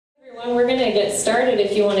everyone. We're going to get started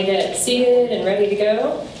if you want to get seated and ready to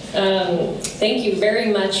go. Thank you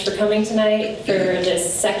very much for coming tonight for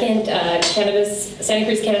this second Santa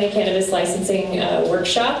Cruz County Cannabis Licensing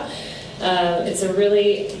Workshop. It's a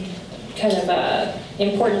really kind of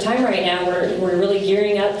important time right now. We're really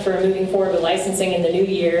gearing up for moving forward with licensing in the new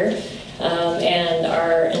year. And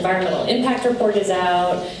our environmental impact report is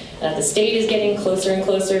out. The state is getting closer and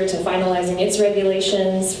closer to finalizing its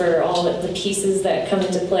regulations for all of the pieces that come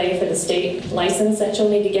into play for the state license that you'll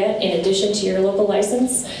need to get in addition to your local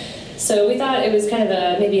license. So we thought it was kind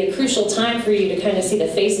of maybe a crucial time for you to kind of see the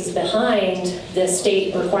faces behind the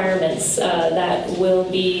state requirements that will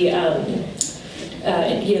be,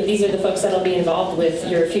 these are the folks that will be involved with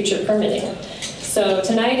your future permitting. So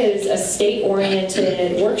tonight is a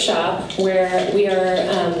state-oriented workshop where we are,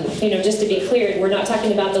 just to be clear, we're not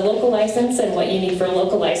talking about the local license and what you need for a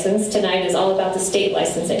local license. Tonight is all about the state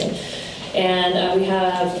licensing. And we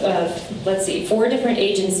have, 4 different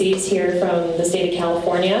agencies here from the state of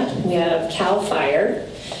California. We have CAL FIRE,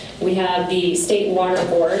 we have the State Water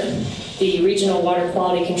Board, the Regional Water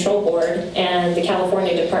Quality Control Board, and the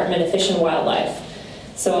California Department of Fish and Wildlife.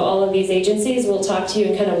 So all of these agencies will talk to you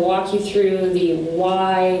and kind of walk you through the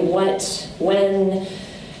why, what, when,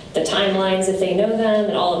 the timelines if they know them,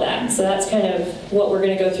 and all of that. So that's kind of what we're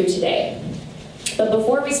going to go through today. But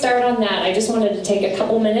before we start on that, I just wanted to take a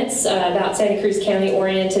couple minutes about Santa Cruz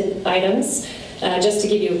County-oriented items, just to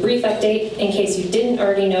give you a brief update in case you didn't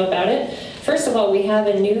already know about it. First of all, we have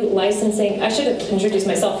a new licensing. I should have introduced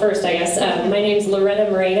myself first, I guess. My name is Loretta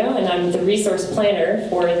Moreno, and I'm the resource planner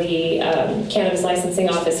for the Cannabis Licensing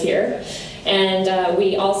Office here. And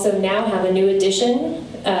we also now have a new addition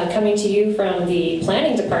coming to you from the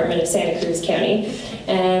Planning Department of Santa Cruz County.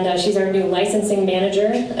 And she's our new licensing manager,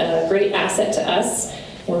 a great asset to us.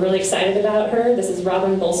 We're really excited about her. This is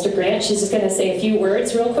Robin Bolster-Grant. She's just going to say a few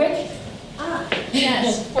words real quick.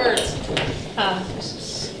 Yes, words.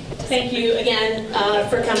 Thank you again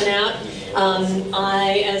for coming out.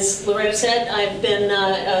 As Loretta said, I've been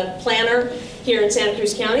a planner here in Santa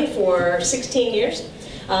Cruz County for 16 years,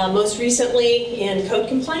 most recently in code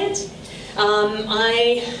compliance.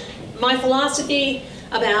 My philosophy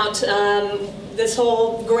about this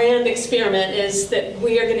whole grand experiment is that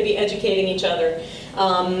we are going to be educating each other.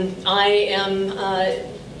 I am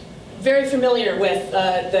very familiar with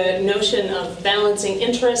the notion of balancing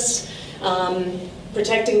interests,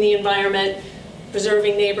 protecting the environment,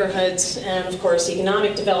 preserving neighborhoods, and of course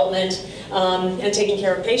economic development, and taking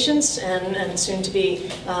care of patients and soon to be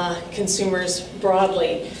consumers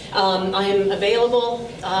broadly. I am available,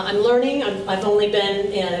 I'm learning. I've only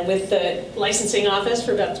been with the licensing office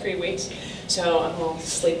for about 3 weeks, so I'm a little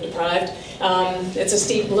sleep deprived. It's a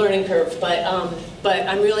steep learning curve, but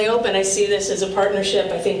I'm really open. I see this as a partnership.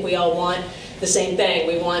 I think we all want the same thing.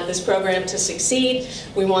 We want this program to succeed.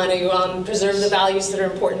 We want to preserve the values that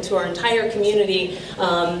are important to our entire community,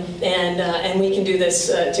 and we can do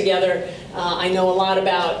this together. I know a lot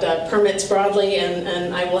about permits broadly,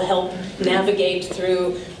 and I will help navigate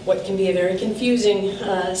through what can be a very confusing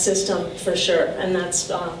system for sure, and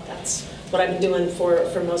that's what I've been doing for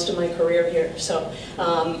most of my career here. So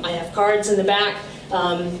I have cards in the back.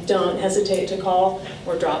 Don't hesitate to call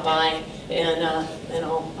or drop by, and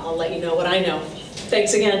I'll let you know what I know.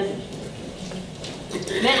 Thanks again.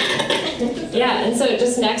 Matt. Yeah, and so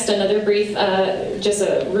just next, another brief, just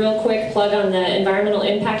a real quick plug on the environmental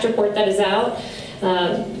impact report that is out.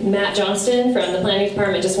 Matt Johnston from the Planning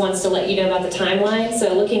Department just wants to let you know about the timeline.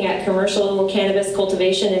 So looking at commercial cannabis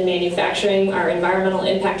cultivation and manufacturing, our environmental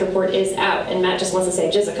impact report is out. And Matt just wants to say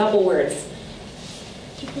just a couple words.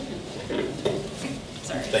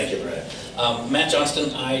 Sorry. Thank you, Loretta. Matt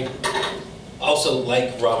Johnston, I also,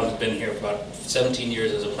 like Robin, has been here for about 17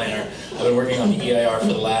 years as a planner. I've been working on the EIR for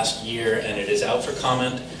the last year, and it is out for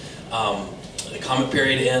comment. The comment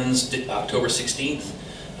period ends October 16th.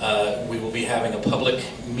 We will be having a public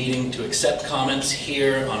meeting to accept comments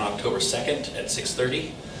here on October 2nd at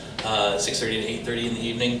 6:30, 6:30 to 8:30 in the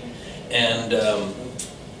evening. And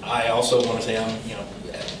I also want to say I'm,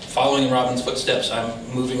 following in Robin's footsteps. I'm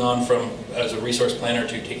moving on from as a resource planner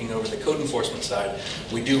to taking over the code enforcement side.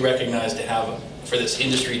 We do recognize for this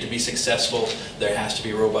industry to be successful, there has to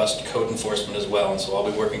be robust code enforcement as well. And so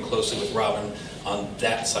I'll be working closely with Robin on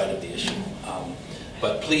that side of the issue.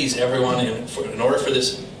 But please, everyone, in order for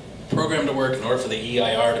this program to work, in order for the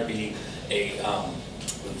EIR to be a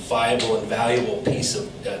viable and valuable piece of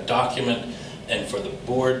document, and for the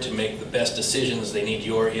board to make the best decisions, they need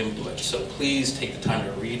your input. So please take the time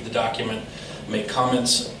to read the document, make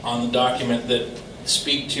comments on the document that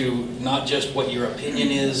speak to not just what your opinion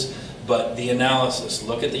is, But the analysis,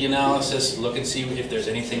 look at the analysis, look and see if there's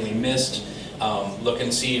anything we missed, look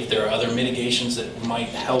and see if there are other mitigations that might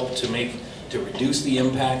help to reduce the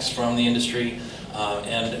impacts from the industry,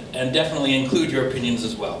 and definitely include your opinions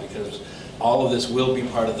as well, because all of this will be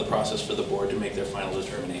part of the process for the board to make their final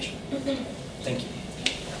determination. Thank you.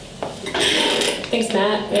 Thanks,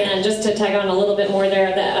 Matt. And just to tag on a little bit more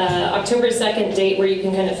there, the October 2nd date where you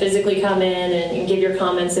can kind of physically come in and give your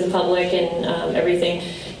comments in public and everything,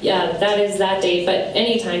 yeah, that is that date, but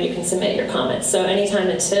anytime you can submit your comments. So anytime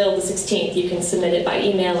until the 16th, you can submit it by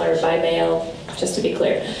email or by mail, just to be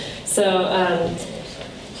clear. So,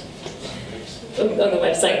 the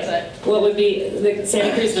website. What would be the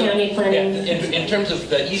Santa Cruz County Planning? Yeah, in terms of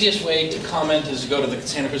the easiest way to comment is to go to the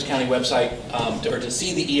Santa Cruz County website, or to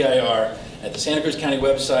see the EIR at the Santa Cruz County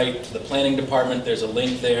website, to the planning department. There's a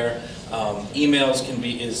link there. Emails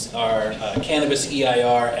are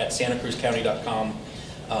cannabiseir@santacruzcounty.com.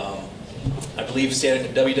 I believe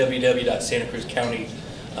www.santacruzcounty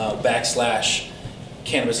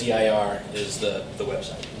 /cannabiseir is the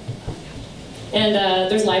website. And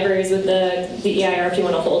there's libraries with the EIR if you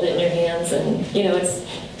want to hold it in your hands, and you know it's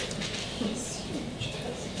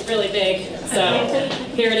really big. So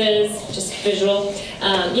here it is, just visual.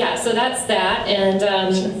 Yeah, so that's that, and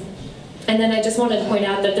then I just wanted to point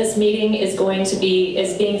out that this meeting is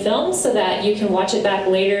being filmed so that you can watch it back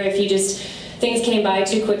later. If you things came by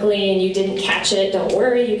too quickly and you didn't catch it, don't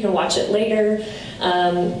worry, you can watch it later.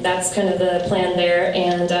 That's kind of the plan there.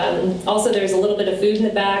 And also there's a little bit of food in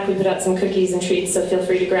the back. We put out some cookies and treats, so feel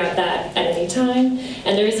free to grab that at any time.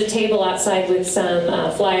 And there is a table outside with some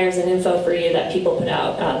flyers and info for you that people put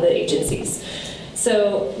out, the agencies.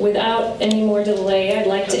 So without any more delay, I'd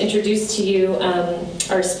like to introduce to you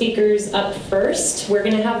our speakers up first. We're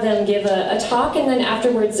going to have them give a talk, and then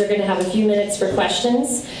afterwards they're going to have a few minutes for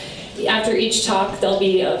questions. After each talk, there'll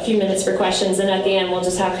be a few minutes for questions, and at the end, we'll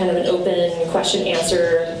just have kind of an open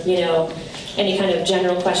question-answer, any kind of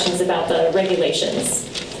general questions about the regulations.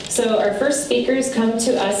 So our first speakers come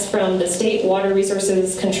to us from the State Water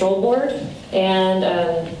Resources Control Board, and,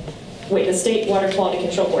 the State Water Quality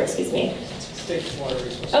Control Board, excuse me. State Water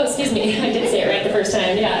Resources. Oh, excuse me, I did say it right the first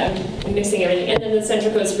time, yeah, I'm mixing everything. And then the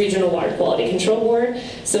Central Coast Regional Water Quality Control Board.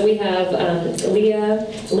 So we have Leah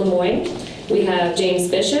Lemoyne. We have James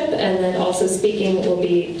Bishop, and then also speaking will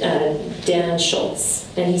be Dan Schultz,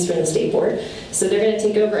 and he's from the State Board. So they're going to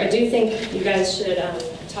take over. I do think you guys should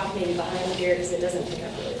talk maybe behind here because it doesn't pick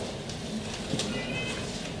up really well.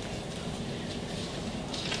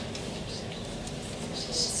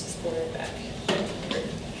 Just forward it back.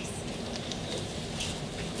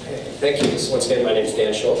 Thank you. So once again, my name is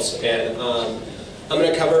Dan Schultz, and I'm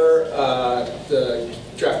going to cover the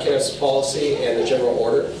draft cannabis policy and the general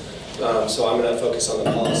order. So I'm going to focus on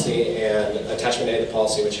the policy and attachment A of the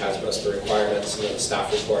policy, which has most of the requirements, and then the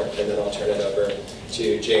staff report, and then I'll turn it over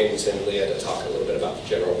to James and Leah to talk a little bit about the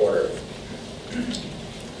general order.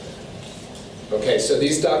 Okay, so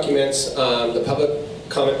these documents, the public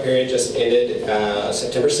comment period just ended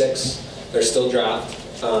September 6th. They're still draft,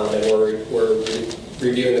 and we're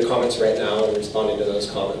reviewing the comments right now and responding to those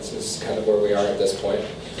comments is kind of where we are at this point.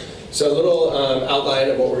 So a little outline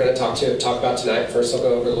of what we're going to talk about tonight. First, I'll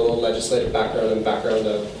go over a little legislative background and background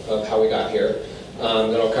of how we got here.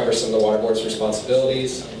 Then I'll cover some of the water board's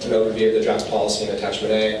responsibilities, an overview of the draft policy and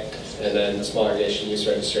attachment A, and then the small irrigation use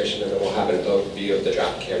registration, and then we'll have an overview of the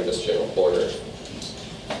draft cannabis general order.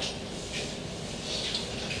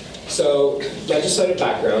 So, legislative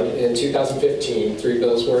background. In 2015, 3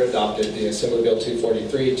 bills were adopted: the Assembly Bill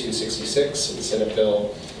 243, 266, and Senate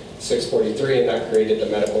Bill 643, and that created the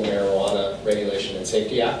Medical Marijuana Regulation and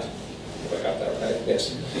Safety Act. Have I got that right?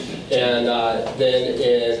 Yes. And then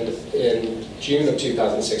in June of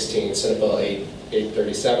 2016, Senate Bill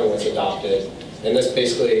 837 was adopted, and this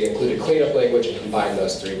basically included cleanup language and combined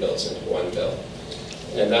those 3 bills into one bill.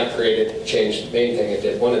 And that changed the main thing it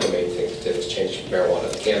did. One of the main things it did was change marijuana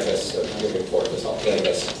to cannabis. So moving forward, it was all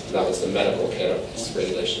cannabis. And that was the Medical Cannabis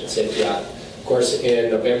Regulation and Safety Act. Of course, in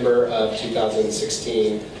November of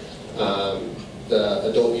 2016, the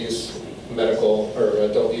Adult Use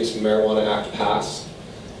Marijuana Act passed.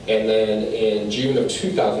 And then in June of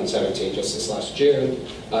 2017, just this last June,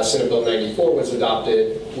 Senate Bill 94 was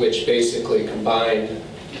adopted, which basically combined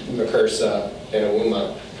MCRSA and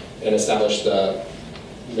AWUMA and established the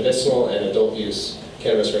Medicinal and Adult Use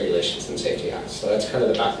Cannabis Regulations and Safety Acts. So that's kind of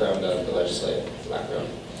the background of the legislative background.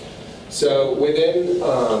 So within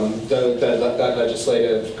that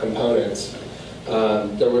legislative components,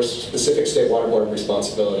 there were specific state water board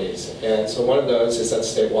responsibilities. And so one of those is that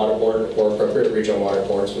state water board or appropriate regional water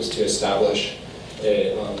boards was to establish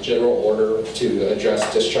a general order to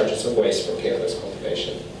address discharges of waste from cannabis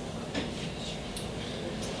cultivation.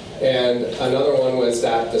 And another one was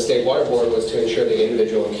that the State Water Board was to ensure the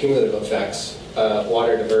individual and cumulative effects of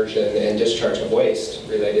water diversion and discharge of waste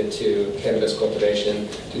related to cannabis cultivation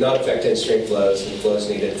do not affect in-stream flows and flows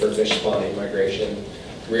needed for fish spawning, migration,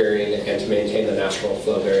 rearing, and to maintain the natural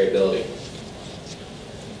flow variability.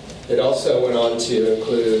 It also went on to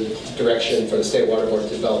include direction for the State Water Board to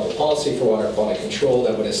develop a policy for water quality control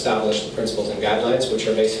that would establish the principles and guidelines, which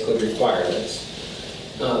are basically requirements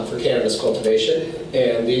for cannabis cultivation.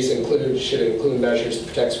 And these should include measures to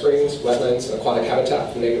protect springs, wetlands, and aquatic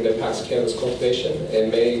habitat from negative impacts of cannabis cultivation,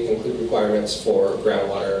 and may include requirements for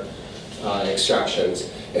groundwater extractions.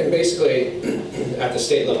 And basically, at the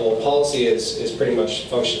state level, policy is pretty much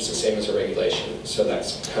functions the same as a regulation. So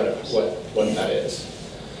that's kind of what that is.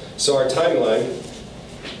 So our timeline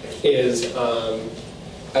is,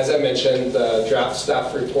 as I mentioned, the draft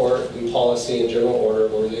staff report and policy and general order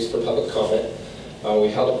were released for public comment. We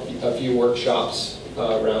held a few workshops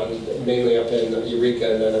around, mainly up in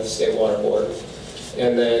Eureka and then at the State Water Board.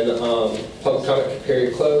 And then public comment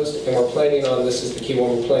period closed, and we're planning on, this is the key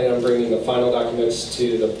one, we're planning on bringing the final documents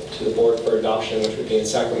to the board for adoption, which would be in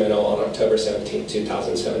Sacramento on October 17,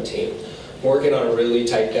 2017. We're working on a really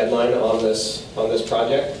tight deadline on this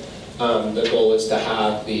project. The goal is to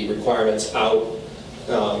have the requirements out,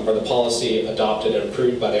 or the policy adopted and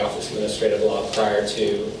approved by the Office of Administrative Law prior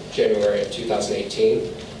to January of 2018.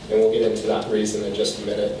 And we'll get into that reason in just a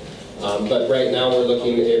minute. But right now we're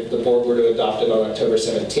looking, if the board were to adopt it on October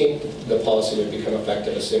 17th, the policy would become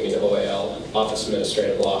effective assuming the OAL, Office of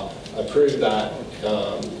Administrative Law, approved that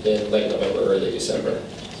in late November, early December.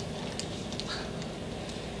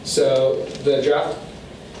 So the draft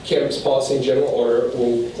cannabis policy and general order,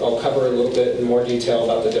 I'll cover a little bit in more detail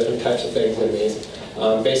about the different types of things in these.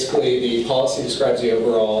 Basically, the policy describes the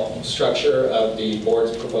overall structure of the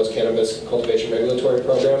board's proposed cannabis cultivation regulatory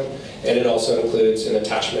program, and it also includes in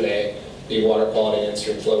Attachment A, the water quality and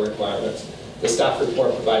stream flow requirements. The staff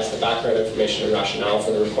report provides the background information and rationale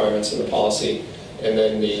for the requirements in the policy, and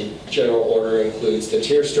then the general order includes the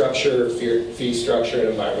tier structure, fee structure, and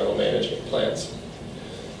environmental management plans.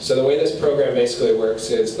 So the way this program basically works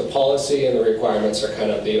is the policy and the requirements are kind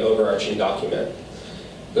of the overarching document.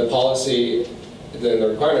 The policy, then the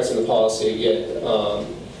requirements in the policy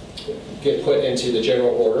get put into the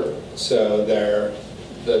general order. So they're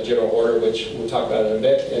the general order, which we'll talk about in a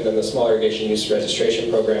bit, and then the small irrigation use registration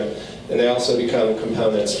program. And they also become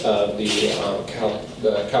components of the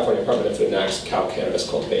California Department of Food and Ag's Cal Cannabis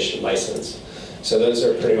Cultivation License. So those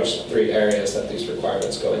are pretty much the three areas that these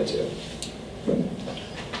requirements go into.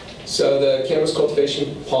 So the cannabis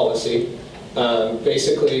cultivation policy,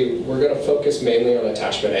 basically we're going to focus mainly on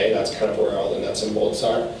Attachment A. That's kind of where all the nuts and bolts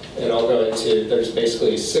are. And I'll go into, there's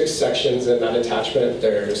basically 6 sections in that attachment.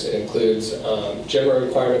 Includes general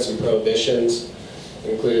requirements and prohibitions,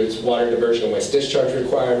 includes water diversion and waste discharge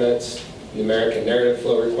requirements, numeric and narrative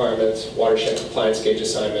flow requirements, watershed compliance gauge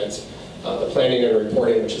assignments, the planning and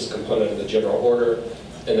reporting, which is a component of the general order,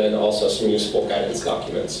 and then also some useful guidance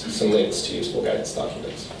documents, some links to useful guidance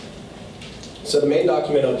documents. So the main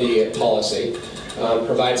document of the policy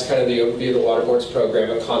provides kind of the overview of the Water Board's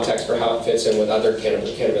program and context for how it fits in with other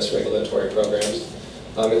cannabis regulatory programs.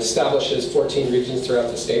 It establishes 14 regions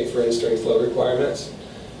throughout the state for in-stream flow requirements,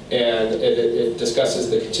 and it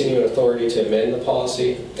discusses the continuing authority to amend the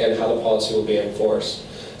policy and how the policy will be enforced.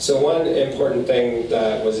 So one important thing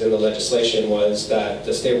that was in the legislation was that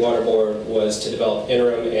the State Water Board was to develop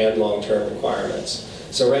interim and long-term requirements.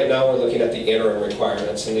 So right now we're looking at the interim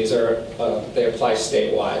requirements, and these are, they apply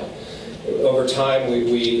statewide. Over time,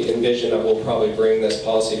 we envision that we'll probably bring this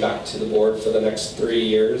policy back to the board for the next 3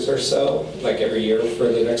 years or so, like every year for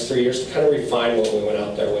the next 3 years, to kind of refine what we went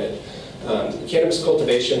out there with. Cannabis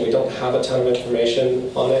cultivation, we don't have a ton of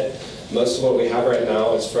information on it. Most of what we have right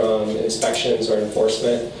now is from inspections or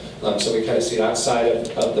enforcement. So we kind of see that side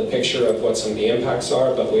of the picture of what some of the impacts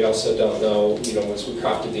are, but we also don't know, once we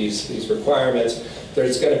crafted these requirements,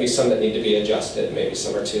 there's going to be some that need to be adjusted. Maybe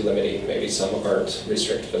some are too limiting, maybe some aren't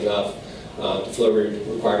restrictive enough. Flow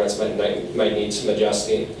requirements might need some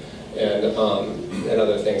adjusting, and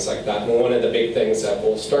other things like that. And one of the big things that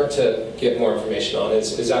we'll start to get more information on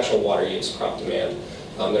is actual water use, crop demand.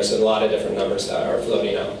 There's a lot of different numbers that are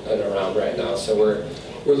floating out and around right now. So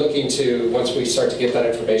we're looking to, once we start to get that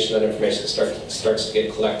information starts to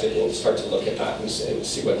get collected, we'll start to look at that and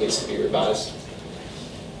see what needs to be revised.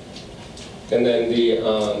 And then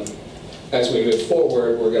as we move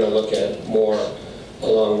forward, we're going to look at more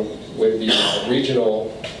along with the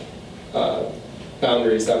regional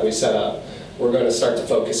boundaries that we set up. we're going to start to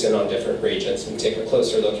focus in on different regions and take a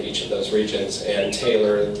closer look at each of those regions and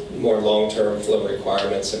tailor more long-term flow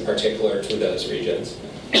requirements in particular to those regions.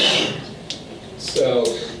 So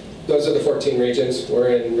those are the 14 regions. We're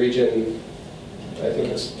in region, I think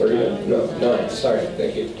it's 30, no, 9, sorry,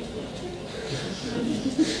 thank you.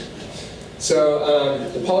 So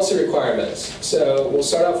the policy requirements. So we'll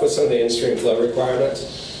start off with some of the in-stream flow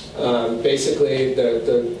requirements. Basically,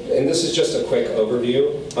 and this is just a quick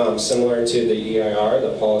overview, similar to the EIR,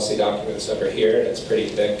 the policy documents over here, and it's pretty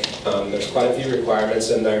thick. There's quite a few requirements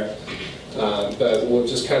in there, but we'll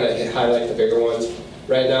just kind of highlight the bigger ones.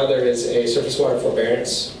 Right now there is a surface water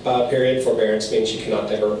forbearance period. Forbearance means you cannot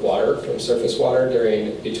divert water from surface water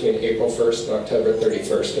between April 1st and October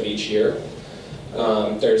 31st of each year.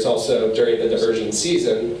 There's also, during the diversion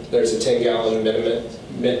season, there's a 10-gallon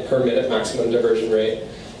per minute maximum diversion rate,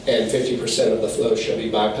 and 50% of the flow shall be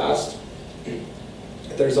bypassed.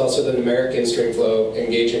 There's also the numeric in-stream flow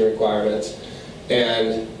engaging requirements,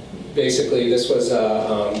 and basically this was,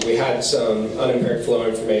 we had some unimpaired flow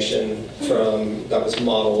information that was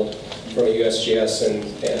modeled from a USGS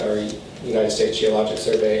and our United States Geologic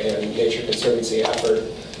Survey and Nature Conservancy effort.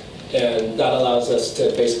 And that allows us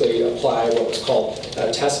to basically apply what was called a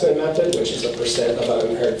testament method, which is a percent of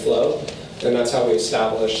unimpaired flow. And that's how we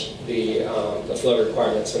established the flow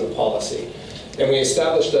requirements in the policy. And we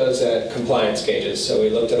established those at compliance gauges. So we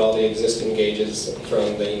looked at all the existing gauges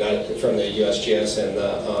from the USGS and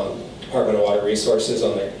the Department of Water Resources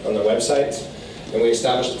on their websites. And we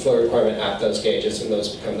established the flow requirement at those gauges, and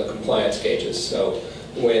those become the compliance gauges. So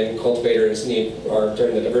when cultivators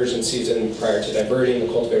during the diversion season prior to diverting, the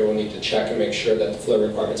cultivator will need to check and make sure that the flow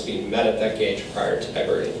requirements being met at that gauge prior to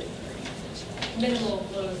diverting. Minimal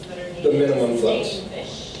flows that are needed. The minimum to flows. sustain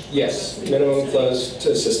fish. Yes, minimum flows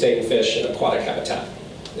to sustain fish in aquatic habitat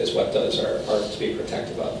is what those are to be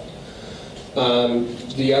protective of.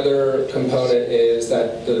 The other component is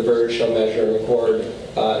that the diverter shall measure and record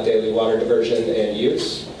daily water diversion and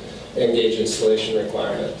use, and gauge installation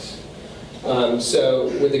requirements. So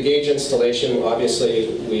with the gauge installation,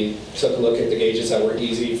 obviously we took a look at the gauges that were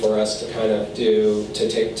easy for us to kind of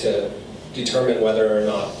to determine whether or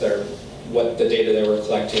not what the data they were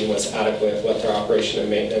collecting was adequate, what their operation and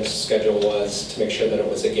maintenance schedule was, to make sure that it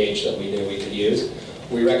was a gauge that we knew we could use.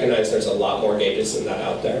 We recognize there's a lot more gauges than that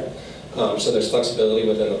out there. So there's flexibility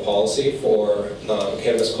within the policy for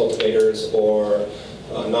cannabis cultivators or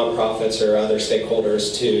nonprofits or other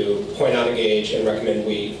stakeholders to point out a gauge and recommend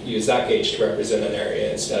we use that gauge to represent an area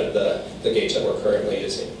instead of the gauge that we're currently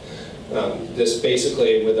using. This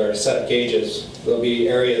basically, with our set of gauges, there'll be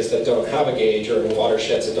areas that don't have a gauge, or in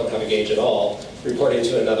watersheds that don't have a gauge at all, reporting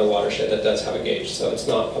to another watershed that does have a gauge. So it's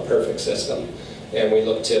not a perfect system, and we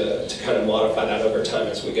look to kind of modify that over time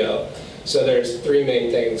as we go. So there's 3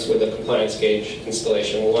 main things with the compliance gauge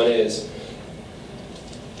installation. One is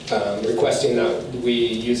requesting that we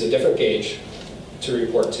use a different gauge to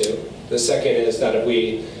report to. The second is that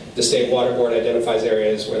if the State Water Board identifies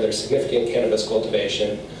areas where there's significant cannabis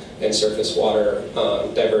cultivation and surface water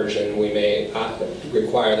diversion, we may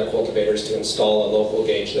require the cultivators to install a local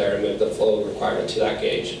gauge there and move the flow requirement to that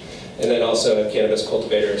gauge. And then also, if cannabis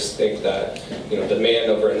cultivators think that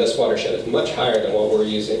demand over in this watershed is much higher than what we're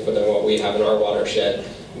using than what we have in our watershed,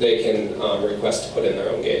 they can request to put in their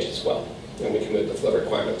own gauge as well, and we can move the flow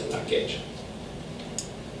requirement to that gauge.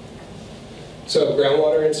 So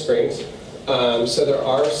groundwater and springs. So there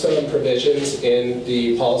are some provisions in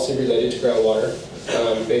the policy related to groundwater.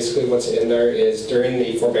 Basically what's in there is during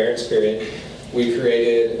the forbearance period, we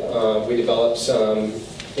developed some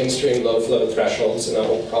in-stream low flow thresholds, and that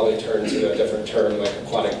will probably turn to a different term like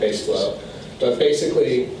aquatic base flow. But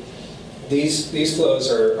basically, these flows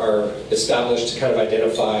are established to kind of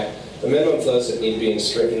identify the minimum flows that need to be in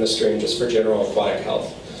the stream just for general aquatic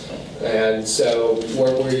health. And so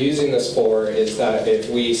what we're using this for is that if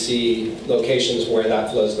we see locations where that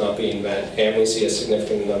flow is not being met and we see a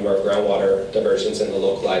significant number of groundwater diversions in the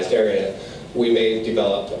localized area, we may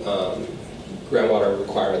develop groundwater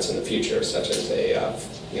requirements in the future, such as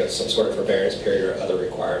some sort of forbearance period or other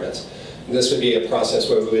requirements. And this would be a process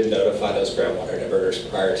where we would notify those groundwater diverters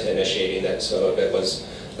prior to initiating it. So if it was,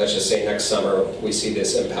 let's just say next summer, we see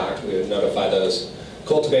this impact, we would notify those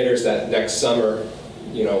cultivators that next summer,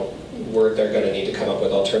 they're going to need to come up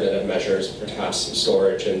with alternative measures, perhaps some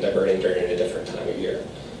storage and diverting during a different time of year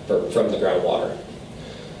from the groundwater.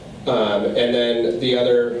 And then the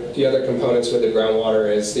other components with the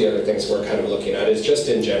groundwater is the other things we're kind of looking at is just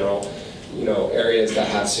in general, areas that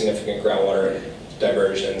have significant groundwater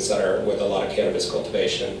diversions that are with a lot of cannabis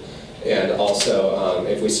cultivation. And also,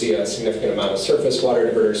 if we see a significant amount of surface water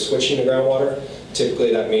diverters switching to groundwater,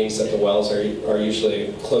 Typically that means that the wells are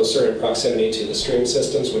usually closer in proximity to the stream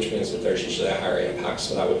systems, which means that there's usually a higher impact,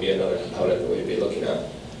 so that would be another component that we'd be looking at.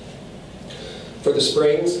 For the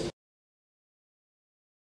springs,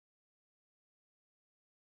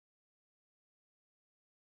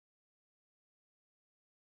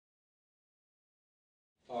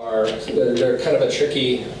 they're kind of a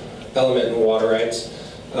tricky element in water rights.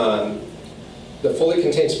 The fully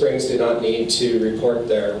contained springs do not need to report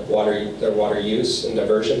their water use and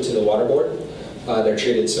diversion to the water board. They're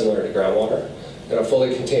treated similar to groundwater. And a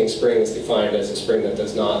fully contained spring is defined as a spring that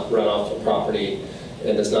does not run off the property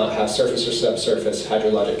and does not have surface or subsurface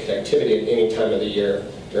hydrologic connectivity at any time of the year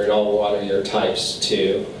during all water year types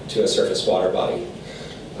to a surface water body.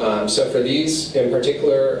 So for these in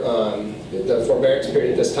particular, the forbearance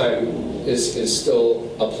period this time is still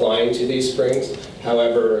applying to these springs.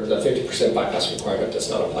 However, the 50% bypass requirement does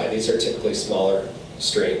not apply. These are typically smaller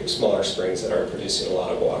springs that are producing a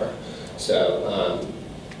lot of water. So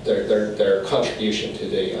their contribution to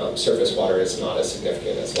the surface water is not as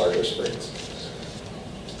significant as larger springs.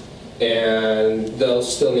 And they'll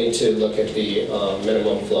still need to look at the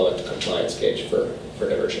minimum flow at the compliance gauge for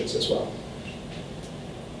diversions as well.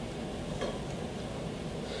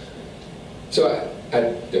 So I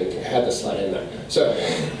didn't have the slide in there. So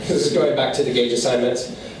this is going back to the gauge assignments.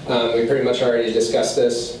 We pretty much already discussed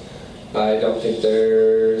this. I don't think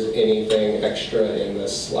there's anything extra in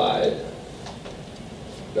this slide.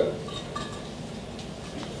 No.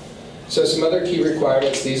 So some other key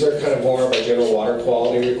requirements. These are kind of more of our general water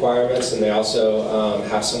quality requirements, and they also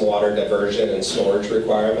have some water diversion and storage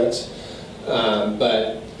requirements.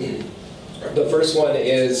 But the first one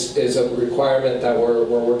is a requirement that we're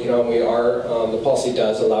working on. The policy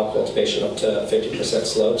does allow cultivation up to 50%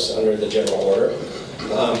 slopes under the general order.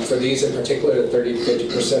 For these in particular, the 30 to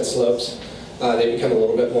 50% slopes, they become a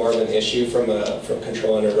little bit more of an issue from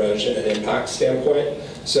controlling erosion and impact standpoint.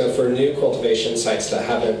 So for new cultivation sites that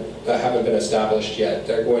haven't been established yet,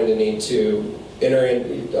 they're going to need to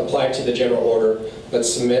apply to the general order, but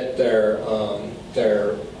submit their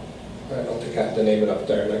I don't think I have to name it up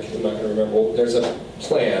there, and I'm not going to remember. Well, there's a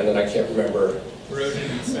plan that I can't remember.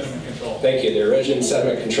 Erosion and sediment control. Thank you, the erosion and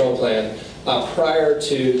sediment control plan, prior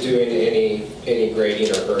to doing any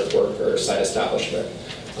grading or earthwork or site establishment.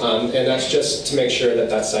 And that's just to make sure that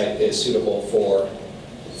that site is suitable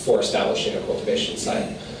for establishing a cultivation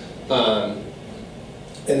site. And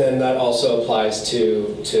then that also applies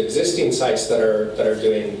to existing sites that are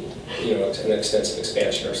doing an extensive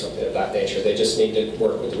expansion or something of that nature. They just need to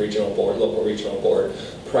work with the regional board, local regional board,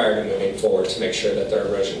 prior to moving forward to make sure that their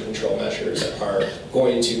erosion control measures are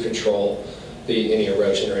going to control any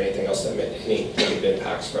erosion or anything else that may any negative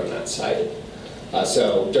impacts from that site.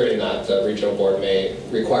 So during that, the regional board may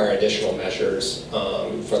require additional measures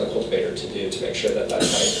for the cultivator to do to make sure that that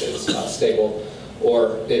site is stable.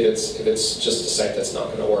 Or if it's just a site that's not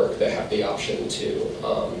going to work, they have the option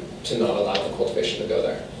to not allow the cultivation to go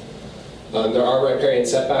there. There are riparian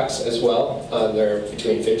setbacks as well. They're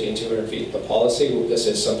between 50 and 200 feet in the policy. This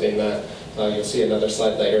is something that you'll see another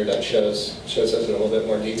slide later that shows us in a little bit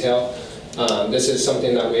more detail. This is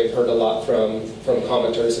something that we've heard a lot from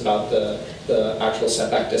commenters about the actual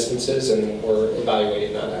setback distances, and we're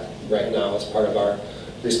evaluating that right now as part of our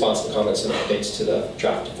response to comments and updates to the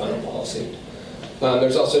draft to final policy.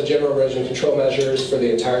 There's also general erosion control measures for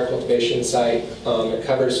the entire cultivation site. It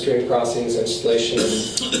covers stream crossings, installation,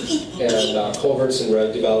 and culverts and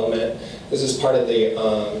road development. This is part of the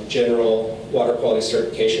general water quality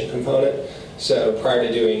certification component. So prior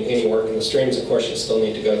to doing any work in the streams, of course, you still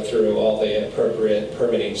need to go through all the appropriate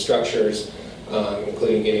permitting structures,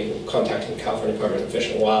 including contacting California Department of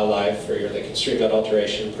Fish and Wildlife for your lake and stream bed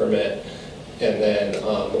alteration permit, and then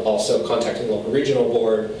also contacting the local regional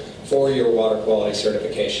board for your water quality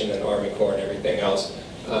certification and Army Corps and everything else.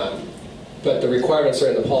 But the requirements are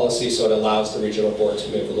in the policy, so it allows the regional board to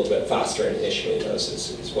move a little bit faster in issuing those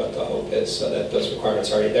is what the hope is, so that those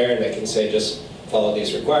requirements are already there and they can say just follow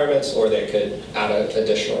these requirements, or they could add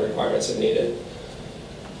additional requirements if needed.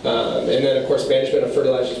 And then of course management of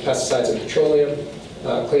fertilizers, pesticides, and petroleum,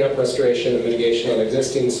 cleanup, restoration, and mitigation on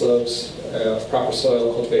existing slopes, proper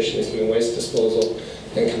soil cultivation and human waste disposal,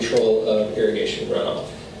 and control of irrigation runoff.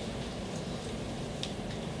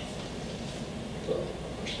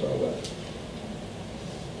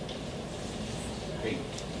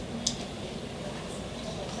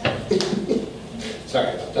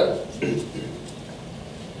 Sorry about that.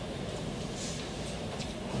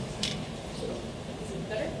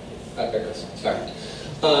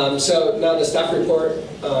 Sorry. So now the staff report,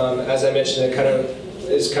 as I mentioned, it kind of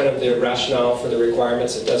is kind of the rationale for the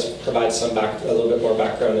requirements. It does provide a little bit more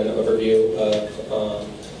background and overview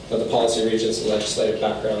of the policy regions and legislative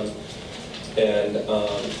background, and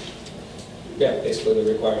yeah, basically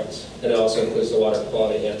the requirements. And it also includes the water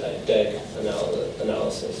quality anti-DEG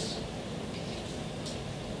analysis.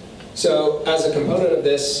 So as a component of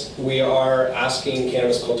this, we are asking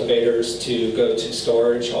cannabis cultivators to go to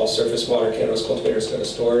storage. All surface water cannabis cultivators go to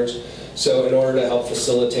storage. So in order to help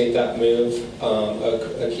facilitate that move,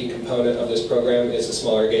 a key component of this program is the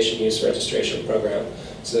small irrigation use registration program.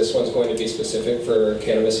 So this one's going to be specific for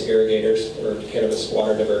cannabis irrigators or cannabis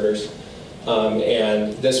water diverters.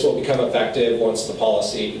 And this will become effective once the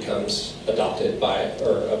policy becomes adopted by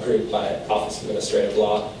or approved by Office of Administrative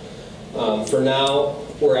Law. For now,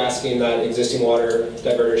 we're asking that existing water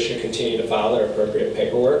diverters should continue to file their appropriate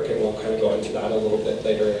paperwork, and we'll kind of go into that a little bit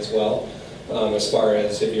later as well. As far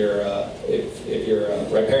as if you're a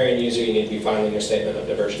riparian user, you need to be filing your statement of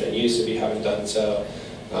diversion and use if you haven't done so.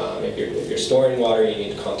 If you're storing water, you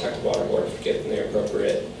need to contact the water board to get the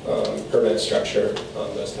appropriate permit structure,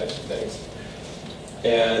 those types of things.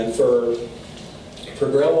 And for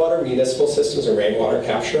groundwater municipal systems or rainwater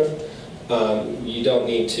capture, you don't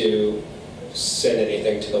need to send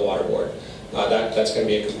anything to the water board. That's going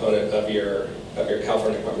to be a component of your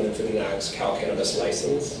California Department of Food and Ag's Cal Cannabis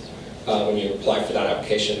license. When you apply for that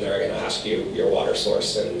application, they're going to ask you your water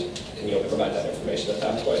source, and you'll provide that information at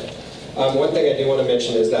that point. One thing I do want to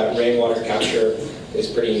mention is that rainwater capture is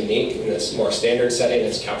pretty unique in this more standard setting.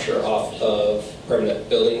 It's capture off of permanent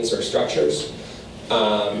buildings or structures.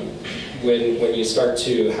 When you start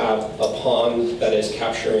to have a pond that is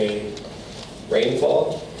capturing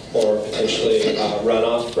rainfall or potentially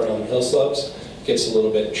runoff from hill slopes, it gets a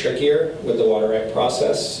little bit trickier with the water right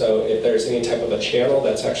process. So if there's any type of a channel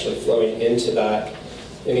that's actually flowing into that,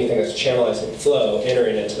 anything that's channelizing flow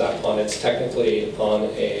entering into that pond, it's technically on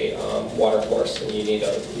a water course, and you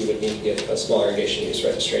would need to get a small irrigation use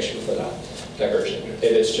registration for that diversion. If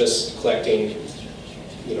it's just collecting,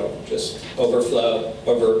 just overflow,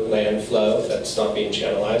 over land flow that's not being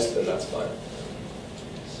channelized, then that's fine.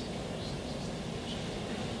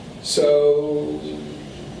 So,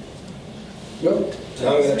 no,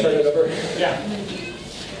 now I'm going to turn it over. Yeah.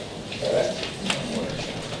 All right.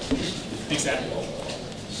 Thanks, Adam.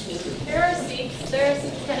 There are seats, there's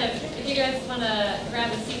kind of, if you guys want to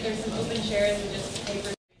grab a seat, there's some open chairs and just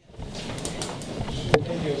paper.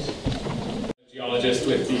 Geologist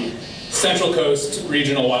with the Central Coast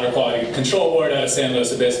Regional Water Quality Control Board out of San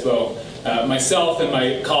Luis Obispo. Myself and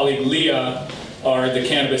my colleague Leah are the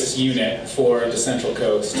cannabis unit for the Central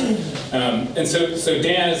Coast. And so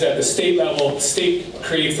Dan is at the state level. The state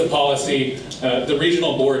creates the policy. The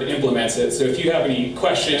regional board implements it. So if you have any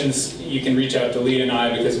questions, you can reach out to Leah and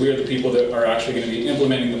I, because we are the people that are actually going to be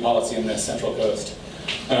implementing the policy in the Central Coast.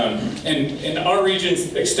 And our region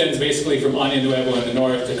extends basically from Año Nuevo in the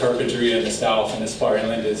north to Carpinteria in the south, and as far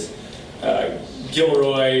inland as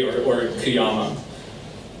Gilroy or Cuyama.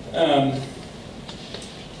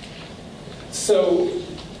 So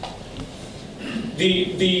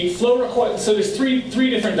the flow so there's three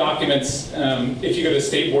different documents if you go to the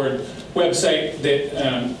state board website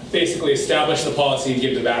that basically establish the policy and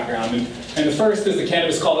give the background. And the first is the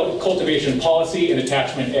cannabis cultivation policy in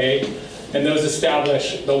attachment A, and those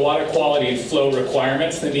establish the water quality and flow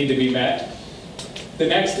requirements that need to be met. The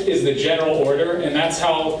next is the general order, and that's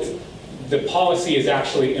how the policy is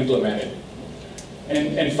actually implemented.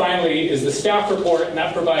 And finally is the staff report, and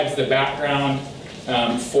that provides the background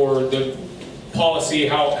for the policy,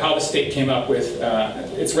 how the state came up with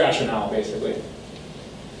its rationale, basically.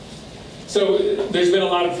 So there's been a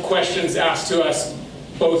lot of questions asked to us,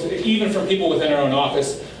 even from people within our own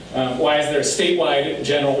office. Why is there a statewide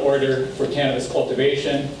general order for cannabis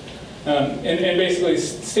cultivation? And basically,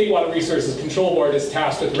 State Water Resources Control Board is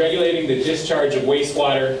tasked with regulating the discharge of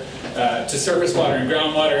wastewater to surface water and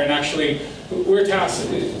groundwater, and actually, we're tasked,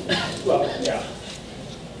 well, yeah.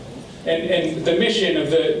 And the mission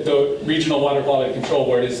of the Regional Water Quality Control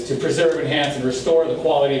Board is to preserve, enhance, and restore the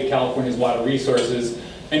quality of California's water resources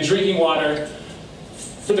and drinking water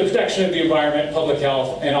for the protection of the environment, public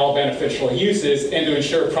health, and all beneficial uses, and to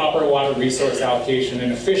ensure proper water resource allocation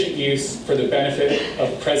and efficient use for the benefit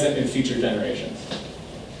of present and future generations.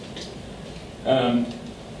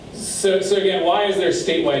 So again, why is there a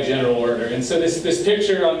statewide general order? And so this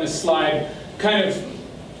picture on this slide kind of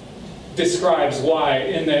describes why,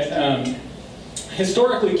 in that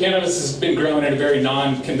historically cannabis has been grown in a very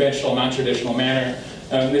non-conventional, non-traditional manner.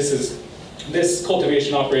 This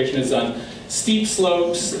cultivation operation is on steep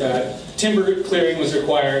slopes, timber clearing was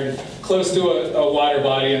required, close to a water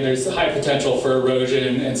body, and there's high potential for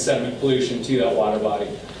erosion and sediment pollution to that water body.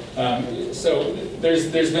 So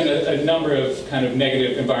there's been a number of kind of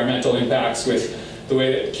negative environmental impacts with the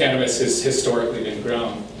way that cannabis has historically been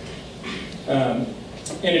grown.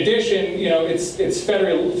 In addition, it's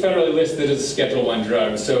federally listed as a Schedule I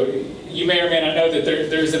drug. So you may or may not know that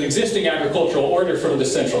there's an existing agricultural order for the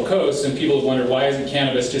Central Coast, and people have wondered, why isn't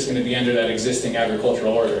cannabis just going to be under that existing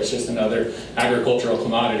agricultural order? It's just another agricultural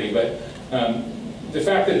commodity. But the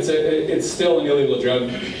fact that it's still an illegal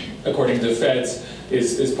drug, according to the feds,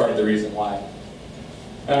 is part of the reason why.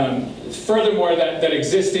 Furthermore, that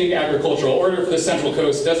existing agricultural order for the Central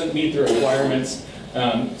Coast doesn't meet the requirements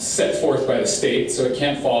set forth by the state, so it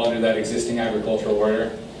can't fall under that existing agricultural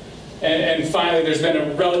order. And finally, there's been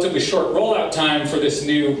a relatively short rollout time for these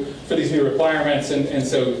new requirements, and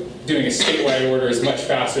so doing a statewide order is much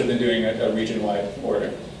faster than doing a region-wide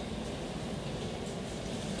order.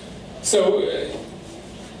 So,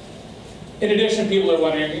 in addition, people are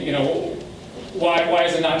wondering, why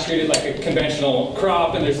is it not treated like a conventional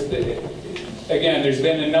crop? And there's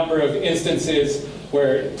been a number of instances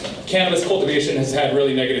where cannabis cultivation has had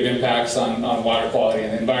really negative impacts on water quality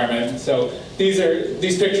and the environment. So these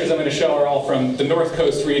pictures I'm going to show are all from the North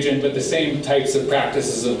Coast region, but the same types of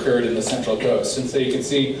practices have occurred in the Central Coast. And so you can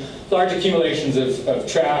see large accumulations of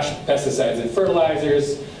trash, pesticides and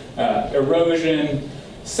fertilizers, erosion,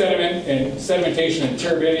 sedimentation and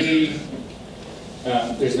turbidity.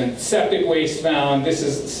 There's been septic waste found. This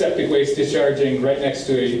is septic waste discharging right next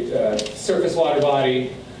to a surface water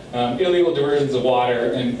body. Illegal diversions of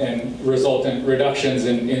water and resultant reductions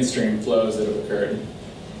in in-stream flows that have occurred.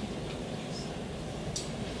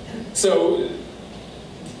 So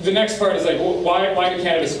the next part is like, why do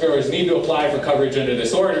cannabis growers need to apply for coverage under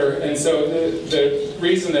this order? And so the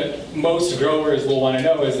reason that most growers will want to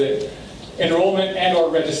know is that enrollment and or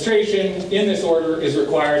registration in this order is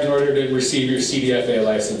required in order to receive your CDFA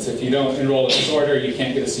license. If you don't enroll in this order, you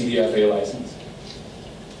can't get a CDFA license.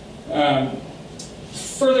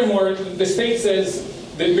 Furthermore, the state says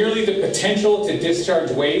that merely the potential to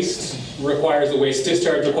discharge waste requires a waste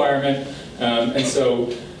discharge requirement, and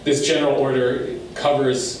so this general order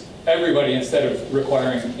covers everybody instead of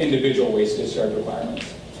requiring individual waste discharge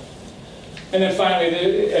requirements. And then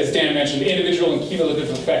finally, as Dan mentioned, individual and cumulative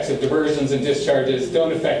effects of diversions and discharges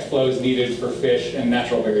don't affect flows needed for fish and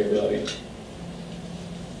natural variability.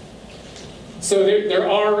 So there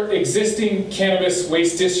are existing cannabis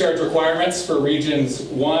waste discharge requirements for Regions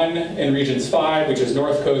 1 and Regions 5, which is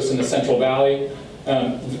North Coast and the Central Valley.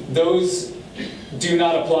 Those do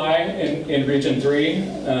not apply in Region 3,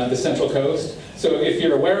 the Central Coast. So if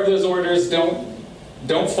you're aware of those orders,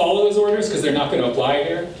 don't follow those orders because they're not going to apply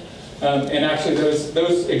here. And actually,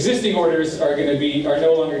 those existing orders are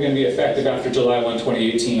no longer going to be effective after July 1,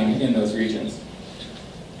 2018 in those regions.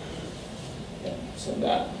 Yeah, so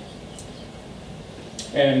that.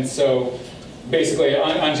 And so basically,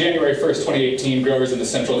 on January 1st, 2018, growers in the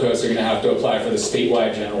Central Coast are going to have to apply for the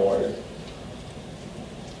statewide general order.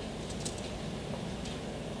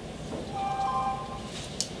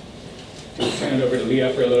 Turn it over to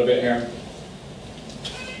Leah for a little bit here.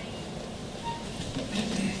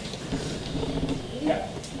 Yeah.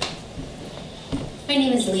 My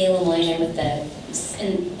name is Leah Lemoyne. I'm with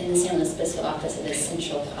in the San Luis Obispo office of the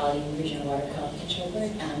Central Valley Regional Water Quality Control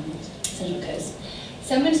Board, Central Coast.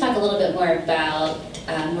 So I'm going to talk a little bit more about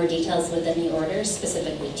more details within the order,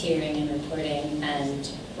 specifically tiering and reporting, and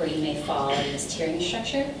where you may fall in this tiering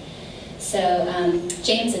structure. So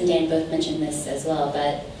James and Dan both mentioned this as well,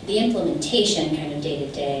 but the implementation, kind of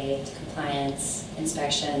day-to-day compliance,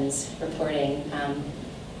 inspections, reporting,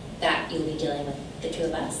 that you'll be dealing with the two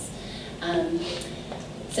of us.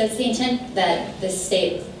 So it's the intent that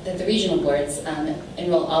the regional boards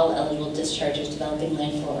enroll all eligible dischargers developing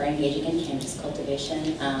landfill or engaging in cannabis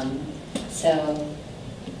cultivation. So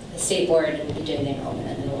the state board will be doing the enrollment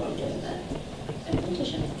and then we'll be doing the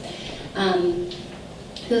implementation.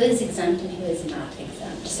 Who is exempt and who is not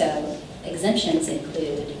exempt? So exemptions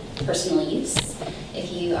include personal use.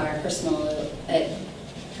 If you are personal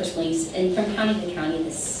use, and from county to county,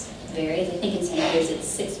 this varies. I think in Santa Cruz it's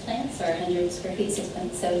 6 plants or 100 square feet, 6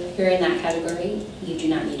 plants. So if you're in that category, you do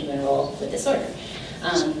not need to enroll with this order.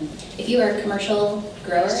 If you are a commercial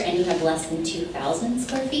grower and you have less than 2,000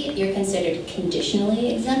 square feet, you're considered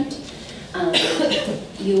conditionally exempt.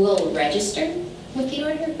 You will register with the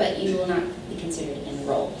order, but you will not be considered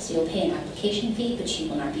enrolled. So you'll pay an application fee, but you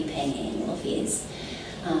will not be paying annual fees.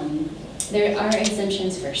 There are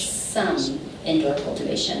exemptions for some indoor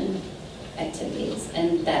cultivation activities,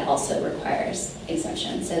 and that also requires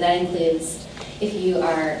exemption. So that includes if you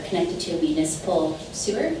are connected to a municipal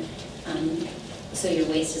sewer, So your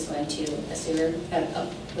waste is going to a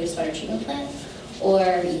wastewater treatment plant,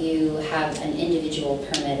 or you have an individual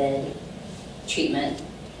permitted treatment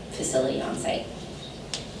facility on site.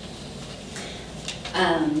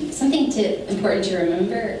 Something important to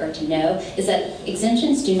remember or to know is that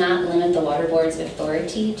exemptions do not limit the Water Board's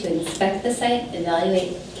authority to inspect the site,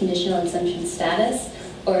 evaluate conditional exemption status,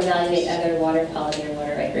 or evaluate other water quality or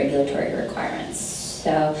water right regulatory requirements.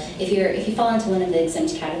 So if you fall into one of the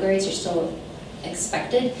exempt categories, you're still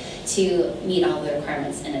expected to meet all the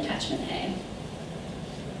requirements in attachment A.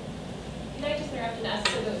 Can I just interrupt and ask,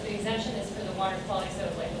 so the exemption is for the water quality, so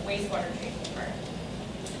like the wastewater treatment part?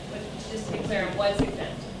 But just to be clear on what's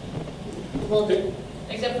exempt? Well,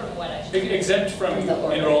 Exempt from what, I should say? Exempt from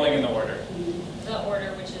enrolling in the order. The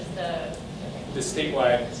order, which is the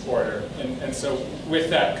Statewide order. And so with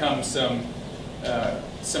that comes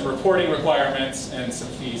some reporting requirements and some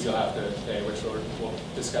fees you'll have to pay, which we'll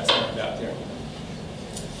discuss more about here.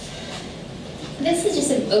 this is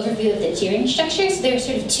just an overview of the tiering structure. So there are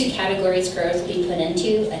sort of two categories growers will be put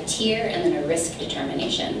into, a tier and then a risk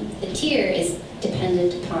determination. The tier is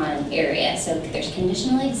dependent upon area. So there's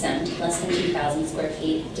conditionally exempt, less than 2,000 square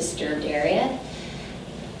feet disturbed area.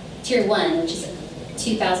 Tier 1, which is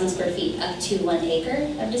 2,000 square feet up to 1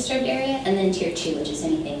 acre of disturbed area, and then Tier 2, which is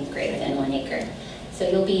anything greater than 1 acre. So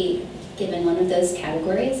you'll be given one of those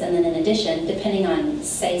categories, and then in addition, depending on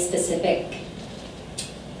site-specific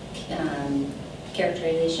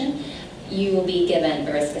characterization, you will be given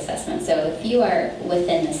a risk assessment. So if you are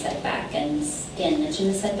within the setback, and Dan mentioned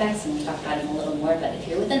the setbacks, and we'll talk about them a little more, but if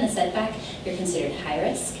you're within the setback, you're considered high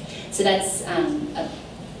risk. So that's a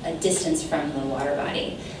distance from the water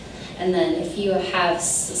body. And then if you have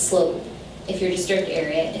slope, if your disturbed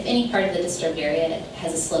area, if any part of the disturbed area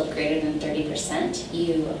has a slope greater than 30%,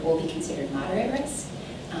 you will be considered moderate risk.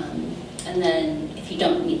 And then if you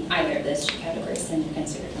don't meet either of those two categories, then you're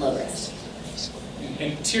considered low risk.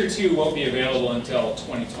 And Tier 2 won't be available until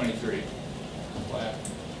 2023. Wow.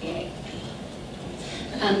 Okay.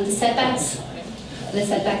 The setbacks are the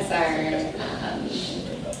setbacks are,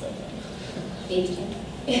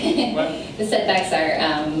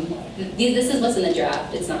 this is what's in the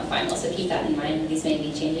draft, it's not final, so keep that in mind. These may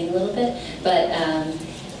be changing a little bit, but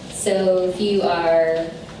so if you are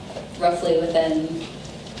roughly within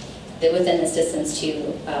this distance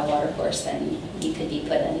to a water course, then you will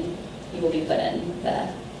be put in the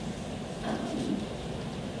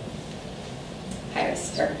high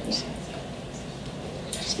risk, or yeah.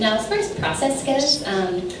 Now, as far as process goes,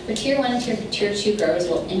 for Tier 1 and Tier 2 growers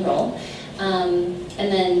will enroll. And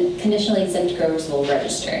then conditionally exempt growers will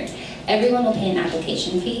register. Everyone will pay an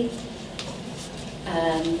application fee.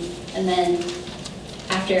 And then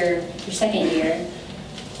after your second year,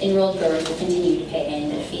 enrolled growers will continue to pay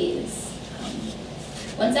annual fees.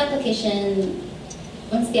 Once the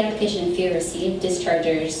application fee are received,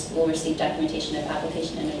 dischargers will receive documentation of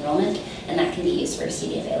application and enrollment, and that can be used for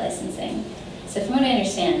CDFA licensing. So from what I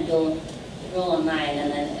understand, you'll enroll online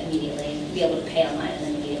and then immediately be able to pay online and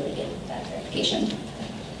then immediately get that verification.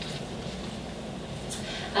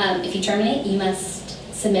 If you terminate, you must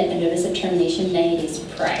submit a notice of termination 90 days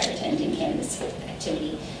prior to ending cannabis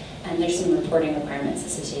activity, and there's some reporting requirements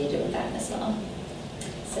associated with that as well.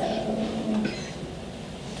 So,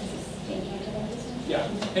 yeah,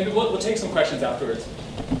 and we'll take some questions afterwards.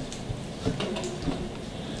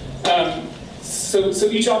 So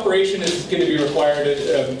each operation is going to be required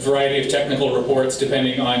a variety of technical reports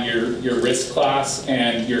depending on your risk class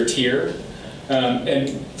and your tier.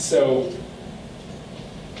 And so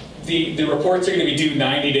the reports are going to be due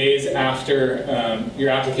 90 days after your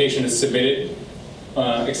application is submitted,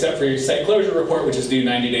 except for your site closure report, which is due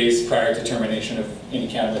 90 days prior to termination of any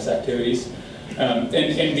cannabis activities. And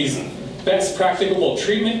these best practicable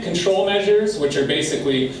treatment control measures, which are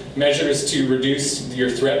basically measures to reduce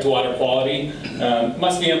your threat to water quality,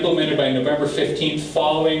 must be implemented by November 15th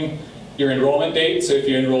following your enrollment date. So if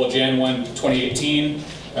you enroll Jan 1, 2018,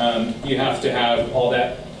 you have to have all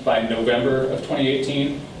that by November of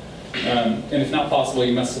 2018. And if not possible,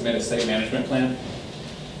 you must submit a site management plan.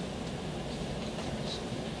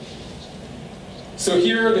 So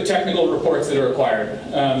here are the technical reports that are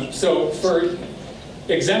required. So for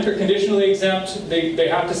exempt or conditionally exempt, they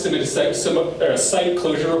have to submit a site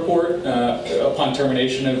closure report upon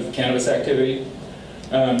termination of cannabis activity.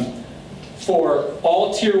 For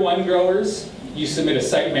all Tier 1 growers, you submit a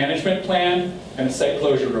site management plan and a site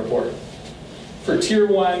closure report. For Tier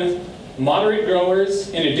 1 moderate growers,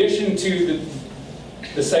 in addition to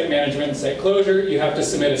the site management and site closure, you have to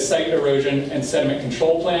submit a site erosion and sediment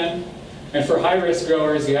control plan. And for high-risk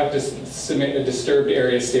growers, you have to submit a disturbed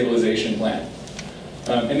area stabilization plan.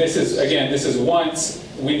 And this is, again, this is once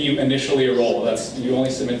when you initially enroll. You only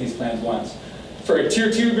submit these plans once. For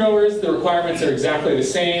Tier 2 growers, the requirements are exactly the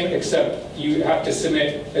same, except you have to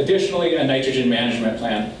submit additionally a nitrogen management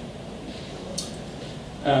plan.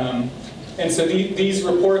 And so these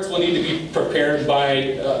reports will need to be prepared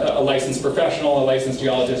by a licensed professional, a licensed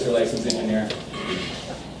geologist, or licensed engineer.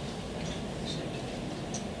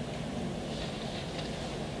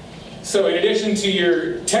 So in addition to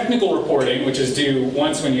your technical reporting, which is due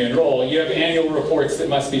once when you enroll, you have annual reports that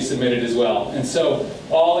must be submitted as well. And so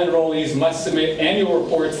all enrollees must submit annual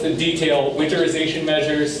reports that detail winterization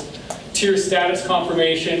measures, tier status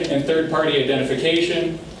confirmation, and third-party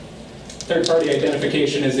identification. Third-party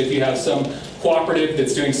identification is if you have some cooperative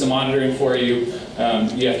that's doing some monitoring for you, you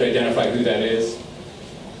have to identify who that is.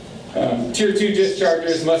 Tier 2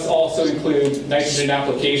 dischargers must also include nitrogen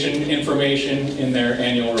application information in their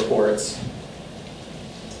annual reports.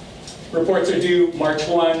 Reports are due March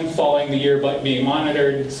 1 following the year being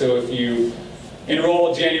monitored. So if you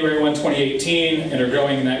enroll January 1, 2018 and are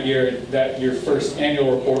growing in that year, your first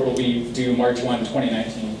annual report will be due March 1,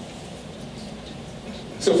 2019.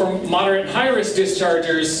 So for moderate and high-risk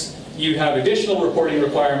dischargers, you have additional reporting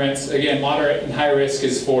requirements. Again, moderate and high risk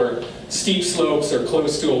is for steep slopes or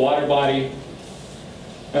close to a water body.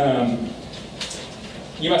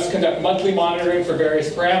 You must conduct monthly monitoring for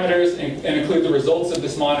various parameters and include the results of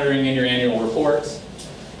this monitoring in your annual reports.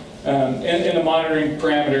 And the monitoring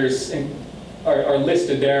parameters are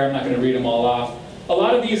listed there. I'm not going to read them all off. A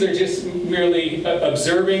lot of these are just merely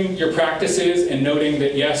observing your practices and noting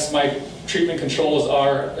that, yes, my treatment controls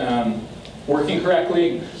are working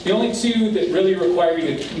correctly. The only two that really require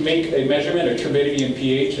you to make a measurement are turbidity and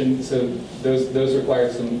pH, and so those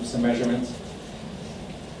require some measurements.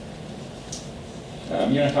 You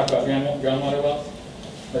want to talk about groundwater wells?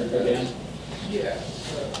 Or Dan? Yeah.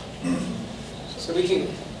 So we can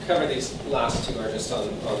cover these last two are just on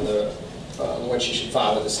the what you should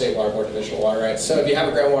file with the State Water Board Divisional Water Rights. So if you have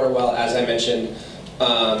a groundwater well, as I mentioned,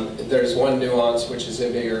 there's one nuance, which is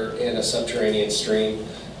if you're in a subterranean stream.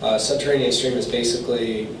 Subterranean stream is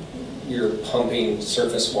basically you're pumping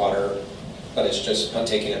surface water, but it's just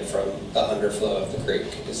taking it from the underflow of the creek.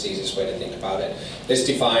 Is the easiest way to think about it. It's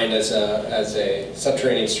defined as a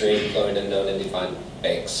subterranean stream flowing in known and defined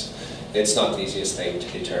banks. It's not the easiest thing to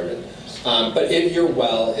determine. But if your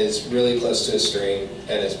well is really close to a stream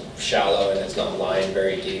and is shallow and it's not lying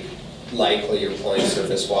very deep, likely you're pulling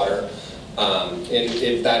surface water.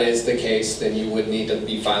 If that is the case, then you would need to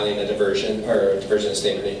be filing a diversion or a diversion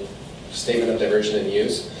statement of diversion and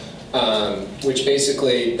use, which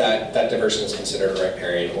basically that diversion is considered a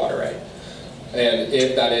riparian water right. And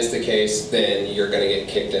if that is the case, then you're going to get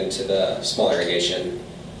kicked into the small irrigation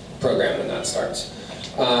program when that starts.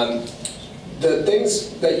 The things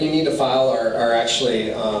that you need to file are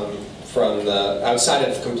actually from the outside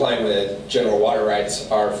of complying with general water rights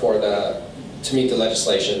are to meet the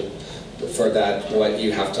legislation. For that, what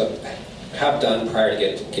you have to have done prior to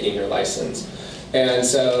getting your license. And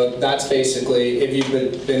so that's basically, if you've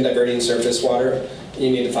been diverting surface water,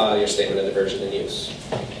 you need to file your statement of diversion and use.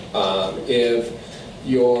 If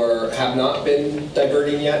you have not been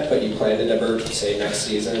diverting yet, but you plan to divert, say next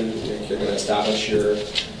season, you're going to establish your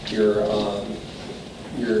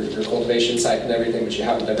cultivation site and everything, but you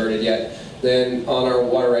haven't diverted yet, then on our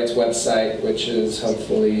water rights website, which is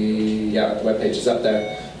hopefully, yeah, the webpage is up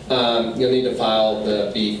there, you'll need to file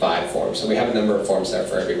the B5 form. So we have a number of forms there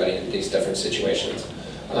for everybody in these different situations.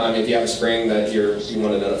 If you have a spring that you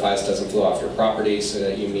want to notify us doesn't flow off your property so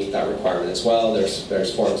that you meet that requirement as well,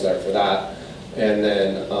 there's forms there for that. And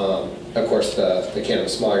then, of course, the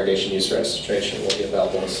Cannabis Small Irrigation Use Registration will be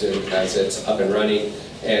available as soon as it's up and running,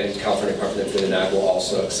 and California Department of Food and Ag will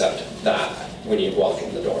also accept that when you walk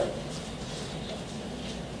in the door.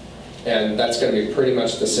 And that's going to be pretty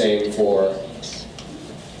much the same for,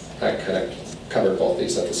 I kind of covered both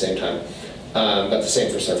these at the same time, but the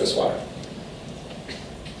same for surface water.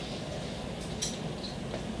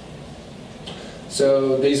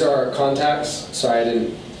 So these are our contacts.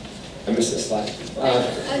 Sorry, I missed this slide.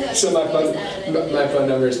 So my phone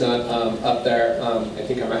number is not up there. I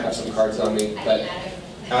think I might have some cards on me, but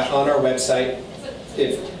on our website,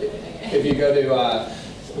 if you go to,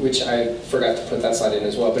 which I forgot to put that slide in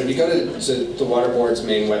as well, but if you go to the Water Board's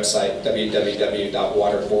main website,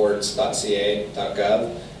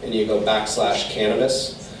 www.waterboards.ca.gov, and you go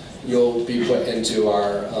 /cannabis, you'll be put into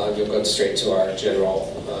our, you'll go straight to our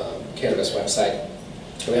general cannabis website.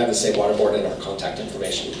 We have the State Water Board and our contact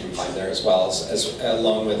information you can find there as well, as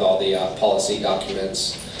along with all the policy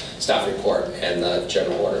documents, staff report, and the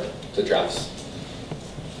general order, the drafts.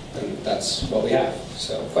 And that's what we have.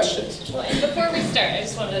 So, questions? Well, and before we start, I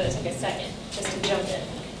just wanted to take a second just to jump in,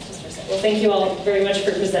 just for a second. Well, thank you all very much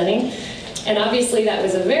for presenting. And obviously that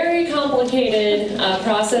was a very complicated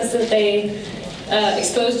process that they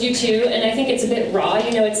exposed you to, and I think it's a bit raw.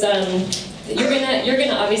 You know, it's you're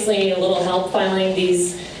gonna obviously need a little help filing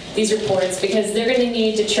these reports, because they're gonna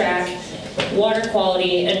need to track water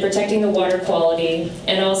quality and protecting the water quality,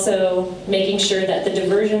 and also making sure that the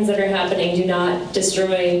diversions that are happening do not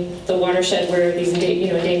destroy the watershed where these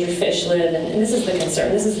endangered fish live. And this is the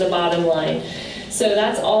concern. This is the bottom line. So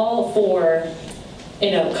that's all for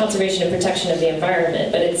conservation and protection of the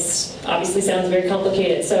environment, but it's obviously sounds very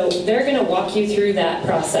complicated. So they're going to walk you through that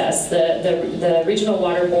process. The Regional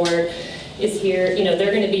Water Board is here.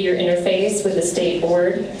 They're going to be your interface with the state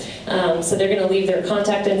board. So they're going to leave their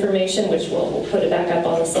contact information, which we'll put it back up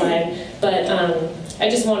on the slide. But I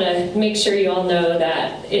just want to make sure you all know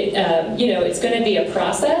that it's going to be a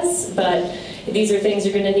process, but these are things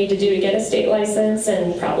you're going to need to do to get a state license,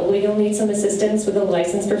 and probably you'll need some assistance with a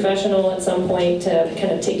licensed professional at some point to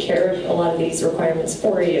kind of take care of a lot of these requirements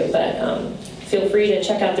for you. But feel free to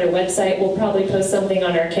check out their website. We'll probably post something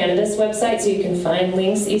on our Cannabis website so you can find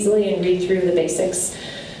links easily and read through the basics.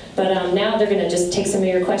 But now they're going to just take some of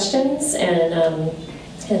your questions, and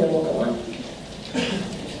then we'll go on.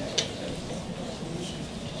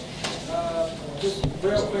 Just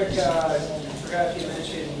real quick, I forgot if you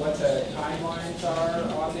mentioned what the timelines are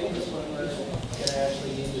on these, when we're going to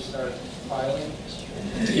actually need to start filing.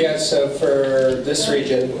 Yeah, so for this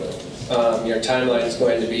region, your timeline is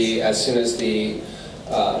going to be as soon as the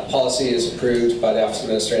policy is approved by the Office of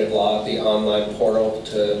Administrative Law. The online portal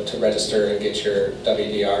to register and get your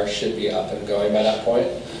WDR should be up and going by that point.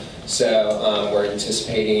 So we're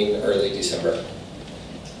anticipating early December.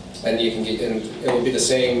 And you can get in, it will be the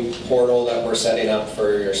same portal that we're setting up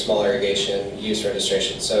for your small irrigation use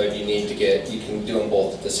registration. So if you need to get, you can do them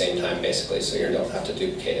both at the same time basically, so you don't have to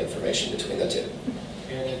duplicate information between the two.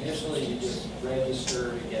 And initially you just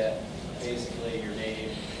register to get basically your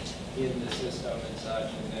name in the system and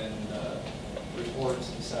such, and then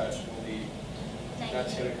reports and such will be,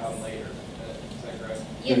 that's going to come later. Is that correct?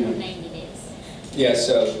 You have 90 days. Yeah,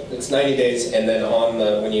 so it's 90 days, and then on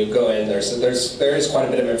the, when you go in, there is quite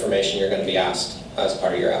a bit of information you're going to be asked as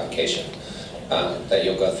part of your application that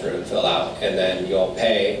you'll go through and fill out, and then you'll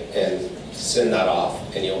pay and send that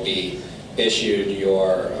off, and you'll be issued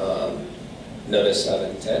your notice of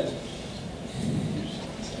intent.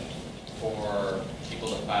 For people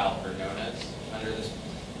to file for notice under this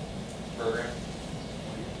program?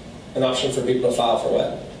 An option for people to file for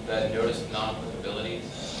what? The notice of non-applicability,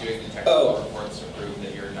 doing the technical reports to prove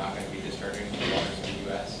that you're not going to be discharging the waters of the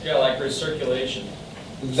U.S. Yeah, like recirculation.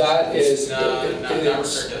 That is, not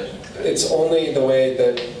recirculation. It's only the way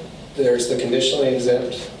that there's the conditionally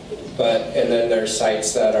exempt, and then there's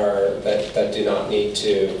sites that do not need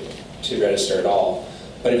to register at all.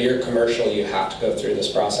 But if you're commercial, you have to go through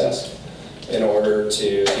this process in order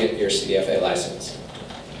to get your CDFA license.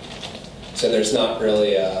 So there's not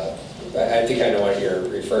really a, I think I know what you're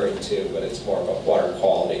referring to, but it's more of a water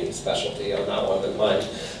quality specialty on that one than mine.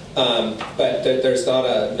 But there's not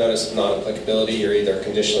a notice of non-applicability. You're either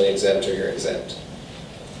conditionally exempt or you're exempt.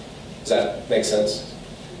 Does that make sense?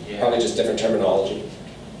 Yeah. Probably just different terminology.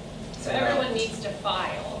 So everyone needs to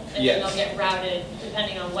file, and Yes. then they'll get routed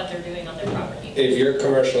depending on what they're doing on their property. If you're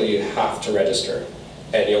commercial, you have to register.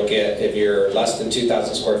 And you'll get, if you're less than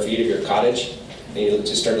 2,000 square feet of your cottage, and you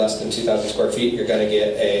register less than 2,000 square feet, you're going to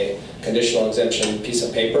get a conditional exemption piece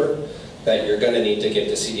of paper that you're going to need to get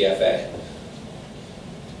to CDFA.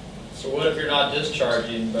 So what if you're not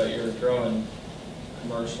discharging, but you're growing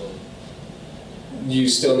commercially? You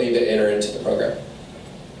still need to enter into the program.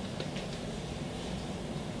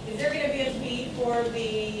 Is there going to be a fee for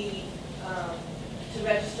the, to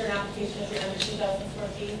register an application if you're under 2,000 square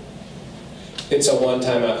feet? It's a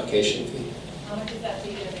one-time application fee. How much is that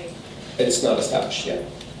fee going to be? It's not established yet.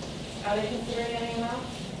 Are they considering any amounts?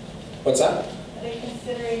 What's that? Are they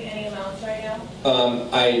considering any amounts right now?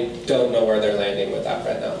 I don't know where they're landing with that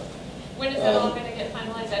right now. When is that all going to get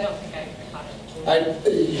finalized? I don't think I caught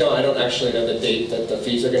it. I don't actually know the date that the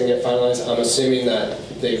fees are going to get finalized. I'm assuming that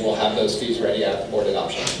they will have those fees ready at board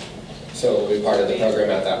adoption. So it will be part of the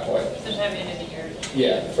program at that point. Sometime in the year.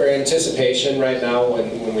 Yeah, for anticipation right now,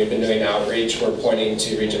 when we've been doing outreach, we're pointing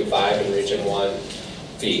to Region 5 and Region 1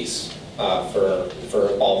 fees for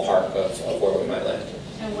a ballpark of where we might land.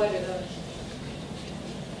 And what are those?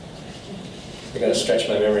 I'm going to stretch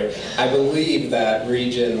my memory. I believe that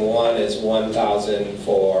Region 1 is 1,000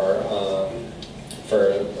 for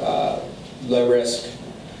low risk,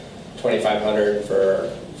 2,500 for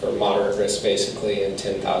for moderate risk basically, and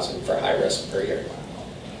 10,000 for high risk per year.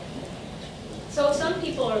 So some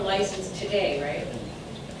people are licensed today, right?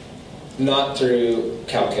 Not through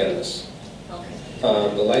Cannabis.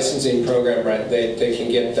 Okay. The licensing program, right, they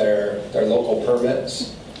can get their local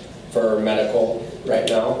permits for medical right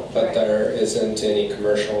now, but Right. there isn't any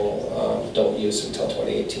commercial adult use until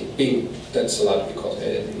 2018, being that's allowed to be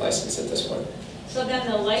cultivated and licensed at this point. So then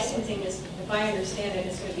the licensing is, if I understand it,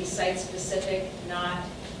 is going to be site-specific, not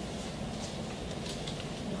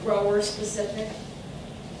grower-specific?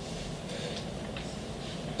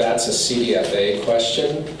 That's a CDFA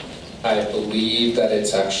question. I believe that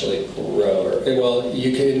it's actually grower. Well,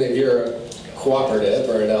 you can, if you're a cooperative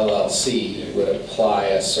or an LLC, you would apply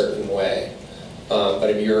a certain way. But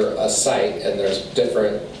if you're a site and there's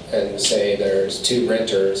different, and say there's 2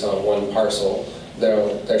 renters on one parcel,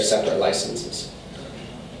 they're separate licenses.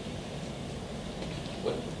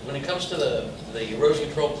 When it comes to the erosion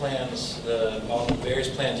control plans, all the various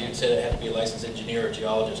plans, you'd say they have to be a licensed engineer or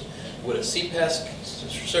geologist. Would a CPESC,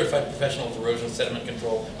 Certified Professional of Erosion and Sediment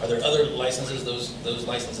Control, are there other licenses? Those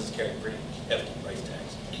licenses carry pretty hefty price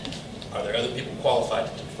tags. Are there other people qualified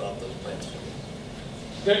to develop those plans?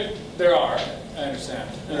 There are, I understand.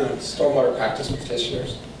 Stormwater practice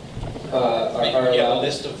practitioners You have a allowed.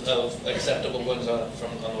 list of acceptable ones on the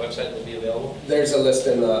website that would be available? There's a list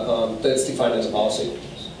in the, that's defined as a policy.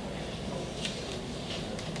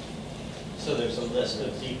 So there's a list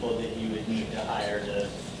of people that you would need to hire to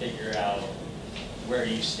figure out where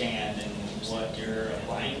you stand and what you're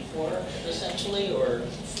applying for, essentially, or?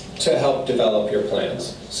 To help develop your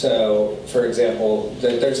plans. So, for example,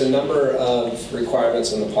 there's a number of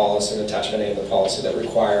requirements in the policy, in attachment A in the policy, that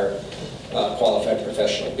require a qualified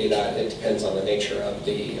professional, be that it depends on the nature of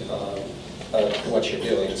of what you're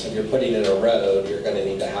doing. So if you're putting in a road, you're going to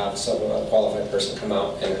need to have a qualified person come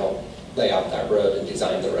out and help lay out that road and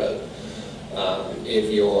design the road.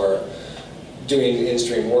 If you're doing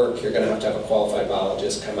in-stream work, you're going to have a qualified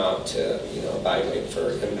biologist come out to evaluate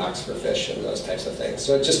for impacts for fish and those types of things.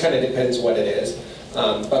 So it just kind of depends what it is.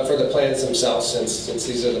 But for the plans themselves, since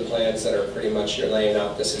these are the plans that are pretty much you're laying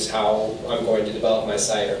out, this is how I'm going to develop my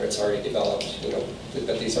site, or if it's already developed,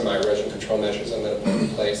 but these are my erosion control measures I'm going to put in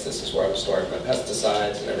place. This is where I'm storing my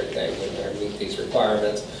pesticides and everything when I meet these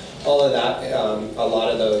requirements. All of that, a lot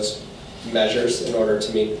of those measures in order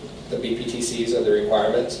to meet the BPTCs or the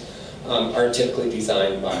requirements are typically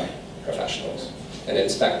designed by professionals and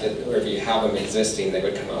inspected, or if you have them existing, they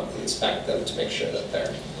would come out and inspect them to make sure that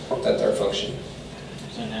they're functioning.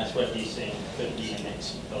 And that's what he's saying could be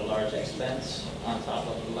a large expense on top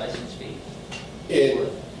of the license fee?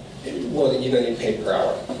 Well, you pay per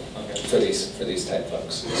hour for these type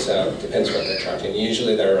folks. So it depends what they're charging.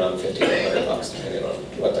 Usually they're around $50 to $100 depending on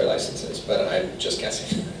what their license is, but I'm just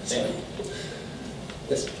guessing. So,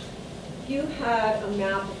 yes. You had a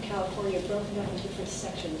map of California broken up into different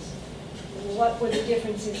sections. What were the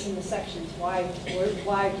differences in the sections? Why did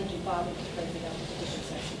you bother to break it up into different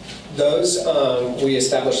sections? Those we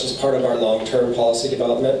established as part of our long-term policy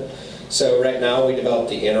development. So right now we developed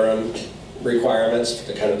the interim requirements,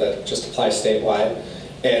 that just apply statewide.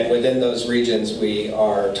 And within those regions we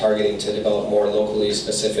are targeting to develop more locally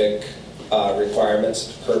specific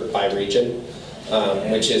requirements by region,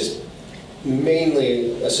 which is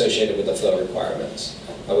mainly associated with the flow requirements.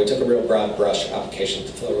 We took a real broad brush application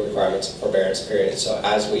to flow requirements and forbearance periods. So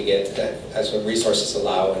as the resources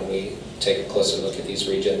allow and we take a closer look at these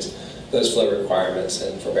regions, those flow requirements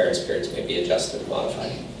and forbearance periods may be adjusted and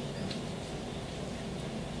modified.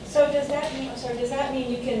 So does that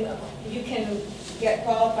mean you can get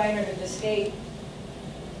qualified under the state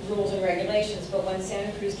rules and regulations, but when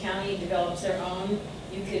Santa Cruz County develops their own,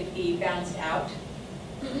 you could be bounced out?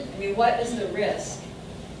 I mean, what is the risk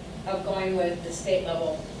of going with the state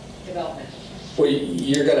level development? Well,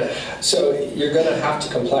 you're gonna have to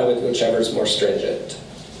comply with whichever is more stringent,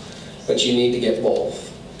 but you need to get both.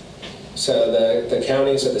 So the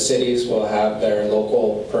counties or the cities will have their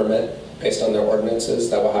local permit based on their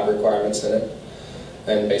ordinances that will have requirements in it,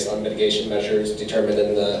 and based on mitigation measures determined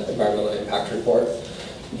in the environmental impact report.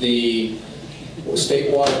 The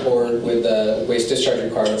State Water Board with the waste discharge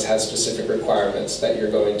requirements has specific requirements that you're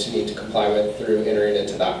going to need to comply with through entering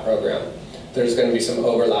into that program. There's going to be some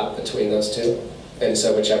overlap between those two, and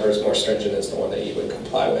so whichever is more stringent is the one that you would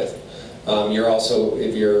comply with. You're also,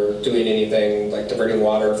 if you're doing anything like diverting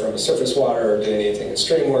water from a surface water or doing anything in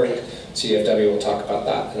stream work, CFW will talk about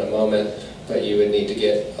that in a moment, but you would need to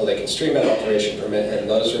get a lake and stream bed alteration permit, and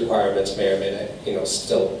those requirements may or may not,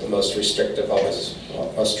 still the most restrictive,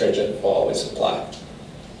 most stringent will always apply.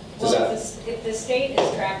 Well, if the state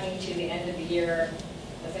is tracking to the end of the year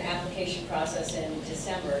with an application process in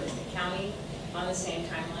December. Is the county on the same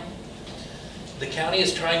timeline? The county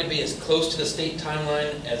is trying to be as close to the state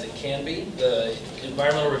timeline as it can be. The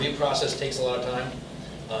environmental review process takes a lot of time,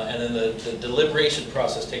 and then the deliberation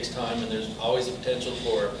process takes time, and there's always the potential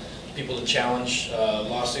for people to challenge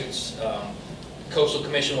lawsuits. Coastal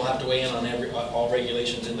Commission will have to weigh in on all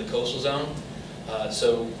regulations in the coastal zone.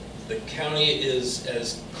 So the county is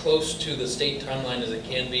as close to the state timeline as it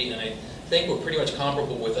can be, and I think we're pretty much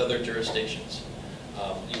comparable with other jurisdictions.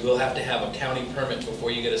 You will have to have a county permit before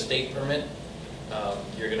you get a state permit.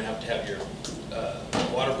 You're going to have your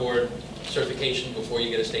water board certification before you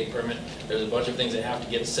get a state permit. There's a bunch of things that have to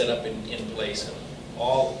get set up in place, and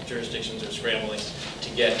all jurisdictions are scrambling to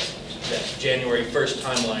get that January 1st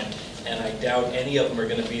timeline, and I doubt any of them are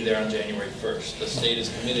going to be there on January 1st. The state is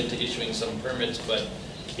committed to issuing some permits, but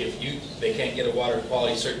if they can't get a water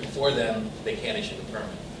quality cert before then, they can't issue the permit.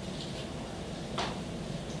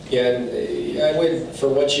 Yeah, and I would, for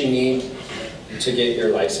what you need to get your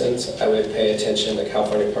license, I would pay attention to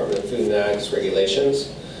California Department of Food and Ag's regulations,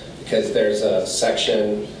 because there's a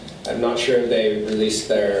section, I'm not sure if they released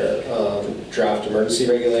their draft emergency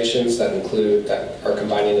regulations that are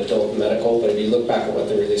combining adult and medical, but if you look back at what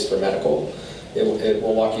they released for medical, it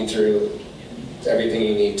will walk you through everything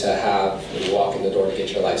you need to have when you walk in the door to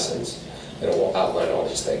get your license, and it will outline all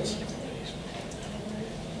these things.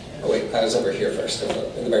 Oh wait, I was over here first,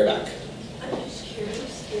 in the very back. I'm just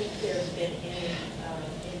curious if there's been any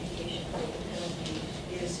indication that the penalty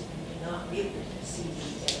is not able to see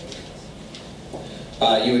these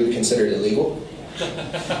evidence. You would consider it illegal,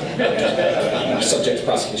 subject to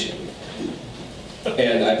prosecution.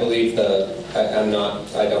 And I believe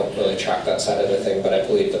I don't really track that side of the thing, but I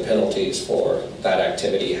believe the penalties for that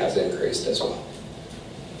activity has increased as well.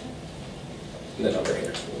 And then over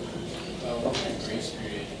here. Grace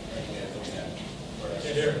period,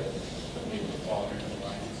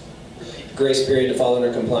 Grace period to fall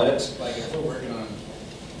under compliance? Like if we're working on,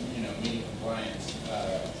 meeting compliance,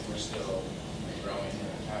 we're still growing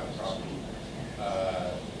and have a property.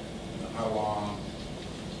 How long?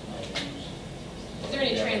 Is there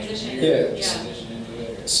any transition? Yeah. Transition into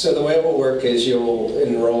it? So the way it will work is you'll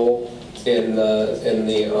enroll in the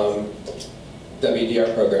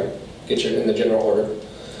WDR program, get in the general order.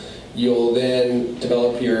 You'll then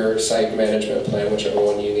develop your site management plan, whichever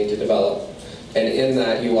one you need to develop. And in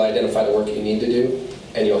that, you will identify the work you need to do.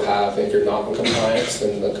 And you'll have, if you're not in compliance,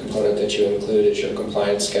 then the component that you include is your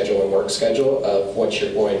compliance schedule and work schedule of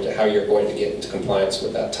how you're going to get into compliance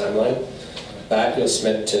with that timeline. That you'll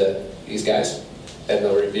submit to these guys, and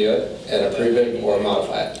they'll review it and approve it or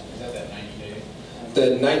modify it. Is that 90 days?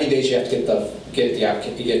 The 90 days you have to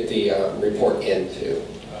get the report into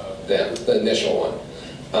them, the initial one.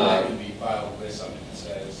 That can be filed with something that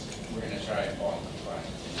says we're going to try and fall in compliance.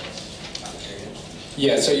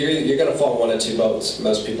 Yeah, so you're going to fall in one of two boats.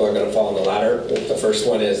 Most people are going to fall in the latter. The first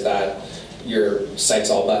one is that your site's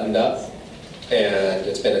all buttoned up and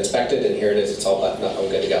it's been inspected, and here it is, it's all buttoned up, I'm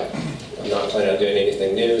good to go. I'm not planning on doing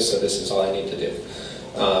anything new, so this is all I need to do.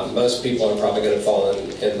 Most people are probably going to fall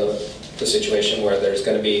in the situation where there's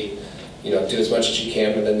going to be, do as much as you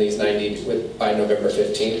can within these 90 by November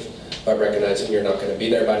 15th. But recognizing you're not going to be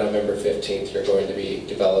there by November 15th, you're going to be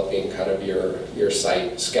developing kind of your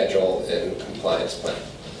site schedule and compliance plan.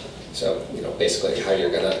 So, basically how you're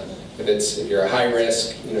going to, if you're a high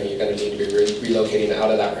risk, you're going to need to be relocating out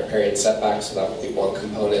of that riparian setback, so that would be one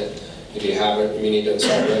component. If you haven't, you need to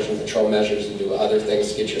install erosion control measures and do other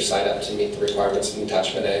things to get your site up to meet the requirements in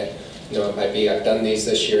attachment A. It might be, I've done these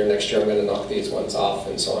this year, next year I'm going to knock these ones off,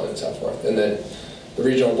 and so on and so forth. And then the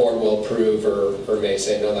regional board will approve or may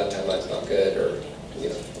say, no, that timeline's not good, or, Did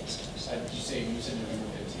you say you said November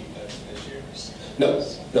 15th, that's this year? No,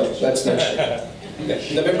 that's next year.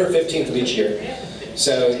 Okay. November 15th of each year.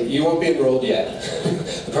 So you won't be enrolled yet.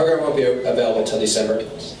 The program won't be available until December.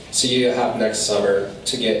 So you have next summer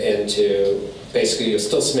to get into, basically you'll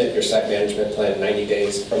still submit your site management plan 90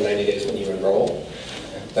 days from 90 days when you enroll.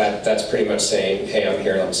 That's pretty much saying, hey, I'm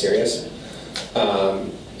here and I'm serious.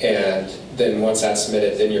 And then once that's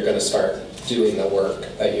submitted, then you're going to start doing the work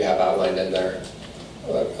that you have outlined in there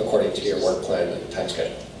according to your work plan and time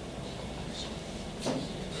schedule.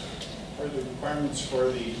 Are the requirements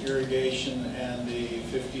for the irrigation and the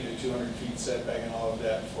 50 to 200 feet setback and all of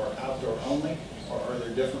that for outdoor only? Or are there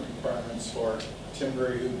different requirements for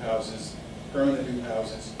temporary hoop houses, permanent hoop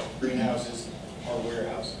houses, greenhouses, or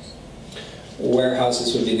warehouses?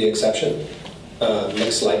 Warehouses would be the exception.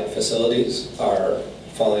 Mixed light facilities are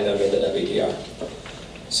falling under the WDR.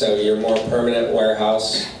 So your more permanent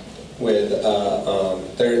warehouse with,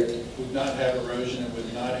 would not have erosion, it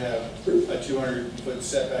would not have a 200-foot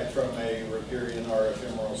setback from a riparian or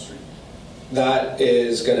ephemeral street? That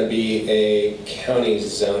is going to be a county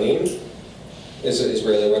zoning, is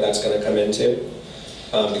really where that's going to come into,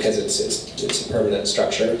 because it's a permanent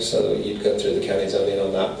structure, so you'd go through the county zoning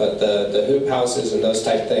on that. But the hoop houses and those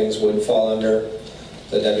type things would fall under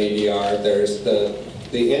the WDR. There's the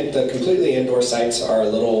completely indoor sites are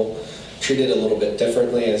treated a little bit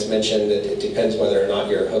differently. As mentioned, it depends whether or not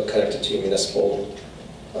you're connected to a municipal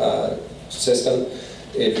system.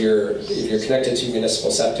 If you're connected to a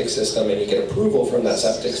municipal septic system and you get approval from that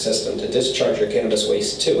septic system to discharge your cannabis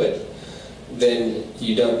waste to it, then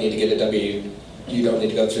you don't need to get you don't need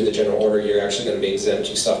to go through the general order. You're actually going to be exempt.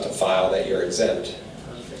 You still have to file that you're exempt.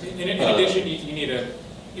 In addition, you need an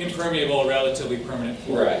impermeable, relatively permanent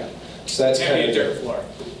floor. Right. So that's kind of a dirt floor.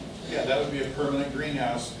 Yeah, that would be a permanent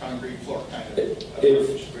greenhouse, concrete floor kind of.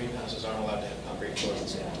 If greenhouses aren't allowed to have concrete floors in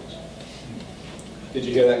Santa Cruz. Did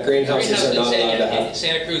you hear that? Greenhouses are not allowed to have. In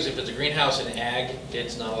Santa Cruz, if it's a greenhouse in ag,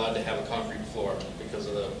 it's not allowed to have a concrete floor because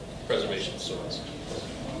of the preservation of soils.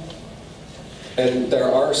 And there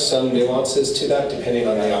are some nuances to that depending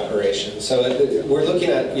on the operation. So we're looking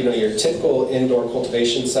at, your typical indoor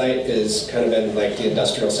cultivation site is kind of in like the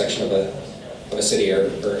industrial section of a city or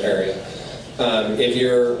area. If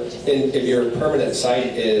your permanent site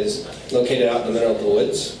is located out in the middle of the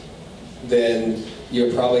woods, then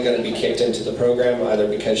you're probably going to be kicked into the program either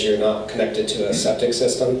because you're not connected to a septic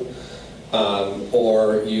system,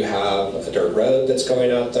 or you have a dirt road that's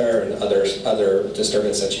going out there and other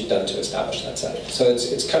disturbance that you've done to establish that site. So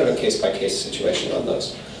it's kind of a case-by-case situation on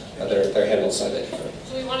those. They're handled slightly different.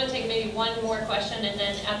 So we want to take maybe one more question, and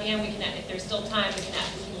then at the end we can, if there's still time, we can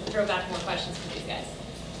throw back more questions for these guys.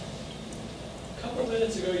 A couple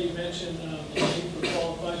minutes ago you mentioned the need for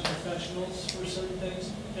qualified professionals for certain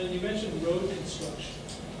things, and you mentioned road construction.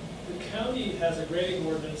 The county has a grading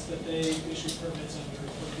ordinance that they issue permits under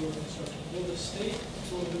for road construction. Will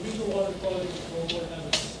the Regional Water Quality Control Board have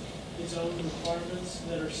its own requirements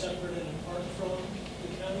that are separate and apart from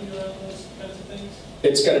the county around those kinds of things?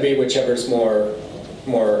 It's going to be whichever's more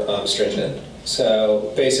stringent.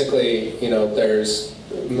 So basically, there's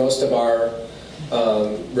most of our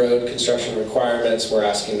road construction requirements. We're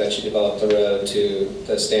asking that you develop the road to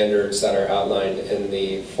the standards that are outlined in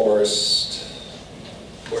the forest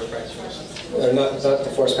practice rules. Not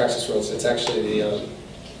the forest practice rules. It's actually the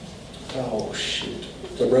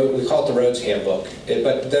the road. We call it the roads handbook.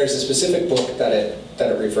 But there's a specific book that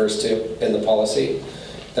it refers to in the policy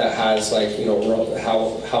that has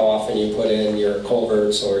how often you put in your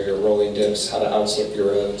culverts or your rolling dips, how to outslip your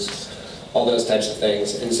roads, all those types of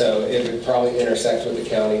things. And so it would probably intersect with the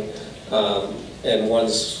county, and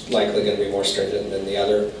one's likely going to be more stringent than the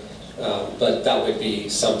other. But that would be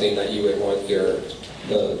something that you would want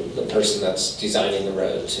the person that's designing the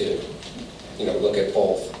road to look at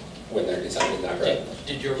both when they're designing that road.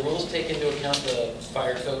 Did your rules take into account the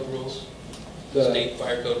fire code rules? The state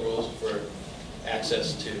fire code rules for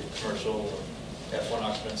access to commercial F1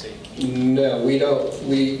 occupancy? No, we don't.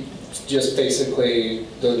 We just basically,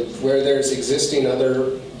 where there's existing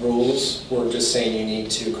other rules, we're just saying you need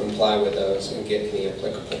to comply with those and get any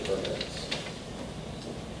applicable permits.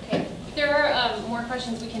 Okay. If there are more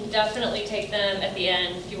questions, we can definitely take them at the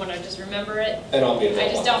end if you want to just remember it. And I'll be available.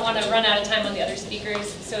 I just don't want to run out of time on the other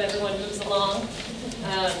speakers, so everyone moves along.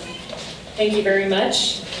 Thank you very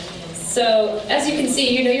much. So as you can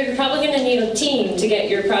see, you're probably going to need a team to get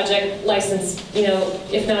your project licensed,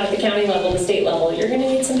 if not at the county level, the state level. You're going to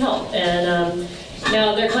need some help. And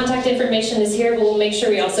now their contact information is here, but we'll make sure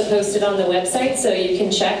we also post it on the website so you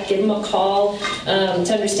can check, give them a call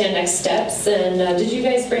to understand next steps. And did you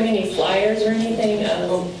guys bring any flyers or anything?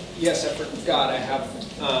 Yes, I forgot. I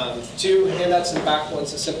have 2 handouts in the back.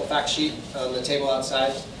 One's a simple fact sheet on the table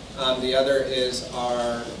outside. The other is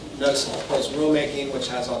our notice of proposed rulemaking, which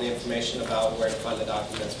has all the information about where to find the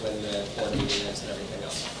documents, when the board meeting is, and everything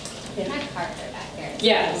else. My cards are back there.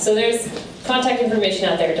 Yeah, so there's contact information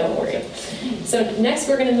out there, don't worry. So next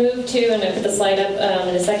we're going to move to, and I put the slide up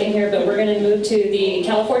in a second here, but we're going to move to the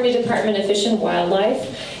California Department of Fish and Wildlife.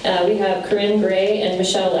 We have Corinne Gray and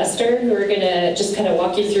Michelle Lester who are going to just kind of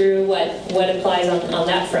walk you through what applies on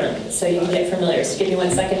that front so you can get familiar. So give me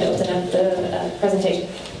 1 second to open up the presentation.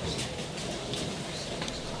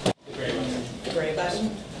 Gray button?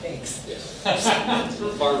 Thanks.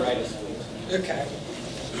 Far right. Okay.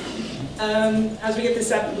 As we get this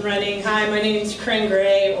up and running, hi, my name is Corinne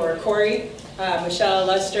Gray, or Corey. Michelle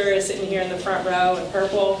Lester is sitting here in the front row in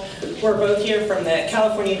purple. We're both here from the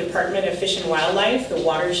California Department of Fish and Wildlife, the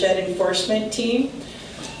watershed enforcement team.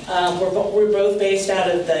 We're both based out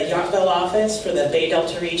of the Yountville office for the Bay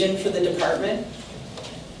Delta region for the department.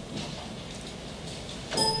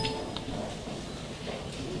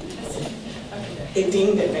 It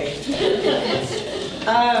dinged at me.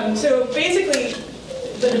 So basically,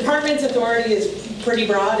 the department's authority is pretty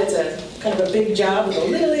broad. It's a kind of a big job with a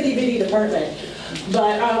little itty bitty department.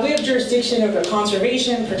 But we have jurisdiction over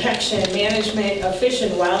conservation, protection, management of fish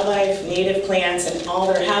and wildlife, native plants, and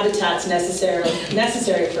all their habitats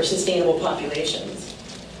necessary for sustainable populations.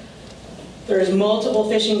 There's multiple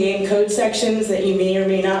fish and game code sections that you may or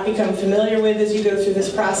may not become familiar with as you go through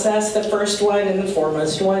this process. The first one and the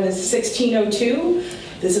foremost one is 1602.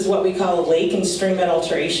 This is what we call a lake and stream bed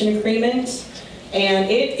alteration agreement. And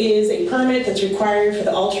it is a permit that's required for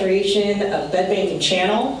the alteration of bed bank and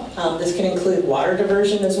channel. This can include water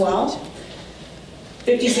diversion as well.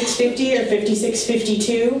 5650 or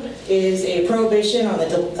 5652 is a prohibition on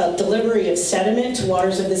the delivery of sediment to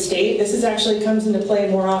waters of the state. This actually comes into play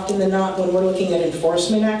more often than not when we're looking at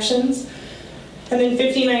enforcement actions. And then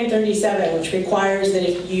 5937, which requires that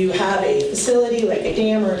if you have a facility like a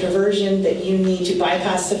dam or a diversion, that you need to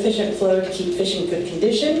bypass sufficient flow to keep fish in good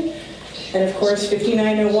condition. And of course,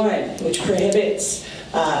 5901, which prohibits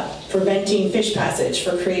preventing fish passage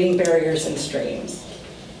for creating barriers in streams.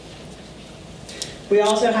 We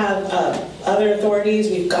also have other authorities.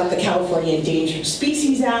 We've got the California Endangered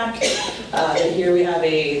Species Act. Here we have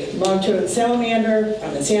a long-toed salamander.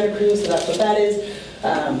 I'm in Santa Cruz, so that's what that is.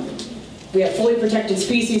 We have fully protected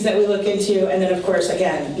species that we look into, and then of course,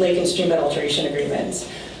 again, lake and stream bed alteration agreements.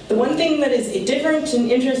 The one thing that is different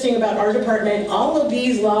and interesting about our department, all of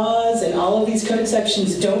these laws and all of these code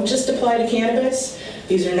sections don't just apply to cannabis.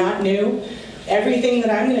 These are not new. Everything that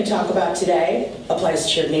I'm going to talk about today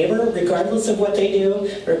applies to your neighbor, regardless of what they do.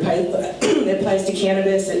 It applies to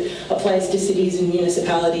cannabis, it applies to cities and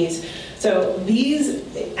municipalities. So these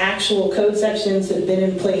actual code sections have been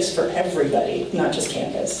in place for everybody, not just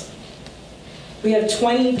cannabis. We have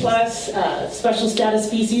 20 plus special status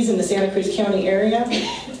species in the Santa Cruz County area.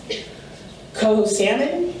 Coho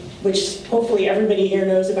salmon, which hopefully everybody here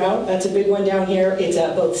knows about. That's a big one down here. It's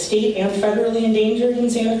both state and federally endangered in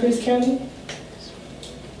Santa Cruz County.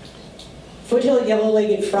 Foothill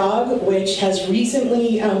yellow-legged frog, which has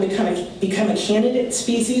recently become a candidate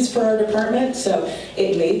species for our department, so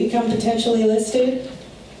it may become potentially listed.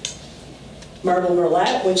 Marble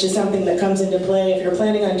murrelet, which is something that comes into play if you're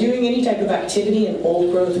planning on doing any type of activity in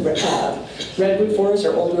old-growth redwood forests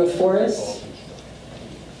or old-growth forests.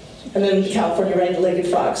 And then the California red-legged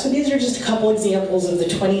frog. So these are just a couple examples of the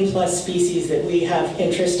 20-plus species that we have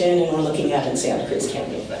interest in and we're looking at in Santa Cruz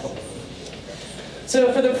County.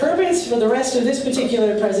 So for the purpose, for the rest of this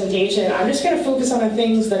particular presentation, I'm just going to focus on the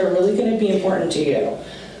things that are really going to be important to you.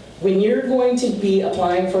 When you're going to be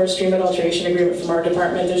applying for a stream bed alteration agreement from our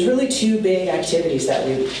department, there's really two big activities that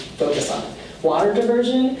we focus on. Water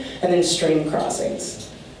diversion and then stream crossings.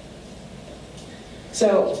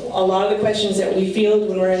 So a lot of the questions that we field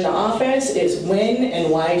when we're in the office is when and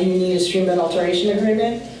why do you need a stream bed alteration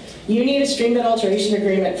agreement? You need a stream bed alteration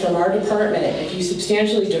agreement from our department if you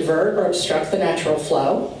substantially divert or obstruct the natural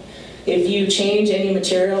flow, if you change any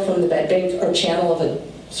material from the bed bank or channel of a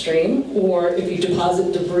stream, or if you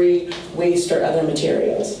deposit debris, waste, or other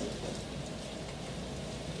materials.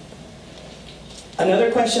 Another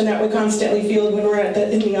question that we constantly field when we're in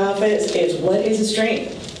the office is, what is a stream?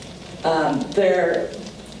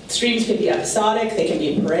 Streams can be episodic, they can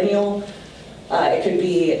be perennial. It could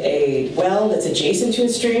be a well that's adjacent to a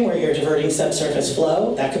stream where you're diverting subsurface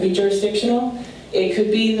flow. That could be jurisdictional. It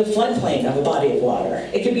could be the floodplain of a body of water.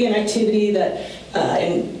 It could be an activity that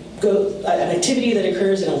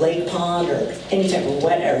occurs in a lake, pond, or any type of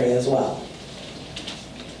wet area as well.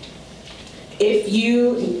 If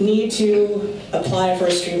you need to apply for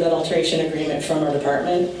a stream bed alteration agreement from our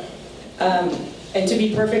department, and to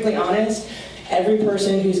be perfectly honest, every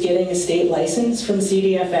person who's getting a state license from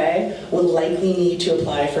CDFA will likely need to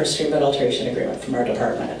apply for a stream bed alteration agreement from our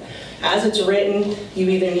department. As it's written, you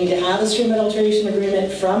either need to have a stream bed alteration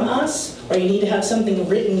agreement from us, or you need to have something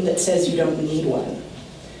written that says you don't need one.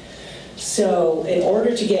 So in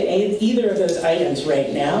order to get either of those items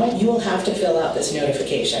right now, you will have to fill out this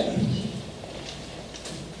notification.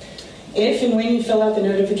 If and when you fill out the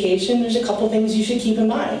notification, there's a couple things you should keep in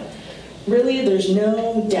mind. Really, there's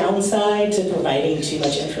no downside to providing too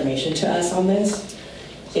much information to us on this.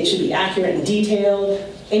 It should be accurate and detailed.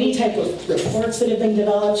 Any type of reports that have been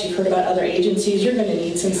developed, you've heard about other agencies, you're going to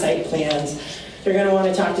need some site plans. You're going to want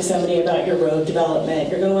to talk to somebody about your road development.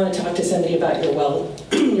 You're going to want to talk to somebody about your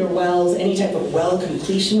wells, any type of well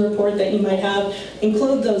completion report that you might have.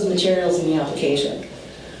 Include those materials in the application.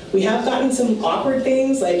 We have gotten some awkward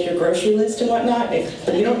things like your grocery list and whatnot,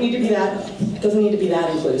 but you don't need to be that, doesn't need to be that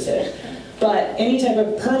inclusive. But any type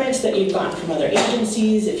of permits that you've gotten from other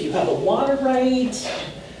agencies, if you have a water right,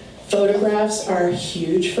 photographs are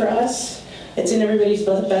huge for us. It's in everybody's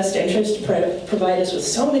best interest to provide us with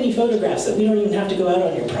so many photographs that we don't even have to go out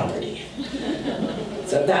on your property.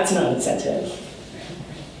 So that's not an incentive.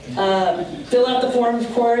 Fill out the form,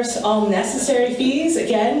 of course, all necessary fees.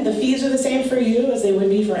 Again, the fees are the same for you as they would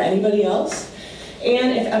be for anybody else.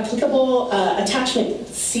 And if applicable, attachment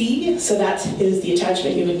C, so that is the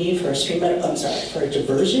attachment you would need for a for a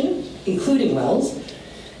diversion, including wells.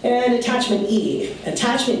 And attachment E.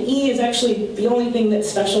 Attachment E is actually the only thing that's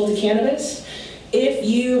special to cannabis. If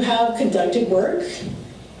you have conducted work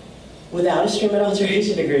without a stream and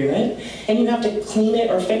alteration agreement, and you have to clean it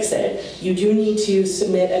or fix it, you do need to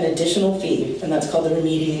submit an additional fee, and that's called the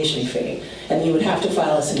remediation fee. And you would have to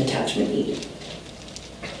file as an attachment E.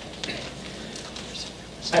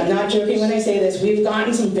 I'm not joking when I say this. We've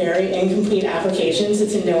gotten some very incomplete applications.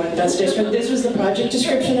 It's in no one's best interest. This was the project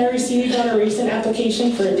description I received on a recent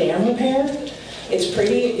application for a dam repair. It's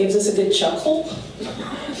pretty, it gives us a good chuckle.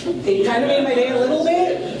 It kind of made my day a little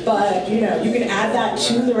bit, but you know, you can add that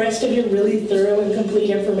to the rest of your really thorough and complete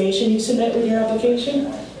information you submit with your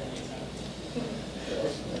application.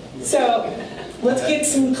 So, let's get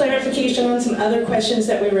some clarification on some other questions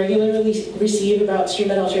that we regularly receive about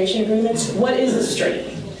stream adulteration agreements. What is a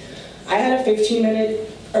stream? I had a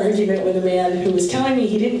 15-minute argument with a man who was telling me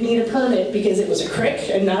he didn't need a permit because it was a creek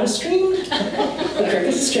and not a stream. A creek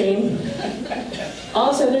is a stream.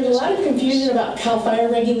 Also, there's a lot of confusion about CAL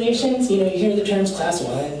FIRE regulations. You know, you hear the terms class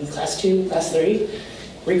 1, class 2, class 3.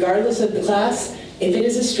 Regardless of the class, if it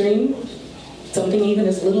is a stream, something even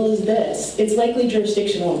as little as this, it's likely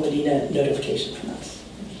jurisdictional and would need a notification from us.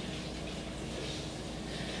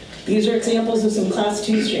 These are examples of some class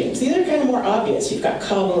 2 streams. These are kind of more obvious. You've got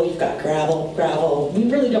cobble, you've got gravel. We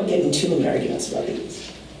really don't get into too many arguments about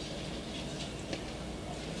these.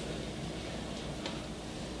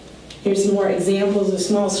 Here's some more examples of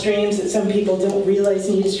small streams that some people don't realize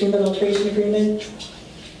need a stream adulteration agreement.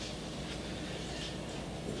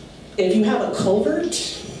 If you have a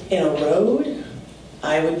culvert in a road,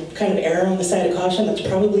 I would kind of err on the side of caution. That's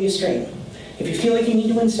probably a stream. If you feel like you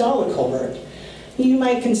need to install a culvert, you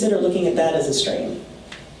might consider looking at that as a stream.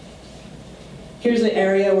 Here's the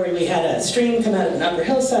area where we had a stream come out of an upper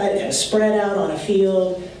hillside, kind of spread out on a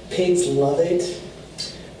field. Pigs love it.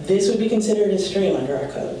 This would be considered a stream under our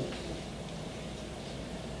code.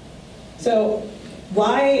 So,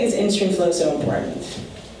 why is in-stream flow so important?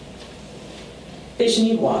 Fish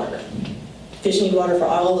need water. Fish need water for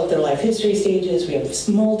all of their life history stages. We have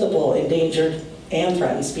multiple endangered and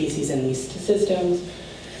threatened species in these systems.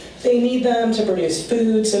 They need them to produce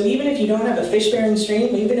food. So even if you don't have a fish-bearing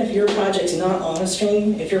stream, even if your project's not on a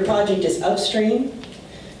stream, if your project is upstream,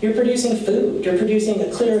 you're producing food. You're producing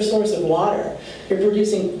a clear source of water. You're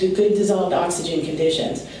producing good dissolved oxygen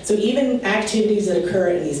conditions. So even activities that occur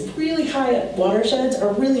in these really high watersheds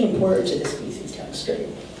are really important to the species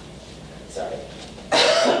downstream. Sorry.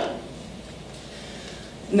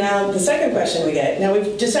 Now, the second question we get, now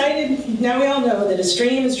we've decided, now we all know that a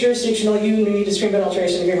stream is jurisdictional. You need a stream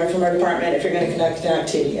adulteration agreement from our department if you're going to conduct an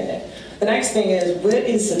activity in it. The next thing is, what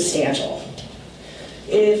is substantial?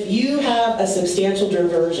 If you have a substantial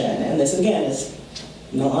diversion, and this again is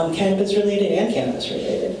non-cannabis related and cannabis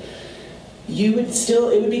related, you would still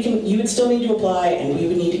need to apply, and we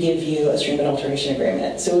would need to give you a stream adulteration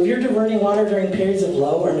agreement. So if you're diverting water during periods of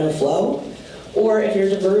low or no flow, or if your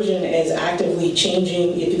diversion is actively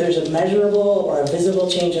changing, if there's a measurable or a visible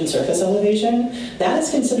change in surface elevation, that is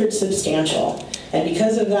considered substantial. And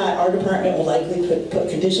because of that, our department will likely put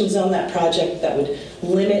conditions on that project that would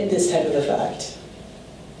limit this type of effect.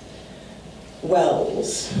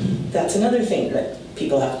 Wells, that's another thing that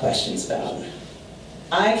people have questions about.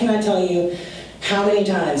 I cannot tell you how many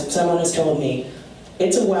times someone has told me,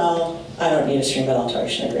 it's a well, I don't need a stream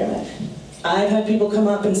adulteration agreement. I've had people come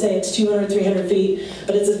up and say it's 200, 300 feet,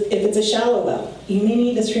 but if it's a shallow well, you may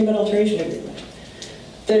need a stream adulteration agreement.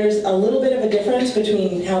 There's a little bit of a difference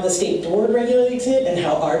between how the state board regulates it and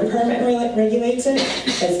how our department regulates it.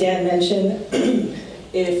 As Dan mentioned,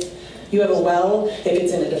 if you have a well, if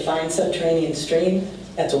it's in a defined subterranean stream,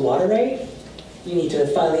 that's a water right. You need to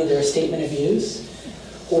file either a statement of use,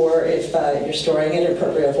 or if you're storing it, an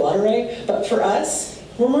appropriate water right. But for us,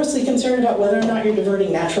 we're mostly concerned about whether or not you're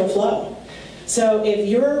diverting natural flow. So if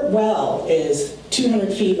your well is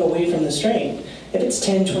 200 feet away from the stream, if it's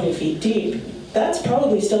 10, 20 feet deep, that's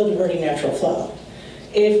probably still diverting natural flow.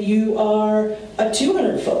 If you are a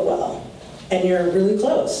 200-foot well, and you're really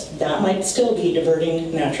close, that might still be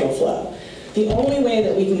diverting natural flow. The only way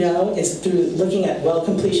that we can know is through looking at well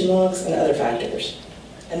completion logs and other factors.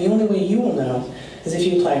 And the only way you will know is if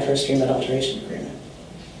you apply for a stream bed alteration agreement.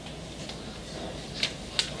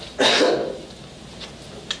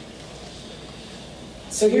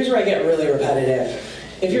 So here's where I get really repetitive.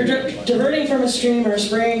 If you're diverting from a stream or a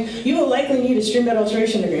spring, you will likely need a stream bed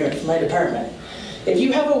alteration agreement from my department. If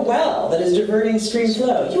you have a well that is diverting stream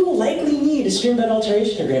flow, you will likely need a stream bed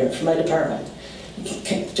alteration agreement from my department.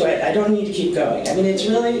 I don't need to keep going. I mean, it's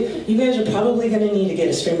really, you guys are probably going to need to get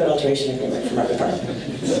a stream bed alteration agreement from our department.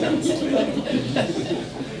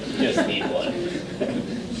 Just need one.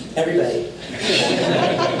 Everybody.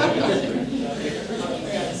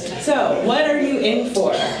 So, what are you in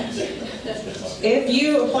for? If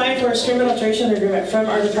you apply for a stream bed alteration agreement from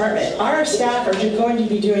our department, our staff are going to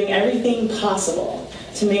be doing everything possible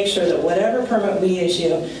to make sure that whatever permit we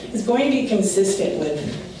issue is going to be consistent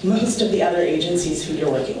with most of the other agencies who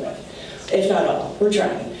you're working with, if not all. We're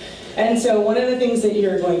trying. And so one of the things that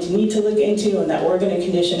you're going to need to look into and that we're going to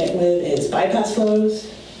condition it with is bypass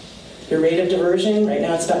flows, your rate of diversion. Right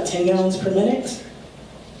now it's about 10 gallons per minute.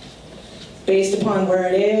 Based upon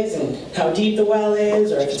where it is and how deep the well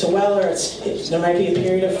is, or if it's a well, or there might be a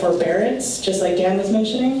period of forbearance, just like Dan was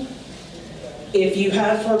mentioning. If you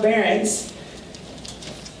have forbearance,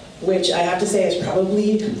 which I have to say is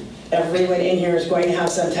probably everyone in here is going to have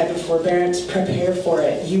some type of forbearance, prepare for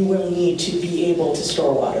it. You will need to be able to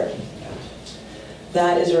store water.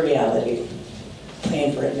 That is a reality.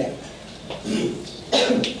 Plan for it now.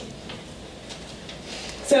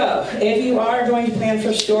 So, if you are going to plan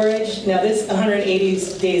for storage, now this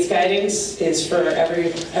 180 days guidance is for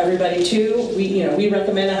everybody too. We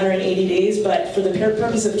recommend 180 days, but for the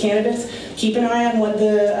purpose of cannabis, keep an eye on what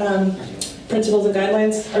the principles and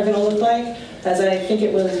guidelines are going to look like. As I think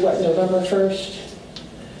it was, November 1st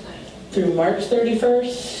through March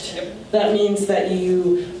 31st? Yep. That means that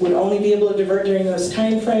you would only be able to divert during those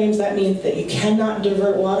time frames. That means that you cannot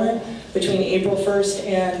divert water between April 1st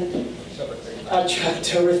and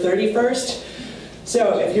October 31st.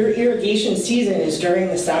 So if your irrigation season is during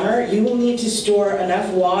the summer, you will need to store enough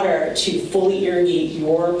water to fully irrigate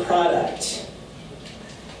your product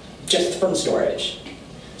just from storage.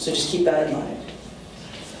 So just keep that in mind.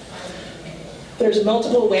 There's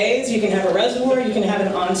multiple ways. You can have a reservoir, you can have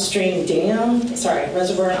an on-stream dam. Sorry,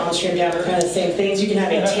 reservoir and on-stream dam are kind of the same things. You can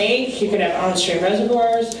have a tank, you can have on-stream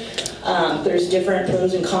reservoirs. There's different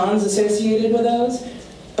pros and cons associated with those.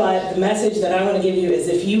 But the message that I want to give you is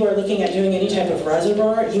if you are looking at doing any type of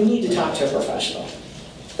reservoir, you need to talk to a professional.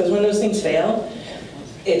 Because when those things fail,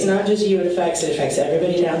 it's not just you it affects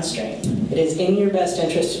everybody downstream. It is in your best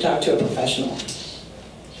interest to talk to a professional.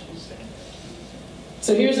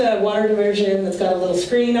 So here's a water diversion that's got a little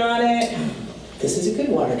screen on it. This is a good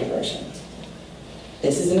water diversion.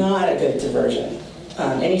 This is not a good diversion.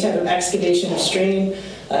 Any type of excavation of stream,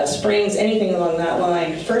 springs, anything along that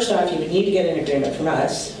line, first off, you would need to get an agreement from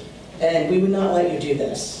us, and we would not let you do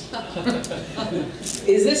this.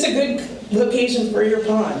 Is this a good location for your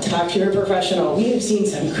pond? Talk to your professional. We have seen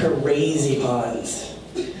some crazy ponds.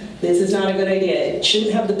 This is not a good idea. It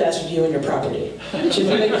shouldn't have the best view in your property. It should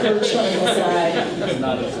be like perched on the side.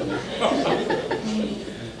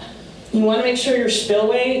 You want to make sure your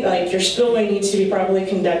spillway needs to be properly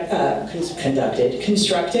constructed,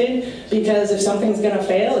 because if something's going to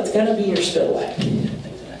fail, it's going to be your spillway.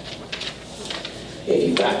 If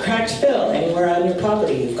you've got cracked fill anywhere on your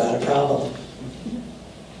property, you've got a problem.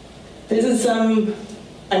 This is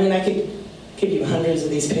I could give you hundreds of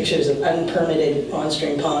these pictures of unpermitted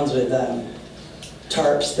on-stream ponds with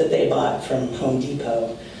tarps that they bought from Home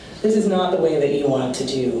Depot. This is not the way that you want to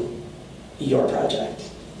do your project.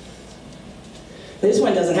 This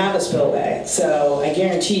one doesn't have a spillway, so I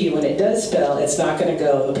guarantee you when it does spill, it's not going to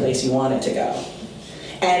go in the place you want it to go.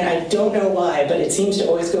 And I don't know why, but it seems to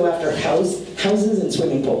always go after houses and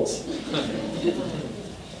swimming pools.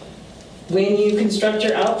 When you construct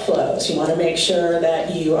your outflows, you want to make sure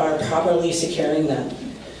that you are properly securing them.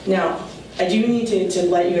 Now, I do need to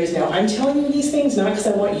let you guys know, I'm telling you these things not because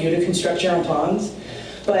I want you to construct your own ponds,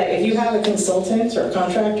 but if you have a consultant or a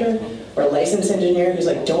contractor or a licensed engineer who's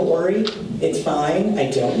like, don't worry, it's fine, I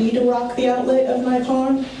don't need to rock the outlet of my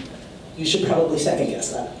pond, you should probably second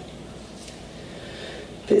guess that.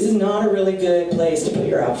 This is not a really good place to put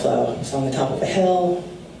your outflow. It's on the top of a hill.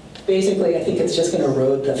 Basically, I think it's just going to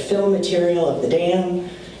erode the fill material of the dam,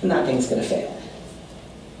 and that thing's going to fail.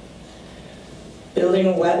 Building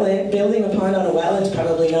a pond on a wetland is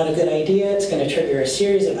probably not a good idea. It's going to trigger a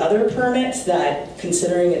series of other permits that,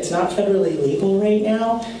 considering it's not federally legal right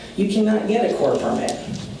now, you cannot get a Corps permit.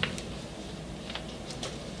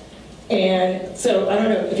 And so I don't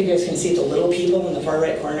know if you guys can see the little people in the far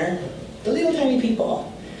right corner. The little tiny people.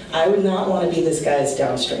 I would not want to be this guy's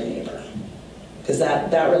downstream neighbor, because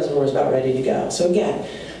that reservoir is about ready to go. So again,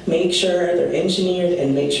 make sure they're engineered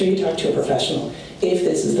and make sure you talk to a professional if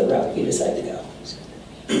this is the route you decide to go.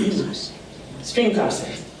 Stream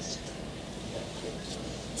crossings.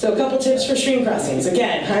 So a couple tips for stream crossings.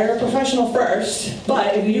 Again, hire a professional first,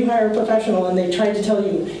 but if you do hire a professional and they try to tell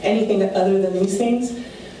you anything other than these things,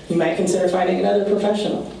 you might consider finding another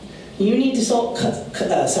professional. You need to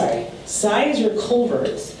size your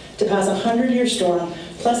culverts to pass a 100-year storm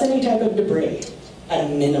plus any type of debris at a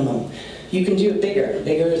minimum. You can do it bigger.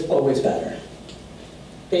 Bigger is always better.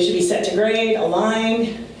 They should be set to grade,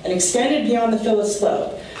 aligned, and extended beyond the fill of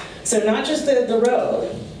slope. So not just the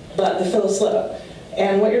road, but the fill of slope.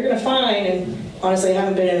 And what you're going to find, and honestly I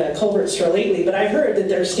haven't been in a culvert store lately, but I heard that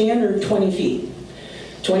they're standard 20 feet.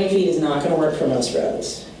 20 feet is not going to work for most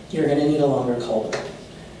roads. You're going to need a longer culvert.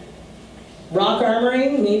 Rock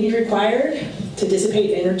armoring may be required to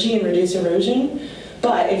dissipate energy and reduce erosion,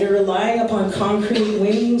 but if you're relying upon concrete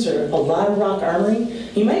wings or a lot of rock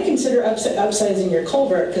armoring, you might consider upsizing your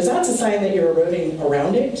culvert, because that's a sign that you're eroding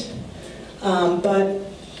around it. But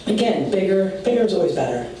again, bigger is always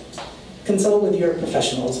better. Consult with your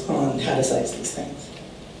professionals on how to size these things.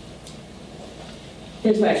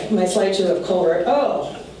 Here's my slideshow of culvert.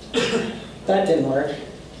 Oh, that didn't work.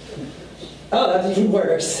 Oh, that's even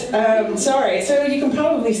worse. Sorry, so you can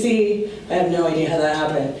probably see, I have no idea how that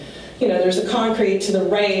happened. You know, there's a concrete, to the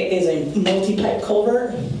right is a multi-pipe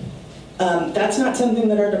culvert. That's not something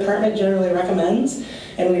that our department generally recommends,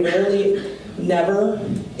 and we rarely, never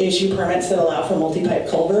issue permits that allow for multi-pipe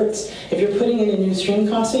culverts. If you're putting in a new stream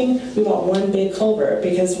crossing, we want one big culvert,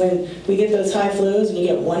 because when we get those high flows and you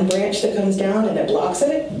get one branch that comes down and it blocks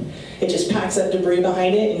it, it just packs up debris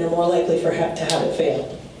behind it and you're more likely to have it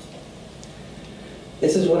fail.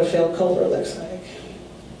 This is what a failed culvert looks like.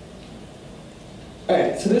 All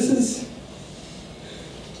right, so this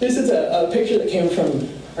is a picture that came from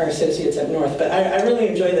our associates up north, but I really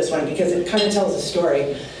enjoy this one because it kind of tells a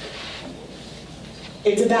story.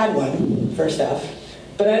 It's a bad one, first off,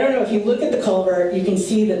 but I don't know, if you look at the culvert, you can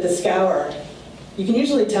see that the scour, you can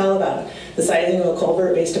usually tell about the sizing of a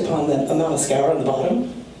culvert based upon the amount of scour on the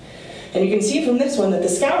bottom. And you can see from this one that the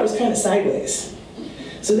scour is kind of sideways.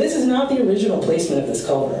 So this is not the original placement of this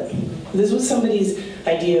culvert. This was somebody's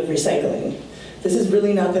idea of recycling. This is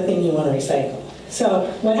really not the thing you want to recycle.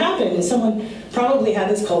 So what happened is someone probably had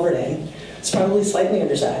this culvert in. It's probably slightly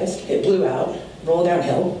undersized. It blew out, rolled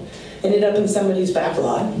downhill, ended up in somebody's back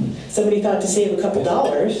lot. Somebody thought to save a couple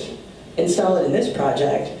dollars, install it in this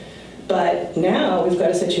project. But now we've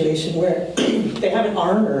got a situation where they haven't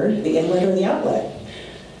armored the inlet or the outlet.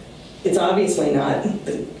 It's obviously not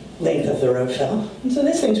the length of the road fill. And so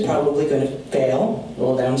this thing's probably going to fail,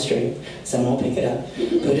 roll downstream. Someone will pick it up, put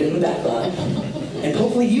it in the back lot, and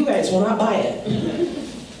hopefully you guys will not buy it.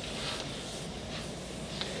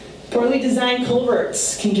 Poorly designed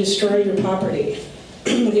culverts can destroy your property.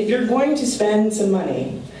 If you're going to spend some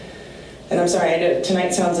money, and I'm sorry, I know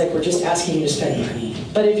tonight sounds like we're just asking you to spend money,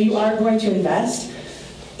 but if you are going to invest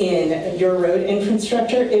in your road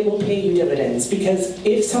infrastructure, it will pay you dividends, because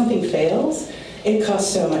if something fails, it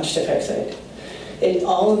costs so much to fix it.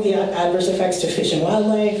 All of the adverse effects to fish and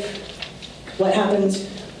wildlife, what happens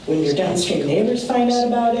when your downstream neighbors find out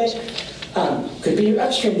about it, could be your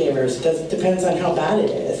upstream neighbors, depends on how bad it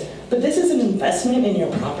is. But this is an investment in your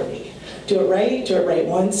property. Do it right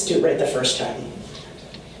once, do it right the first time.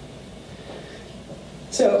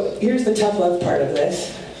 So here's the tough love part of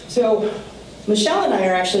this. So Michelle and I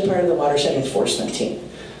are actually part of the watershed enforcement team.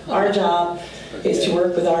 Our job is to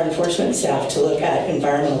work with our enforcement staff to look at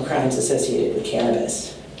environmental crimes associated with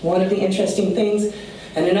cannabis. One of the interesting things,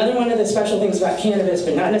 and another one of the special things about cannabis,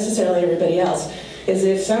 but not necessarily everybody else, is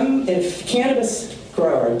if cannabis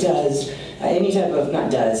grower does any type of, not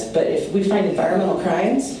does, but if we find environmental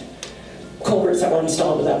crimes, culverts that were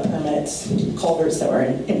installed without permits, culverts that were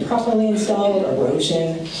improperly installed,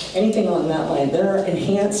 erosion, anything along that line, there are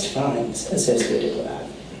enhanced fines associated with that.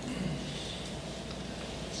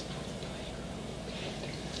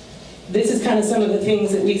 This is kind of some of the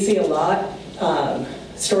things that we see a lot.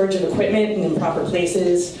 Storage of equipment in improper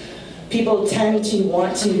places. People tend to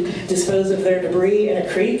want to dispose of their debris in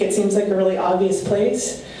a creek. It seems like a really obvious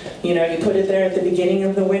place. You know, you put it there at the beginning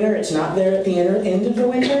of the winter, it's not there at the end of the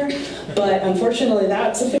winter. But unfortunately,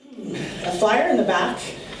 that's a flyer in the back,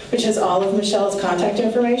 which has all of Michelle's contact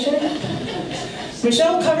information.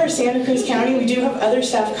 Michelle covers Santa Cruz County. We do have other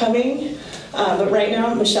staff coming, but right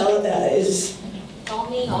now Michelle is... Call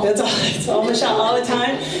me It's all Michelle all the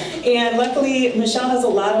time. And luckily, Michelle has a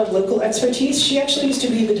lot of local expertise. She actually used to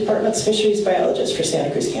be the department's fisheries biologist for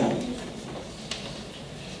Santa Cruz County.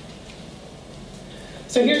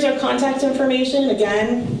 So here's our contact information.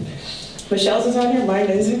 Again, Michelle's is on here, mine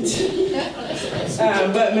isn't.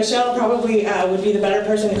 But Michelle probably would be the better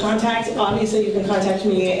person to contact. Obviously, you can contact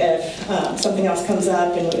me if something else comes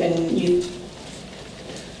up and you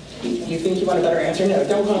think you want a better answer. No,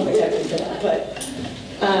 don't contact me for that.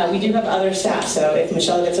 But we do have other staff, so if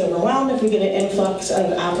Michelle gets overwhelmed, if we get an influx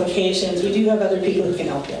of applications, we do have other people who can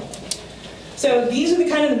help you. So these are the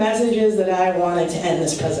kind of the messages that I wanted to end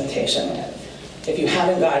this presentation with, if you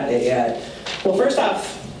haven't gotten it yet. Well, first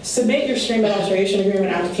off, submit your stream bed alteration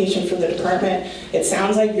agreement application for the department. It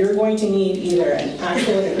sounds like you're going to need either an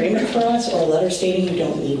actual agreement for us or a letter stating you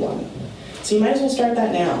don't need one. So you might as well start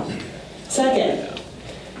that now. Second,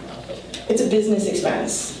 it's a business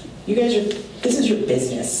expense. You guys are, this is your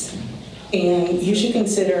business. And you should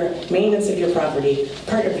consider maintenance of your property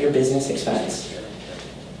part of your business expense.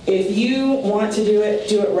 If you want to do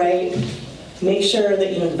it right. Make sure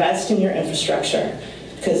that you invest in your infrastructure,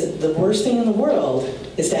 because the worst thing in the world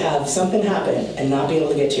is to have something happen and not be able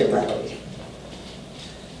to get to your property.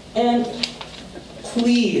 And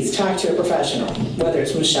please talk to a professional, whether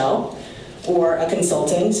it's Michelle or a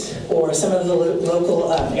consultant or some of the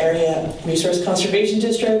local area resource conservation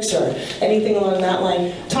districts or anything along that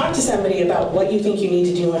line. Talk to somebody about what you think you need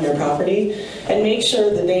to do on your property and make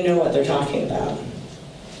sure that they know what they're talking about.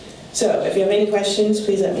 So if you have any questions,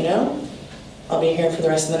 please let me know. I'll be here for the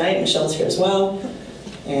rest of the night. Michelle's here as well.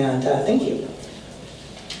 And thank you.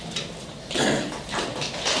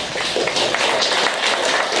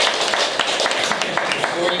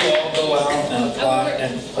 Before you all go out and apply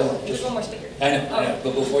There's one more speaker. I know,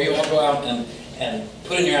 but before you all go out and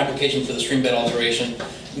put in your application for the stream bed alteration,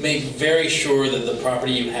 make very sure that the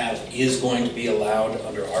property you have is going to be allowed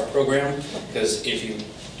under our program, because if you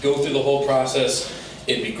go through the whole process,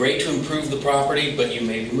 it'd be great to improve the property, but you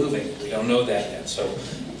may be moving. We don't know that yet, so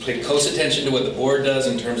pay close attention to what the board does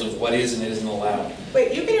in terms of what is and isn't allowed.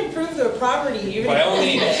 Wait, you can improve the property. By all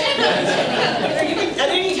means. At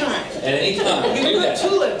any time. At any time. You can put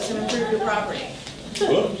tulips and improve your property.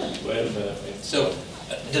 Whoops, wait a minute. So,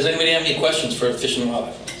 does anybody have any questions for Fish and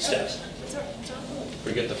Wildlife staff?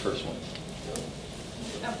 Forget the first one.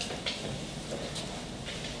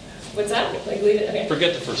 What's that? Like leave it? Okay.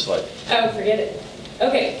 Forget the first slide. Oh, forget it.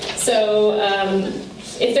 Okay, so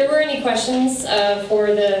if there were any questions for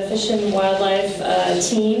the Fish and Wildlife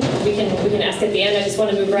team, we can ask at the end. I just want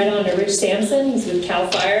to move right on to Rich Sampson. He's with CAL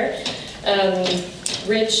FIRE.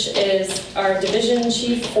 Rich is our Division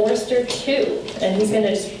Chief Forester 2, and he's going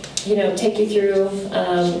to take you through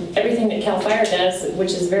everything that CAL FIRE does,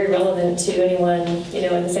 which is very relevant to anyone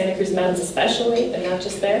in the Santa Cruz Mountains especially, but not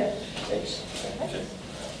just there. Rich. Okay.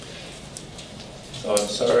 I'm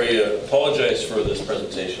sorry, apologize for this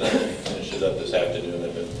presentation. I finished it up this afternoon.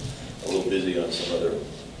 I've been a little busy on some other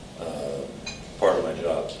part of my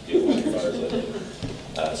job, dealing with fires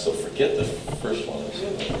lately. So forget the first one.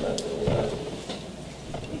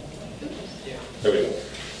 There we go.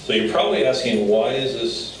 So you're probably asking, why is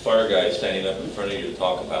this fire guy standing up in front of you to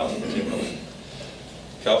talk about timberland?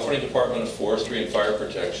 California Department of Forestry and Fire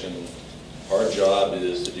Protection, our job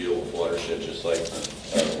is to deal with watershed, just like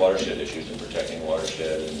watershed issues and protecting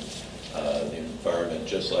watershed and the environment,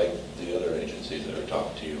 just like the other agencies that are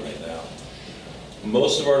talking to you right now.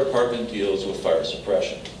 Most of our department deals with fire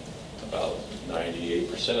suppression. About 98%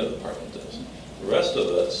 of the department does. The rest of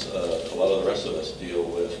us, a lot of the rest of us deal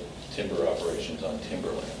with timber operations on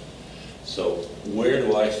timberland. So where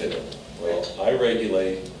do I fit in? Well, I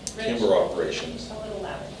regulate timber operations. A little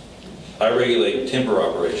louder. I regulate timber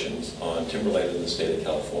operations on timberland in the state of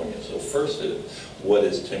California. So first, what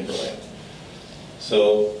is timberland?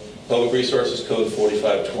 So Public Resources Code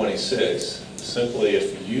 4526, simply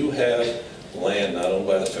if you have land not owned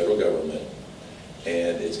by the federal government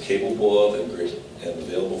and it's capable of and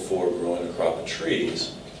available for growing a crop of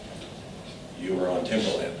trees, you are on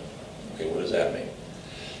timberland. Okay, what does that mean?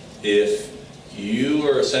 If you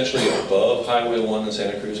are essentially above Highway 1 in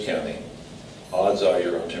Santa Cruz County, odds are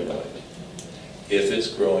you're on timberland. If it's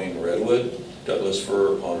growing redwood, Douglas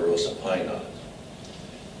fir, ponderosa pine on it.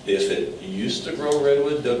 If it used to grow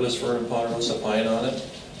redwood, Douglas fir, and ponderosa pine on it,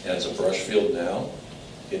 and it's a brush field now,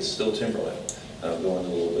 it's still timberland. I'll go into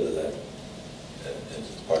a little bit of that as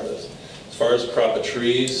part of this. As far as crop of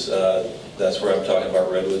trees, that's where I'm talking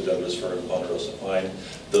about redwood, Douglas fir, and ponderosa pine.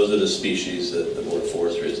 Those are the species that the Board of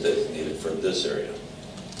Forestry has designated for this area.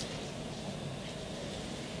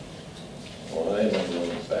 Why am I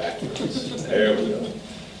going backwards? There we go.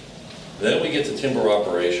 Then we get to timber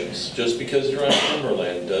operations. Just because you're on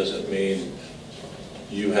timberland doesn't mean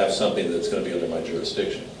you have something that's going to be under my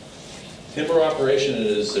jurisdiction. Timber operation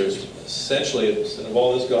is, there's essentially, instead of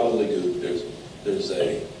all this gobbledygook, there's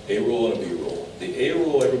a rule and a B rule. The A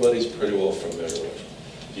rule everybody's pretty well familiar with.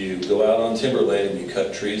 You go out on timberland and you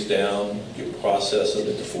cut trees down, you process them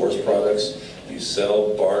into forest products, you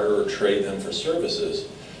sell, barter, or trade them for services,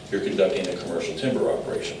 you're conducting a commercial timber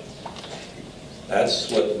operation. That's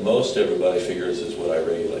what most everybody figures is what I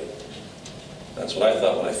regulate. That's what I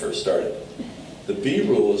thought when I first started. The B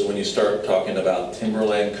rule is when you start talking about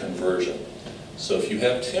timberland conversion. So if you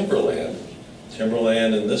have timberland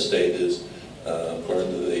in this state is,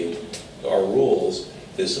 according to our rules,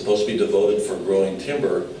 is supposed to be devoted for growing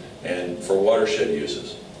timber and for watershed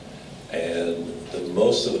uses. And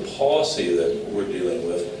most of the policy that we're dealing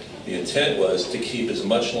with, the intent was to keep as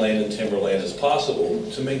much land and timberland as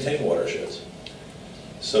possible to maintain watersheds.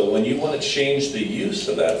 So when you want to change the use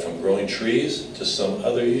of that from growing trees to some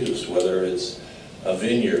other use, whether it's a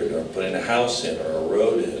vineyard or putting a house in or a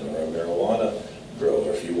road in or a marijuana grow,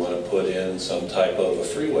 or if you want to put in some type of a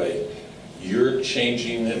freeway, you're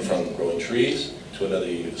changing it from growing trees to another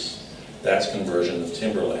use. That's conversion of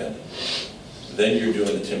timberland. Then you're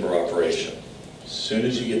doing the timber operation. As soon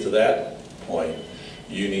as you get to that point,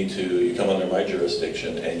 you come under my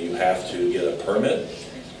jurisdiction and you have to get a permit.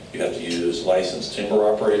 You have to use licensed timber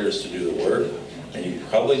operators to do the work. And you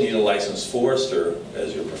probably need a licensed forester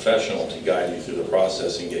as your professional to guide you through the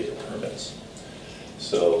process and get your permits.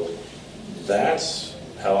 So that's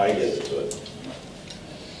how I get into it.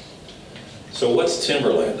 So what's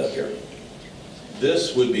timberland up here?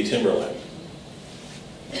 This would be timberland.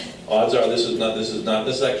 Odds are this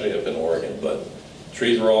is actually up in Oregon, but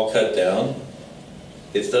trees were all cut down.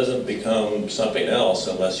 It doesn't become something else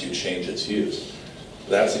unless you change its use.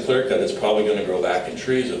 That's a clear cut. It's probably going to grow back in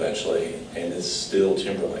trees eventually, and it's still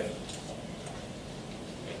timberland.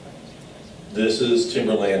 This is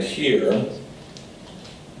timberland here.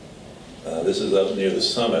 This is up near the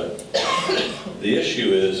summit. The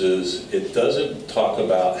issue is it doesn't talk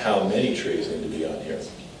about how many trees need to be on here.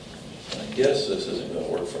 I guess this isn't going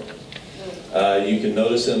to work for me. You can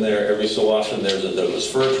notice in there every so often there's a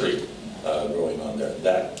Douglas fir tree growing on there.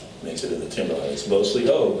 That makes it in the timberland. It's mostly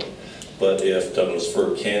oak, but if Douglas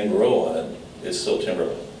fir can grow on it, it's still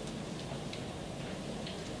timberland.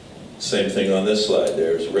 Same thing on this slide.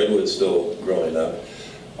 There's redwood still growing up.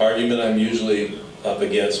 Argument I'm usually up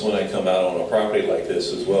against when I come out on a property like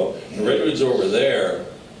this as well. The redwood's over there.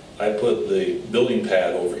 I put the building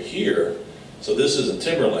pad over here, so this isn't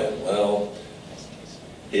timberland. Well,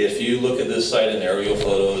 if you look at this site in aerial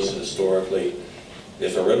photos historically,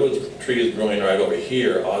 if a redwood tree is growing right over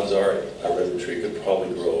here, odds are a redwood tree could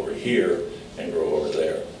probably grow over here and grow over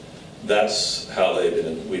there. That's how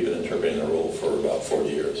we've been interpreting the rule for about 40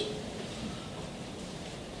 years.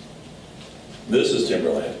 This is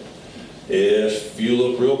timberland. If you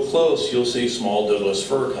look real close, you'll see small Douglas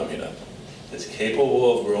fir coming up. It's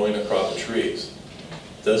capable of growing a crop of trees.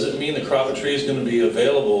 Doesn't mean the crop of trees is going to be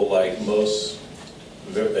available like most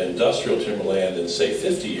industrial timberland in, say,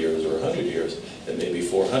 50 years or 100 years. It may be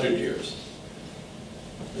 400 years.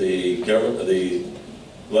 The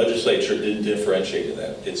legislature didn't differentiate in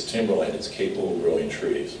that. It's timberland. It's capable of growing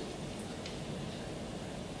trees.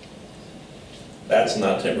 That's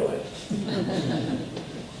not timberland.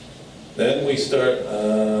 Then we start,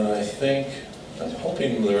 I'm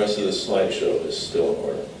hoping the rest of the slideshow is still in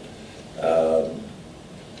order.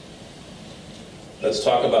 Let's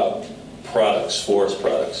talk about products, forest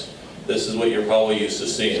products. This is what you're probably used to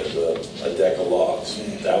seeing, a deck of logs.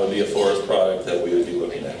 That would be a forest product that we would be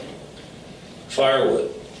looking at.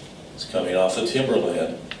 Firewood, it's coming off of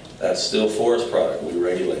timberland. That's still forest product. We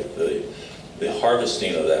regulate the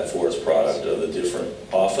harvesting of that forest product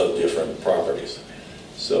off of different properties.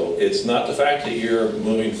 So it's not the fact that you're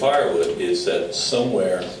moving firewood, it's that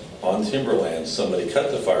somewhere on timberland somebody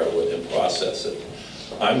cut the firewood and processed it.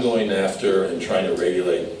 I'm going after and trying to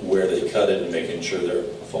regulate where they cut it and making sure they're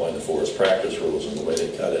following the forest practice rules and the way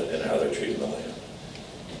they cut it and how they're treating the land.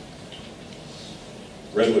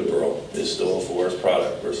 Redwood burl is still a forest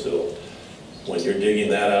product. When you're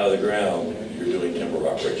digging that out of the ground, you're doing timber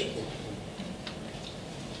operation.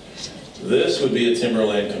 This would be a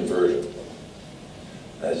timberland conversion.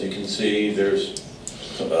 As you can see, there's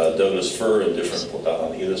Douglas fir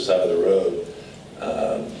on either side of the road.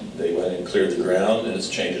 They went and cleared the ground and it's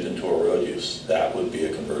changed it into a road use. That would be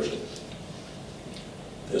a conversion.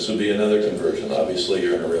 This would be another conversion. Obviously,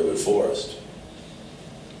 you're in a redwood forest.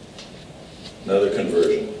 Another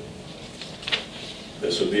conversion.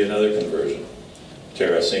 This would be another conversion.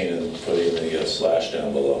 Terracing and putting the slash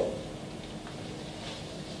down below.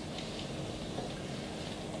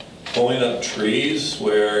 pulling up trees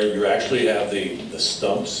where you actually have the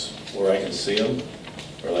stumps where I can see them,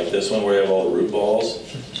 or like this one where you have all the root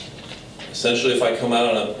balls. Essentially, if I come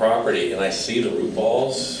out on a property and I see the root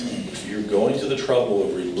balls, if you're going to the trouble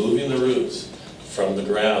of removing the roots from the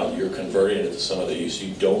ground, you're converting it to some other use.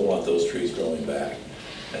 You don't want those trees growing back.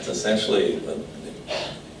 That's essentially,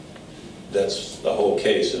 that's the whole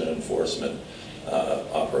case in an enforcement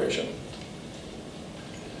operation.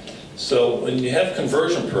 So when you have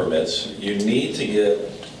conversion permits, you need to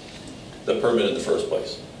get the permit in the first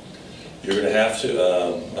place. You're going to have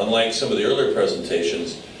to, unlike some of the earlier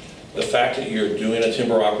presentations, the fact that you're doing a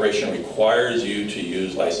timber operation requires you to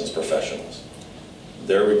use licensed professionals.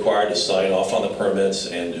 They're required to sign off on the permits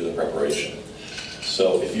and do the preparation.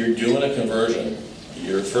 So if you're doing a conversion,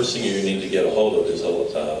 your first thing you need to get a hold of is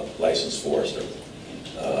a licensed forester.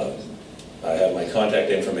 I have my contact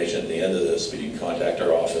information at the end of this, but you can contact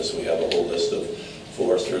our office. We have a whole list of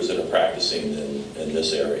foresters that are practicing in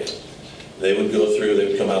this area. They would go through, they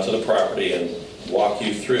would come out to the property and walk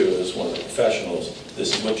you through, as one of the professionals,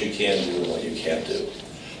 this is what you can do and what you can't do.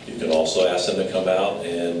 You can also ask them to come out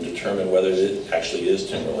and determine whether it actually is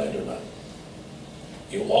timberland or not.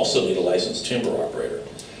 You also need a licensed timber operator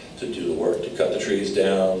to do the work, to cut the trees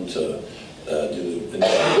down, to do the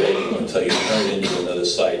grading until you turn it into another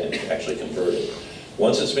site and actually convert it.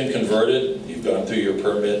 Once it's been converted, you've gone through your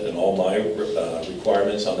permit and all my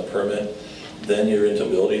requirements on the permit, then you're into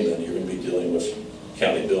building, then you're going to be dealing with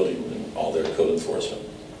county building and all their code enforcement.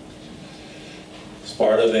 As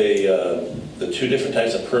part of the two different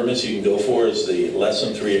types of permits you can go for is the less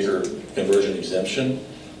than 3 acre conversion exemption.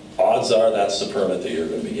 Odds are that's the permit that you're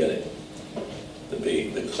going to be getting.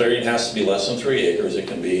 The clearing has to be less than 3 acres. It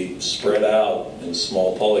can be spread out in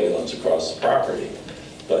small polygons across the property,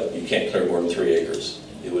 but you can't clear more than 3 acres.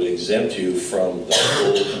 It would exempt you from the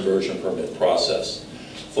full conversion permit process.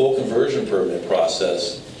 Full conversion permit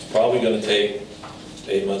process is probably going to take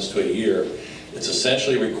 8 months to a year. It's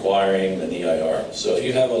essentially requiring an EIR. So if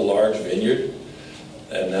you have a large vineyard,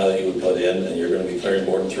 and now that you would put in and you're going to be clearing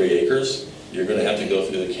more than 3 acres, you're going to have to go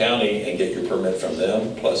through the county and get your permit from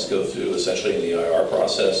them, plus go through essentially an EIR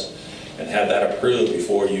process and have that approved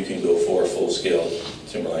before you can go for a full-scale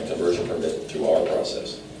timberland conversion permit through our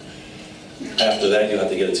process. After that, you have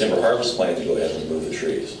to get a timber harvest plan to go ahead and remove the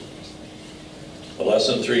trees. A less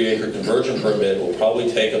than 3 acre conversion permit will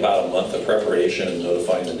probably take about a month of preparation and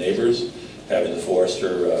notifying the neighbors, having the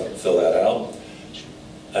forester fill that out.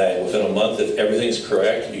 And within a month, if everything's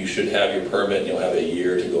correct, you should have your permit and you'll have a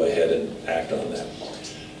year to go ahead and act on that.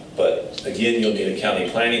 But again, you'll need a county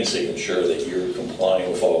planning signature that you're complying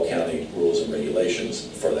with all county rules and regulations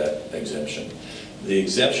for that exemption. The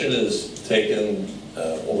exemption is taken,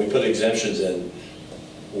 when we put exemptions in,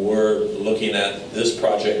 we're looking at this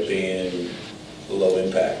project being low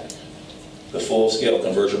impact. The full-scale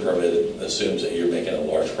conversion permit assumes that you're making a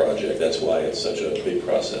large project. That's why it's such a big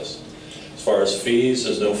process. As far as fees,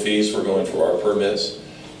 there's no fees for going for our permits,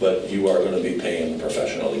 but you are going to be paying a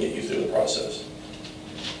professional to get you through the process.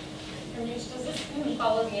 And Rich, does this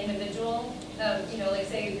follow the individual? You know, like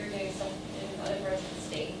say you're doing something in other parts of the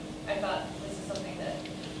state. I thought this is something that...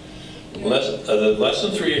 The less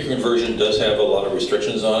than 3 acre conversion does have a lot of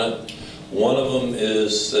restrictions on it. One of them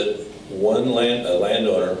is that one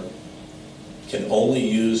landowner can only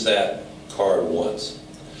use that card once.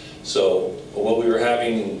 So what we were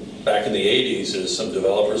having back in the 80s is some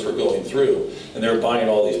developers were going through and they were buying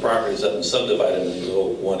all these properties up and subdividing them into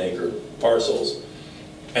little 1 acre parcels.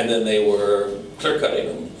 And then they were clear cutting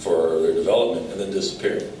them for their development and then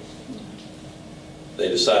disappearing. They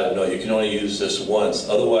decided, no, you can only use this once.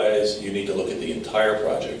 Otherwise, you need to look at the entire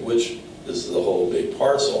project, which is the whole big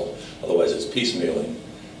parcel. Otherwise, it's piecemealing.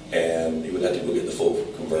 And you would have to go get the full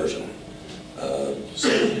conversion. So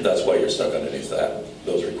that's why you're stuck underneath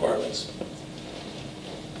those requirements.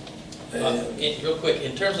 Real quick,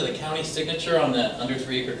 in terms of the county signature on that under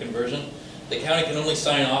 3 acre conversion, the county can only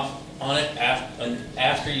sign off on it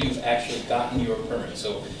after you've actually gotten your permit.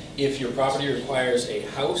 So if your property requires a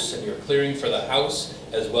house and you're clearing for the house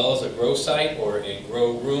as well as a grow site or a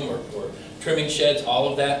grow room or trimming sheds, all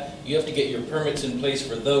of that, you have to get your permits in place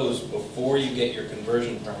for those before you get your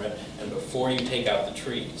conversion permit and before you take out the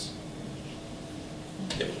trees.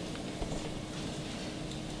 Yep.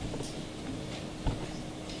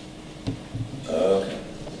 Okay.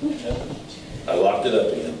 I locked it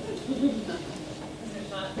up again.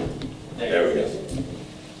 There we go.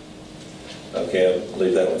 Okay, I'll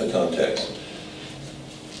leave that with the context.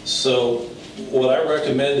 So what I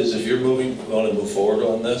recommend is if you're want to move forward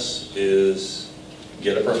on this is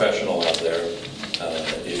get a professional out there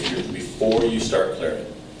before you start clearing.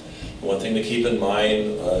 One thing to keep in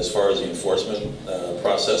mind as far as the enforcement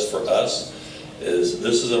process for us is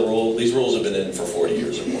this is a rule, these rules have been in for 40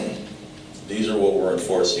 years or more. These are what we're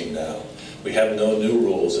enforcing now. We have no new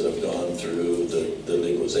rules that have gone through the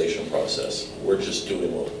legalization process. We're just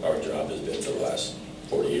doing what our job has been for the last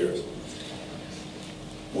 40 years.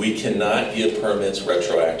 We cannot give permits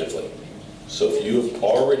retroactively. So if you have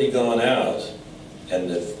already gone out and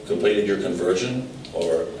have completed your conversion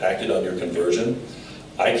or acted on your conversion,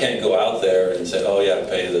 I can't go out there and say, oh yeah,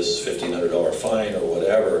 pay this $1,500 fine or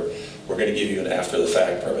whatever. We're going to give you an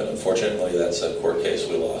after-the-fact permit. Unfortunately, that's a court case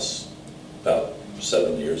we lost about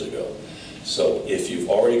 7 years ago. So if you've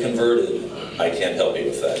already converted, I can't help you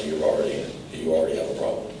with that. You already have a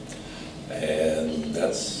problem. And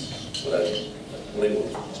that's what I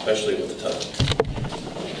believe, especially with the time.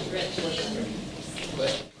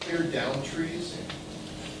 Clear down trees?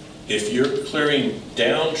 If you're clearing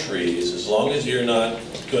down trees, as long as you're not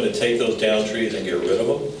going to take those down trees and get rid of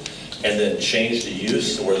them, and then change the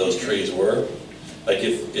use to where those trees were, like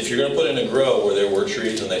if you're going to put in a grow where there were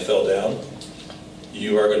trees and they fell down,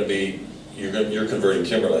 you are going to be, you're converting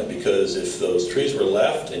timberland, because if those trees were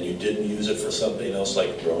left and you didn't use it for something else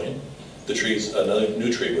like growing, the trees, another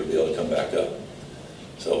new tree would be able to come back up.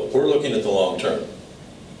 So we're looking at the long term.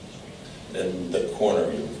 In the corner.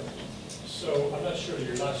 So I'm not sure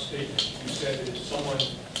your last statement, you said that if someone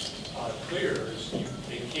clears,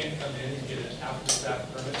 they can't come in and get an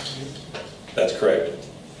after-the-fact permit from you? That's correct.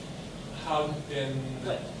 How then,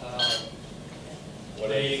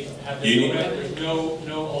 there's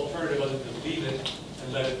no alternative other than leave it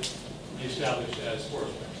and let it be established as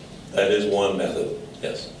forest land? That is one method,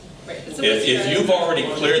 yes. Right. So if you've already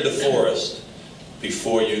cleared the forest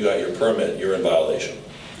before you got your permit, you're in violation.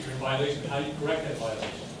 You're in violation. How do you correct that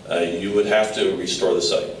violation? You would have to restore the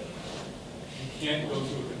site. You can't go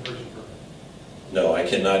through a conversion permit? No, I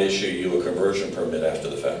cannot issue you a conversion permit after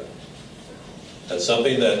the fact. That's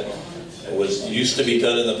something that used to be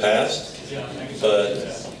done in the past,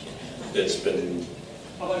 but it's been...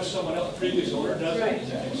 How about if someone else, previous owner does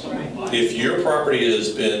it? If your property has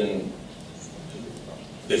been,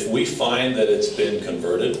 if we find that it's been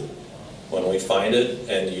converted, when we find it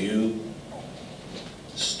and you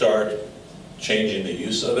start changing the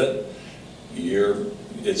use of it,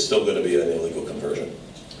 it's still going to be an illegal conversion.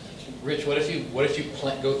 Rich, what if you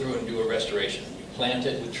go through and do a restoration? You plant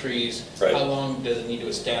it with trees. Right. How long does it need to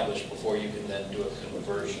establish before you can then do a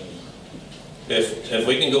conversion? If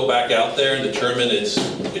we can go back out there and determine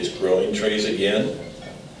it's growing trees again,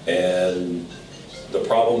 and the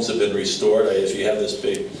problems have been restored, if you have this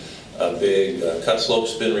big cut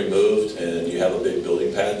slope's been removed and you have a big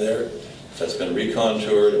building pad there, if that's been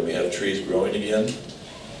recontoured and we have trees growing again,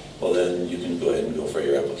 well then you can go ahead and go for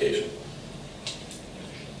your application.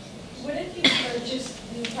 What if you purchased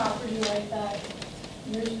the property like that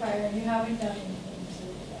years prior and you haven't done anything to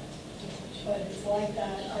it, but it's like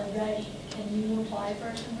that already? Can you apply for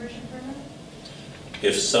a conversion permit?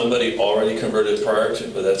 If somebody already converted prior to,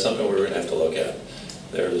 but that's something we're going to have to look at.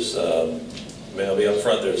 There's, I'll be up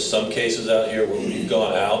front, there's some cases out here where we've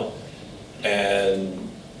gone out and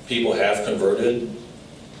people have converted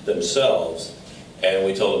themselves, and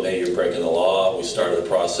we told them, hey, you're breaking the law. We started a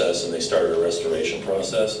process, and they started a restoration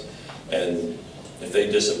process. And if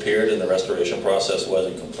they disappeared and the restoration process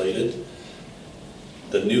wasn't completed,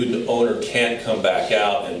 the new owner can't come back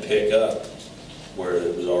out and pick up where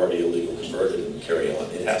it was already illegal converted and carry on.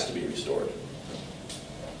 It has to be restored.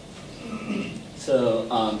 So,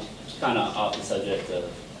 kind of off the subject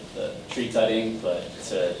of the tree cutting, but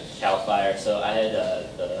to CAL FIRE. So I had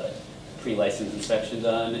the pre-license inspection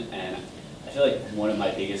done, and I feel like one of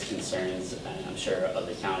my biggest concerns, and I'm sure of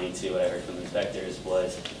the county too, what I heard from inspectors,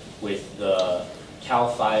 was with the CAL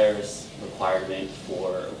FIRE's requirement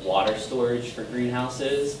for water storage for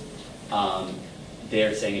greenhouses.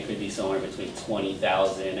 They're saying it could be somewhere between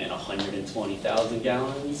 20,000 and 120,000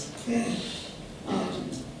 gallons.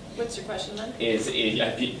 What's your question then?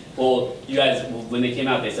 Well, you guys, when they came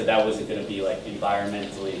out, they said that wasn't going to be like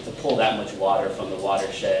environmentally, to pull that much water from the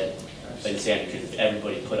watershed in Santa Cruz. If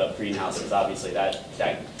everybody put up greenhouses, obviously that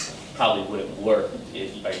probably wouldn't work.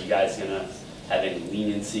 Are you guys going to have any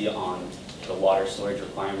leniency on the water storage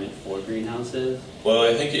requirement for greenhouses? Well,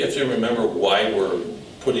 I think you have to remember why we're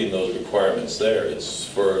putting those requirements there. It's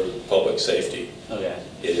for public safety. Okay.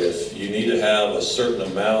 If you need to have a certain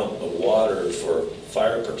amount of water for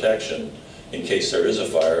fire protection in case there is a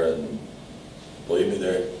fire, and believe me,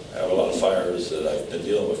 there have a lot of fires that I've been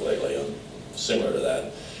dealing with lately similar to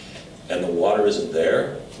that, and the water isn't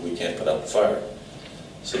there, we can't put out the fire.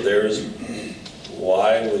 So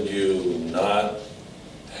why would you not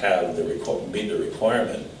have meet the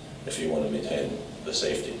requirement if you want to maintain the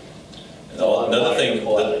safety. And A lot of another water thing, to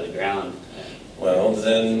pull out of the ground. well,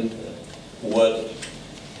 then what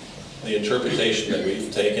the interpretation that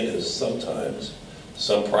we've taken is sometimes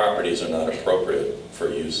some properties are not appropriate for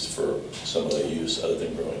use for some other use other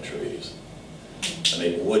than growing trees. I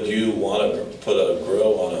mean, would you want to put a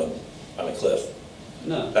grow on a cliff?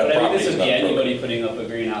 No, That but I mean, property this is would not be anybody appropriate. putting up a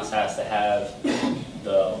greenhouse has to have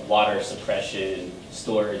the water suppression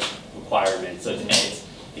storage requirements. So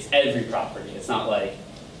it's every property. It's not like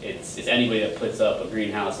it's anybody that puts up a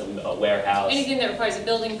greenhouse, a warehouse. Anything that requires a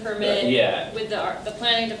building permit. Yeah. With the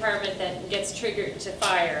planning department that gets triggered to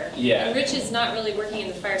fire. Yeah. And Rich is not really working in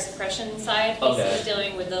the fire suppression side. Okay. He's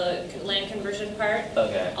dealing with the land conversion part.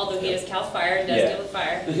 Okay. Although he is CAL FIRE and does Yeah. deal with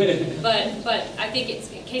fire. But I think it's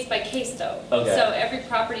case by case though. Okay. So every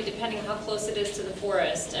property, depending on how close it is to the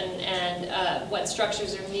forest and what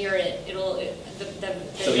structures are near it, So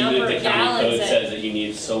the even number if the of county gallons code that. says that you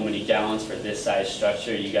need so many gallons for this size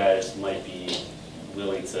structure, you guys might be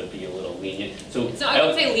willing to be a little lenient. So I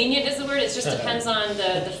wouldn't say lenient is the word, it just depends on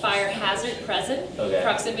the fire hazard present, Okay.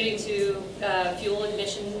 proximity to fuel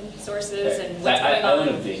ignition sources and what's I going own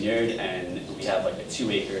a on. vineyard and we have like a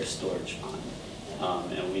 2-acre storage pond.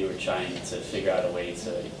 And we were trying to figure out a way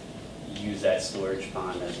to use that storage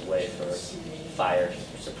pond as a way for fire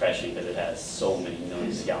suppression because it has so many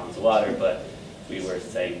millions of gallons of water, but we were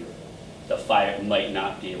saying the fire might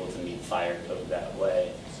not be able to meet fire code that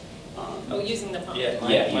way. Oh, using the pump. Yeah, my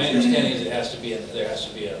using- understanding is there has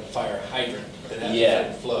to be a fire hydrant that has Yeah,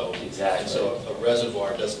 to flow. exactly. And so a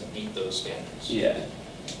reservoir doesn't meet those standards. Yeah.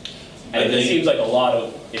 And it seems like a lot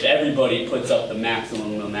of, if everybody puts up the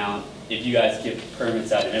maximum amount, if you guys give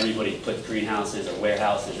permits out and everybody puts greenhouses or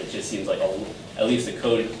warehouses, it just seems like, at least the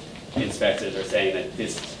code inspectors are saying that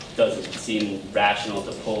this doesn't seem rational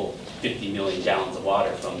to pull 50 million gallons of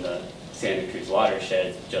water from the Santa Cruz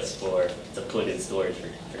watershed just to put in storage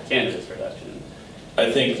for cannabis production.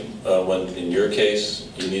 I think when, in your case,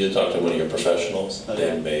 you need to talk to one of your professionals.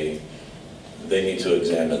 Okay. They need to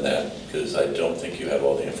examine that, because I don't think you have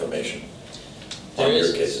all the information on There your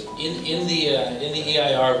is, case. in the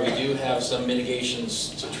EIR, we do have some mitigations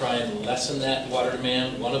to try and lessen that water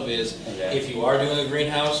demand. One of is, Okay. if you are doing a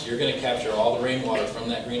greenhouse, you're gonna capture all the rainwater from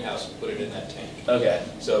that greenhouse and put it in that tank. Okay.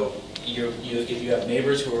 So if you have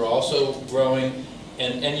neighbors who are also growing,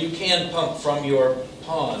 and you can pump from your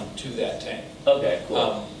pond to that tank. Okay,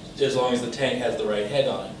 cool. As long as the tank has the right head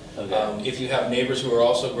on it. Okay. If you have neighbors who are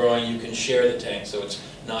also growing, you can share the tank, so it's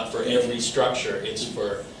not for every structure, it's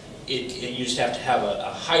for, you just have to have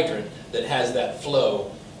a hydrant that has that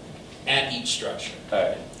flow at each structure. All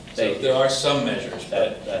right. So there are some measures,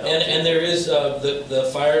 but, That helps. and there is, the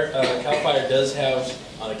fire, CAL FIRE does have,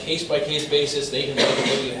 on a case-by-case basis, they can look at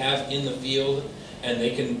what you have in the field, and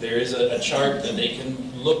there is a chart that they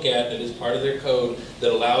can look at that is part of their code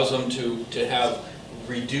that allows them to have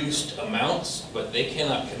reduced amounts, but they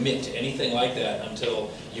cannot commit to anything like that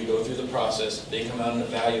until you go through the process, they come out and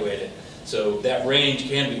evaluate it. So that range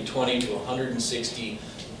can be 20 to 160,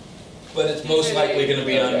 but it's most likely gonna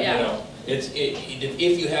be on,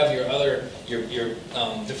 if you have your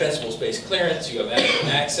defensible space clearance, you have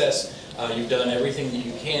adequate access, you've done everything that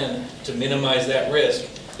you can to minimize that risk,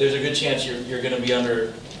 there's a good chance you're gonna be under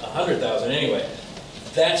 100,000 anyway.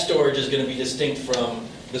 That storage is gonna be distinct from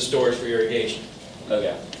the storage for irrigation.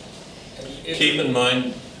 Okay. Keep in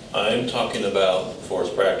mind, I'm talking about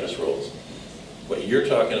forest practice rules. What you're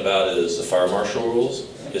talking about is the fire marshal rules.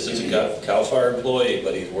 This is a CAL FIRE employee,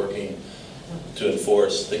 but he's working to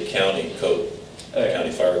enforce the county code,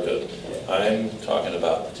 county fire code. I'm talking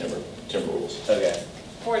about the timber rules. Okay.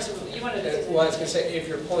 Forrest, you wanted to. Well, I was going to say, if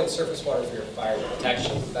you're pulling surface water for your fire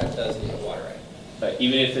protection, that does need a water right. But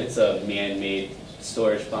even if it's a man-made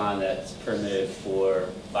storage pond that's permitted for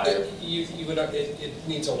fire? It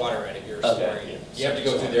needs a water right if you're Okay. storing it. You have to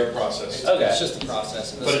go through their process. Okay. It's just the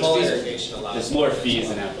process, and But the it's small feasible. irrigation allows. There's more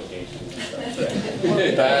fees and applications and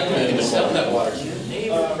stuff. Sell that water to your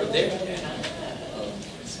neighbor for their tank.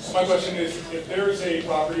 My question is, if there is a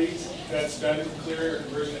property that's done clearing or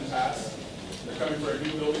conversion in the past, they're coming for a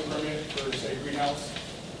new building permit for, say, greenhouse,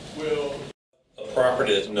 will... A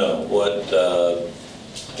property, no.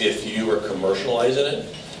 If you are commercializing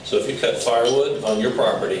it, so if you cut firewood on your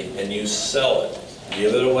property and you sell it,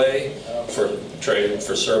 give it away for trade,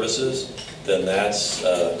 for services, then that's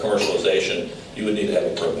commercialization. You would need to have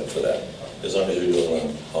a permit for that, as long as you're doing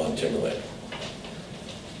it on timberland.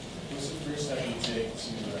 What's the first step you take to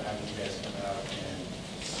have you guys come out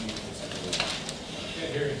and see if it's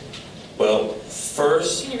everywhere? Well,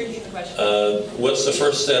 first, Can you repeat the question? what's the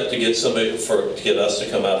first step to get somebody, to get us to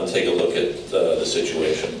come out and take a look at the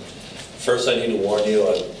situation? First, I need to warn you,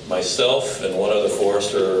 myself and one other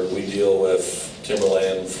forester, we deal with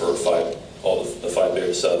timberland for all the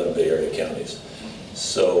 5 southern Bay Area counties.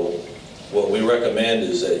 So what we recommend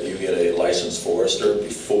is that you get a licensed forester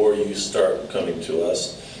before you start coming to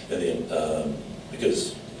us,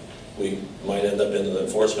 because we might end up in the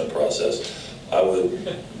enforcement process. I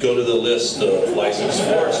would go to the list of licensed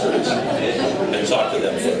foresters and talk to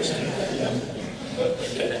them first.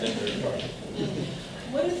 Okay.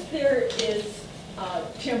 What if there is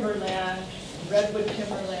timberland, redwood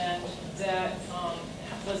timberland, that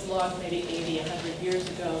was logged maybe 80, 100 years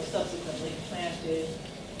ago, subsequently planted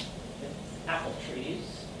with apple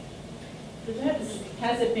trees?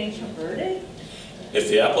 Has it been converted? If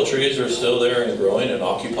the apple trees are still there and growing and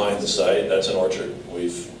occupying the site, that's an orchard.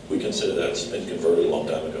 We consider that's been converted a long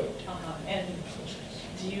time ago. And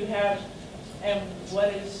do you have, and what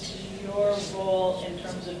is your role in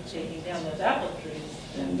terms of taking down those apple trees?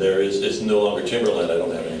 It's no longer timberland. I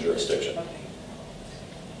don't have any jurisdiction. Okay.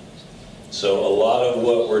 So a lot of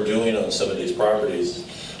what we're doing on some of these properties,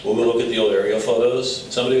 we'll go look at the old aerial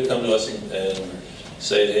photos. Somebody would come to us and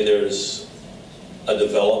say, hey, there's a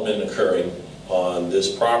development occurring on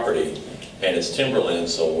this property, and it's timberland,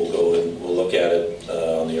 so we'll go and we'll look at it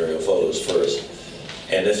on the aerial photos first.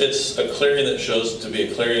 And if it's a clearing that shows to be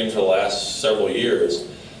a clearing for the last several years,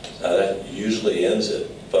 that usually ends it.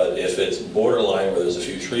 But if it's borderline where there's a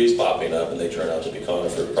few trees popping up and they turn out to be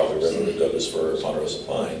conifer, probably redwood, Douglas fir, or ponderosa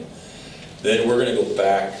pine, then we're going to go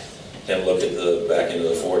back and look at the back into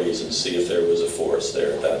the 40s and see if there was a forest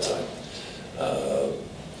there at that time.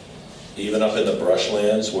 Even up in the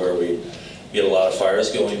brushlands where we get a lot of fires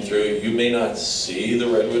going through, you may not see the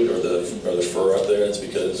redwood or the fir up there. It's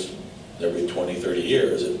because every 20, 30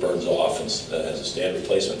 years it burns off and has a stand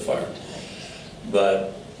replacement fire.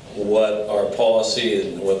 But what our policy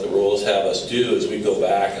and what the rules have us do is we go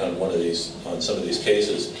back on some of these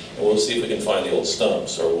cases, and we'll see if we can find the old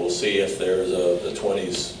stumps, or we'll see if there's a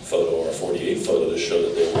 20s photo or a 48 photo to show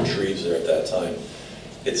that there were trees there at that time.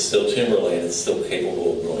 It's still timberland, it's still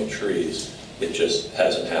capable of growing trees. It just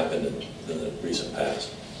hasn't happened in the recent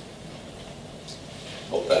past.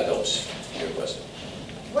 Hope that helps your question.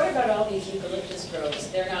 What about all these eucalyptus groves?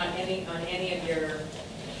 They're not on any of your...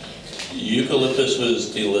 Eucalyptus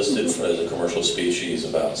was delisted as a commercial species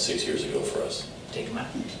about 6 years ago for us. Take them out.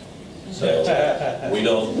 So we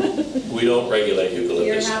don't regulate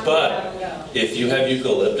eucalyptus. But if you have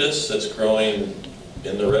eucalyptus that's growing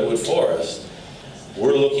in the redwood forest,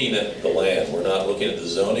 we're looking at the land. We're not looking at the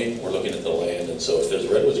zoning. We're looking at the land. And so if there's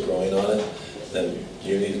redwoods growing on it, then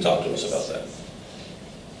you need to talk to us about that.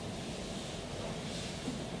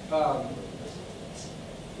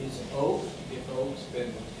 Is oak, if oak's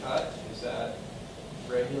been cut, is that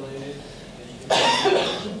regulated?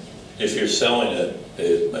 If you're selling it,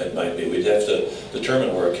 it might be. We'd have to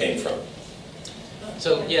determine where it came from.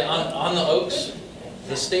 So yeah, on the oaks,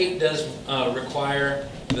 the state does require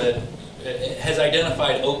that, it has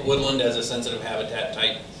identified oak woodland as a sensitive habitat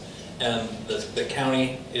type, and the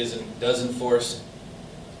county does enforce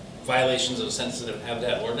violations of sensitive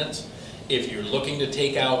habitat ordinance. If you're looking to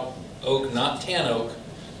take out oak, not tan oak,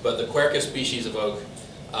 but the Quercus species of oak,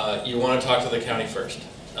 you want to talk to the county first.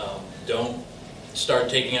 Don't start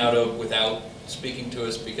taking out oak without speaking to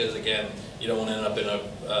us, because again, you don't want to end up in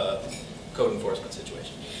a code enforcement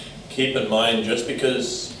situation. Keep in mind, just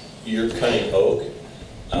because you're cutting oak,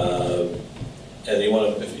 and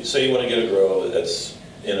if you say you want to get a grow that's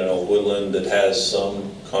in an oak woodland that has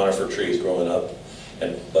some conifer trees growing up,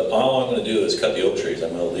 but all I'm going to do is cut the oak trees. I'm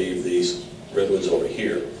going to leave these redwoods over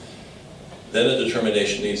here. Then a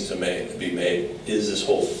determination needs to be made, is this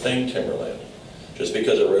whole thing timberland? Just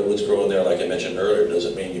because a redwood's growing there, like I mentioned earlier,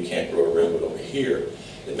 doesn't mean you can't grow a redwood over here.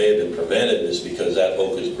 It may have been prevented just because that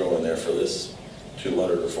oak is growing there for this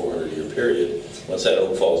 200 or 400 year period. Once that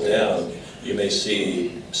oak falls down, you may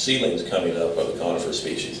see seedlings coming up of the conifer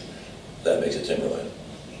species. That makes it timberland.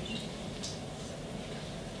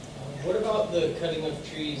 What about the cutting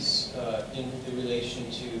of trees in relation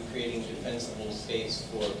to creating defensible space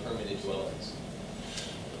for permitted dwellings?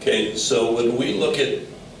 Okay, so when we look at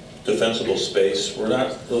defensible space, we're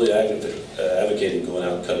not really advocating going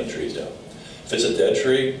out and cutting trees down. If it's a dead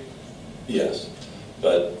tree, yes.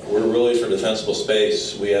 But we're really, for defensible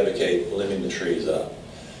space, we advocate limbing the trees up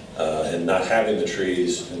and not having the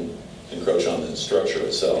trees encroach on the structure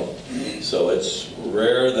itself. So it's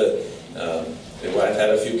rare that, I've had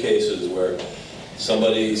a few cases where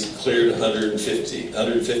somebody's cleared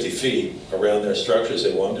 150 feet around their structure,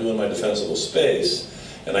 say, well, I'm doing my defensible space,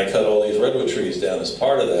 and I cut all these redwood trees down as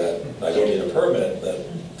part of that, I don't need a permit. That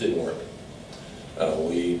didn't work.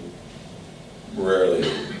 We rarely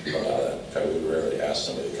allow that. I would rarely ask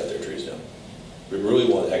somebody to cut their trees down. We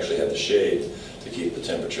really want to actually have the shade to keep the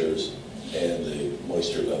temperatures and the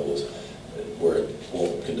moisture levels where it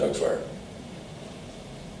won't conduct fire.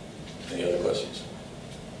 Any other questions?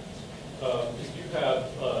 If you have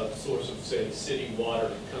a source of, say, city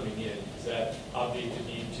water coming in, does that obviate the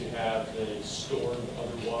need to have a stored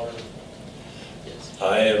other water?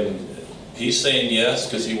 He's saying yes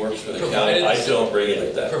because he works for the county. I don't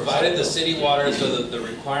regulate that. Provided the city water, so that the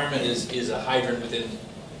requirement is a hydrant within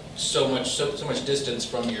so much distance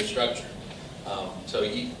from your structure. So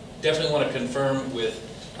you definitely want to confirm with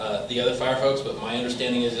the other fire folks, but my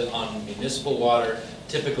understanding is that on municipal water,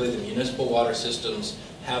 typically the municipal water systems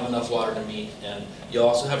have enough water to meet, and you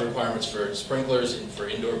also have requirements for sprinklers and for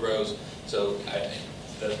indoor grows, so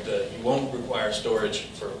you won't require storage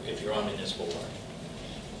if you're on municipal water.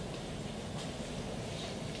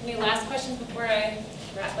 Any last questions before I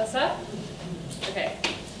wrap us up? Okay.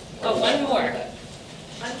 Oh, one more.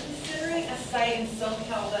 I'm considering a site in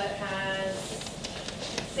SoCal that has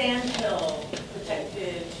sandhill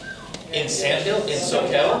protected. In Sandhill? In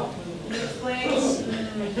SoCal? Place.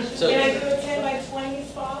 So, can I do a 10 by 20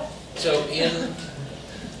 spot? So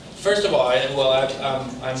first of all,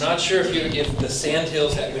 I'm not sure if the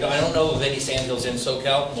sandhills, I don't know of any sandhills in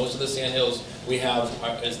SoCal. Most of the sandhills we have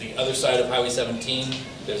is the other side of Highway 17.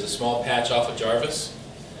 There's a small patch off of Jarvis.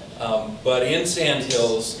 But in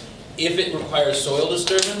sandhills, if it requires soil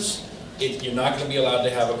disturbance, you're not going to be allowed to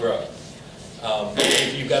have a grow.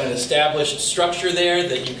 If you've got an established structure there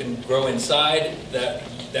that you can grow inside,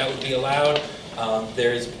 that would be allowed.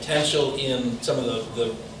 There is potential in some of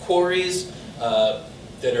the quarries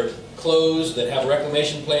that are closed, that have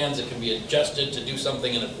reclamation plans that can be adjusted to do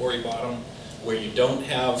something in a quarry bottom where you don't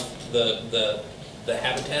have the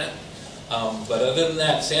habitat. But other than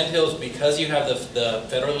that, sandhills, because you have the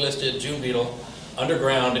federally listed June beetle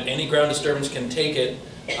underground, any ground disturbance can take it.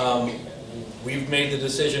 We've made the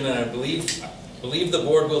decision, and I believe the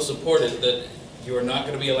board will support it, that you are not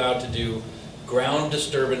going to be allowed to do ground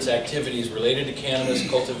disturbance activities related to cannabis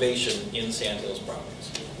cultivation in sandhills properties.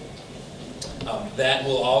 That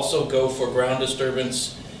will also go for ground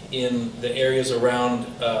disturbance in the areas around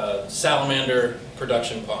salamander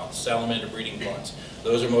production ponds, salamander breeding ponds.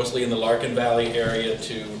 Those are mostly in the Larkin Valley area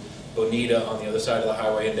to Bonita on the other side of the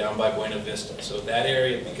highway and down by Buena Vista. So that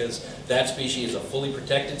area, because that species is a fully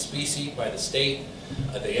protected species by the state,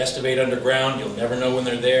 they estivate underground. You'll never know when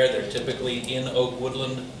they're there. They're typically in oak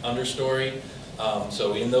woodland understory.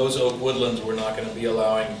 So in those oak woodlands, we're not going to be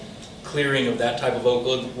allowing clearing of that type of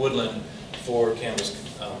oak woodland for cannabis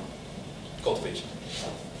cultivation.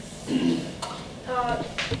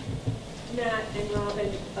 Matt and Robin,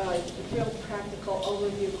 a real practical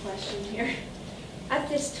overview question here. At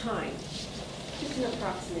this time, just an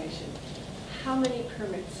approximation, how many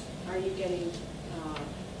permits are you getting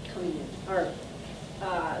coming in, or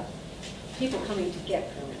people coming to get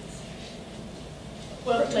permits?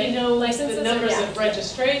 Well, we know licenses the numbers or- of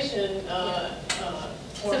registration.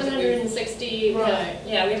 760, Right.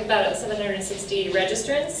 yeah, we have about 760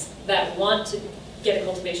 registrants that want to get a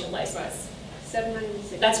cultivation license.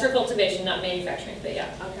 760. That's for cultivation, not manufacturing, but yeah.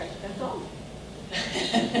 Okay, that's all.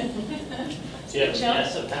 Do you have a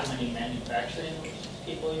guess of how many manufacturing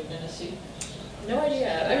people you're going to see? No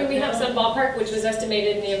idea. I mean, we have some ballpark, which was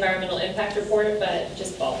estimated in the environmental impact report, but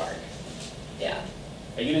just ballpark. Yeah.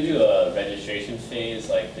 Are you going to do a registration phase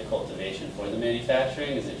like the cultivation for the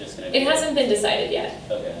manufacturing? Is it just going to be? It hasn't been decided yet.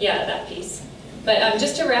 Okay. Yeah, that piece. But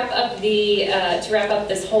just to wrap up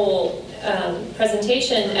this whole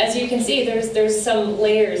presentation, as you can see, there's some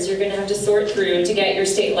layers you're going to have to sort through to get your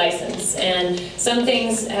state license, and some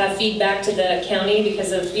things have feedback to the county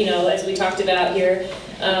because of, as we talked about here,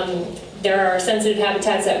 there are sensitive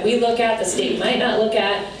habitats that we look at, the state might not look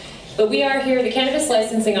at. But we are here, the Cannabis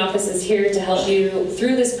Licensing Office is here to help you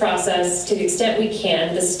through this process to the extent we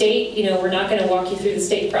can. The state, we're not going to walk you through the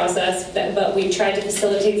state process, but we've tried to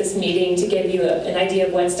facilitate this meeting to give you an idea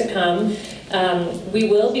of what's to come. We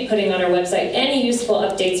will be putting on our website any useful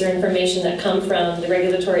updates or information that come from the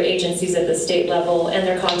regulatory agencies at the state level and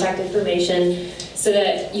their contact information so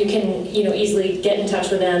that you can easily get in touch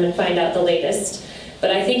with them and find out the latest.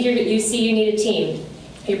 But I think you need a team.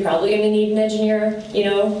 You're probably going to need an engineer,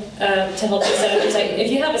 to help you set up your site.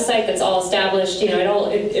 If you have a site that's all established,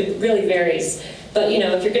 it really varies. But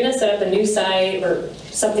if you're going to set up a new site or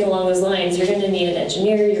something along those lines, you're going to need an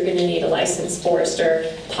engineer, you're going to need a licensed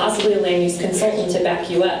forester, possibly a land use consultant to back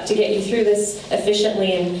you up, to get you through this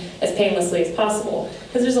efficiently and as painlessly as possible.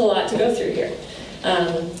 Because there's a lot to go through here.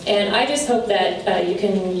 And I just hope that you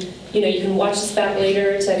can watch this back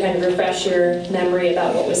later to kind of refresh your memory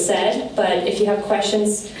about what was said. But if you have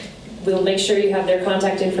questions, We'll make sure you have their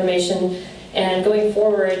contact information. And going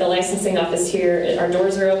forward, the licensing office here, our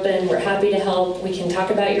doors are open. We're happy to help. We can talk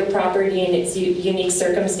about your property and its unique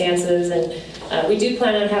circumstances. And we do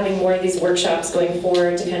plan on having more of these workshops going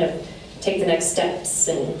forward to kind of take the next steps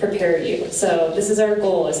and prepare you. So this is our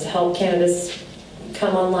goal, is to help cannabis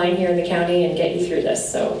come online here in the county and get you through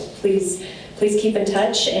this. So please keep in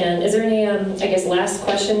touch. And is there any, I guess, last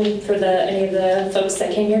question for any of the folks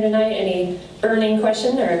that came here tonight? Any burning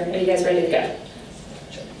question, or are you guys ready to go?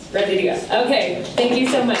 Ready to go. Okay, thank you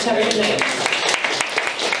so much. Have a good night.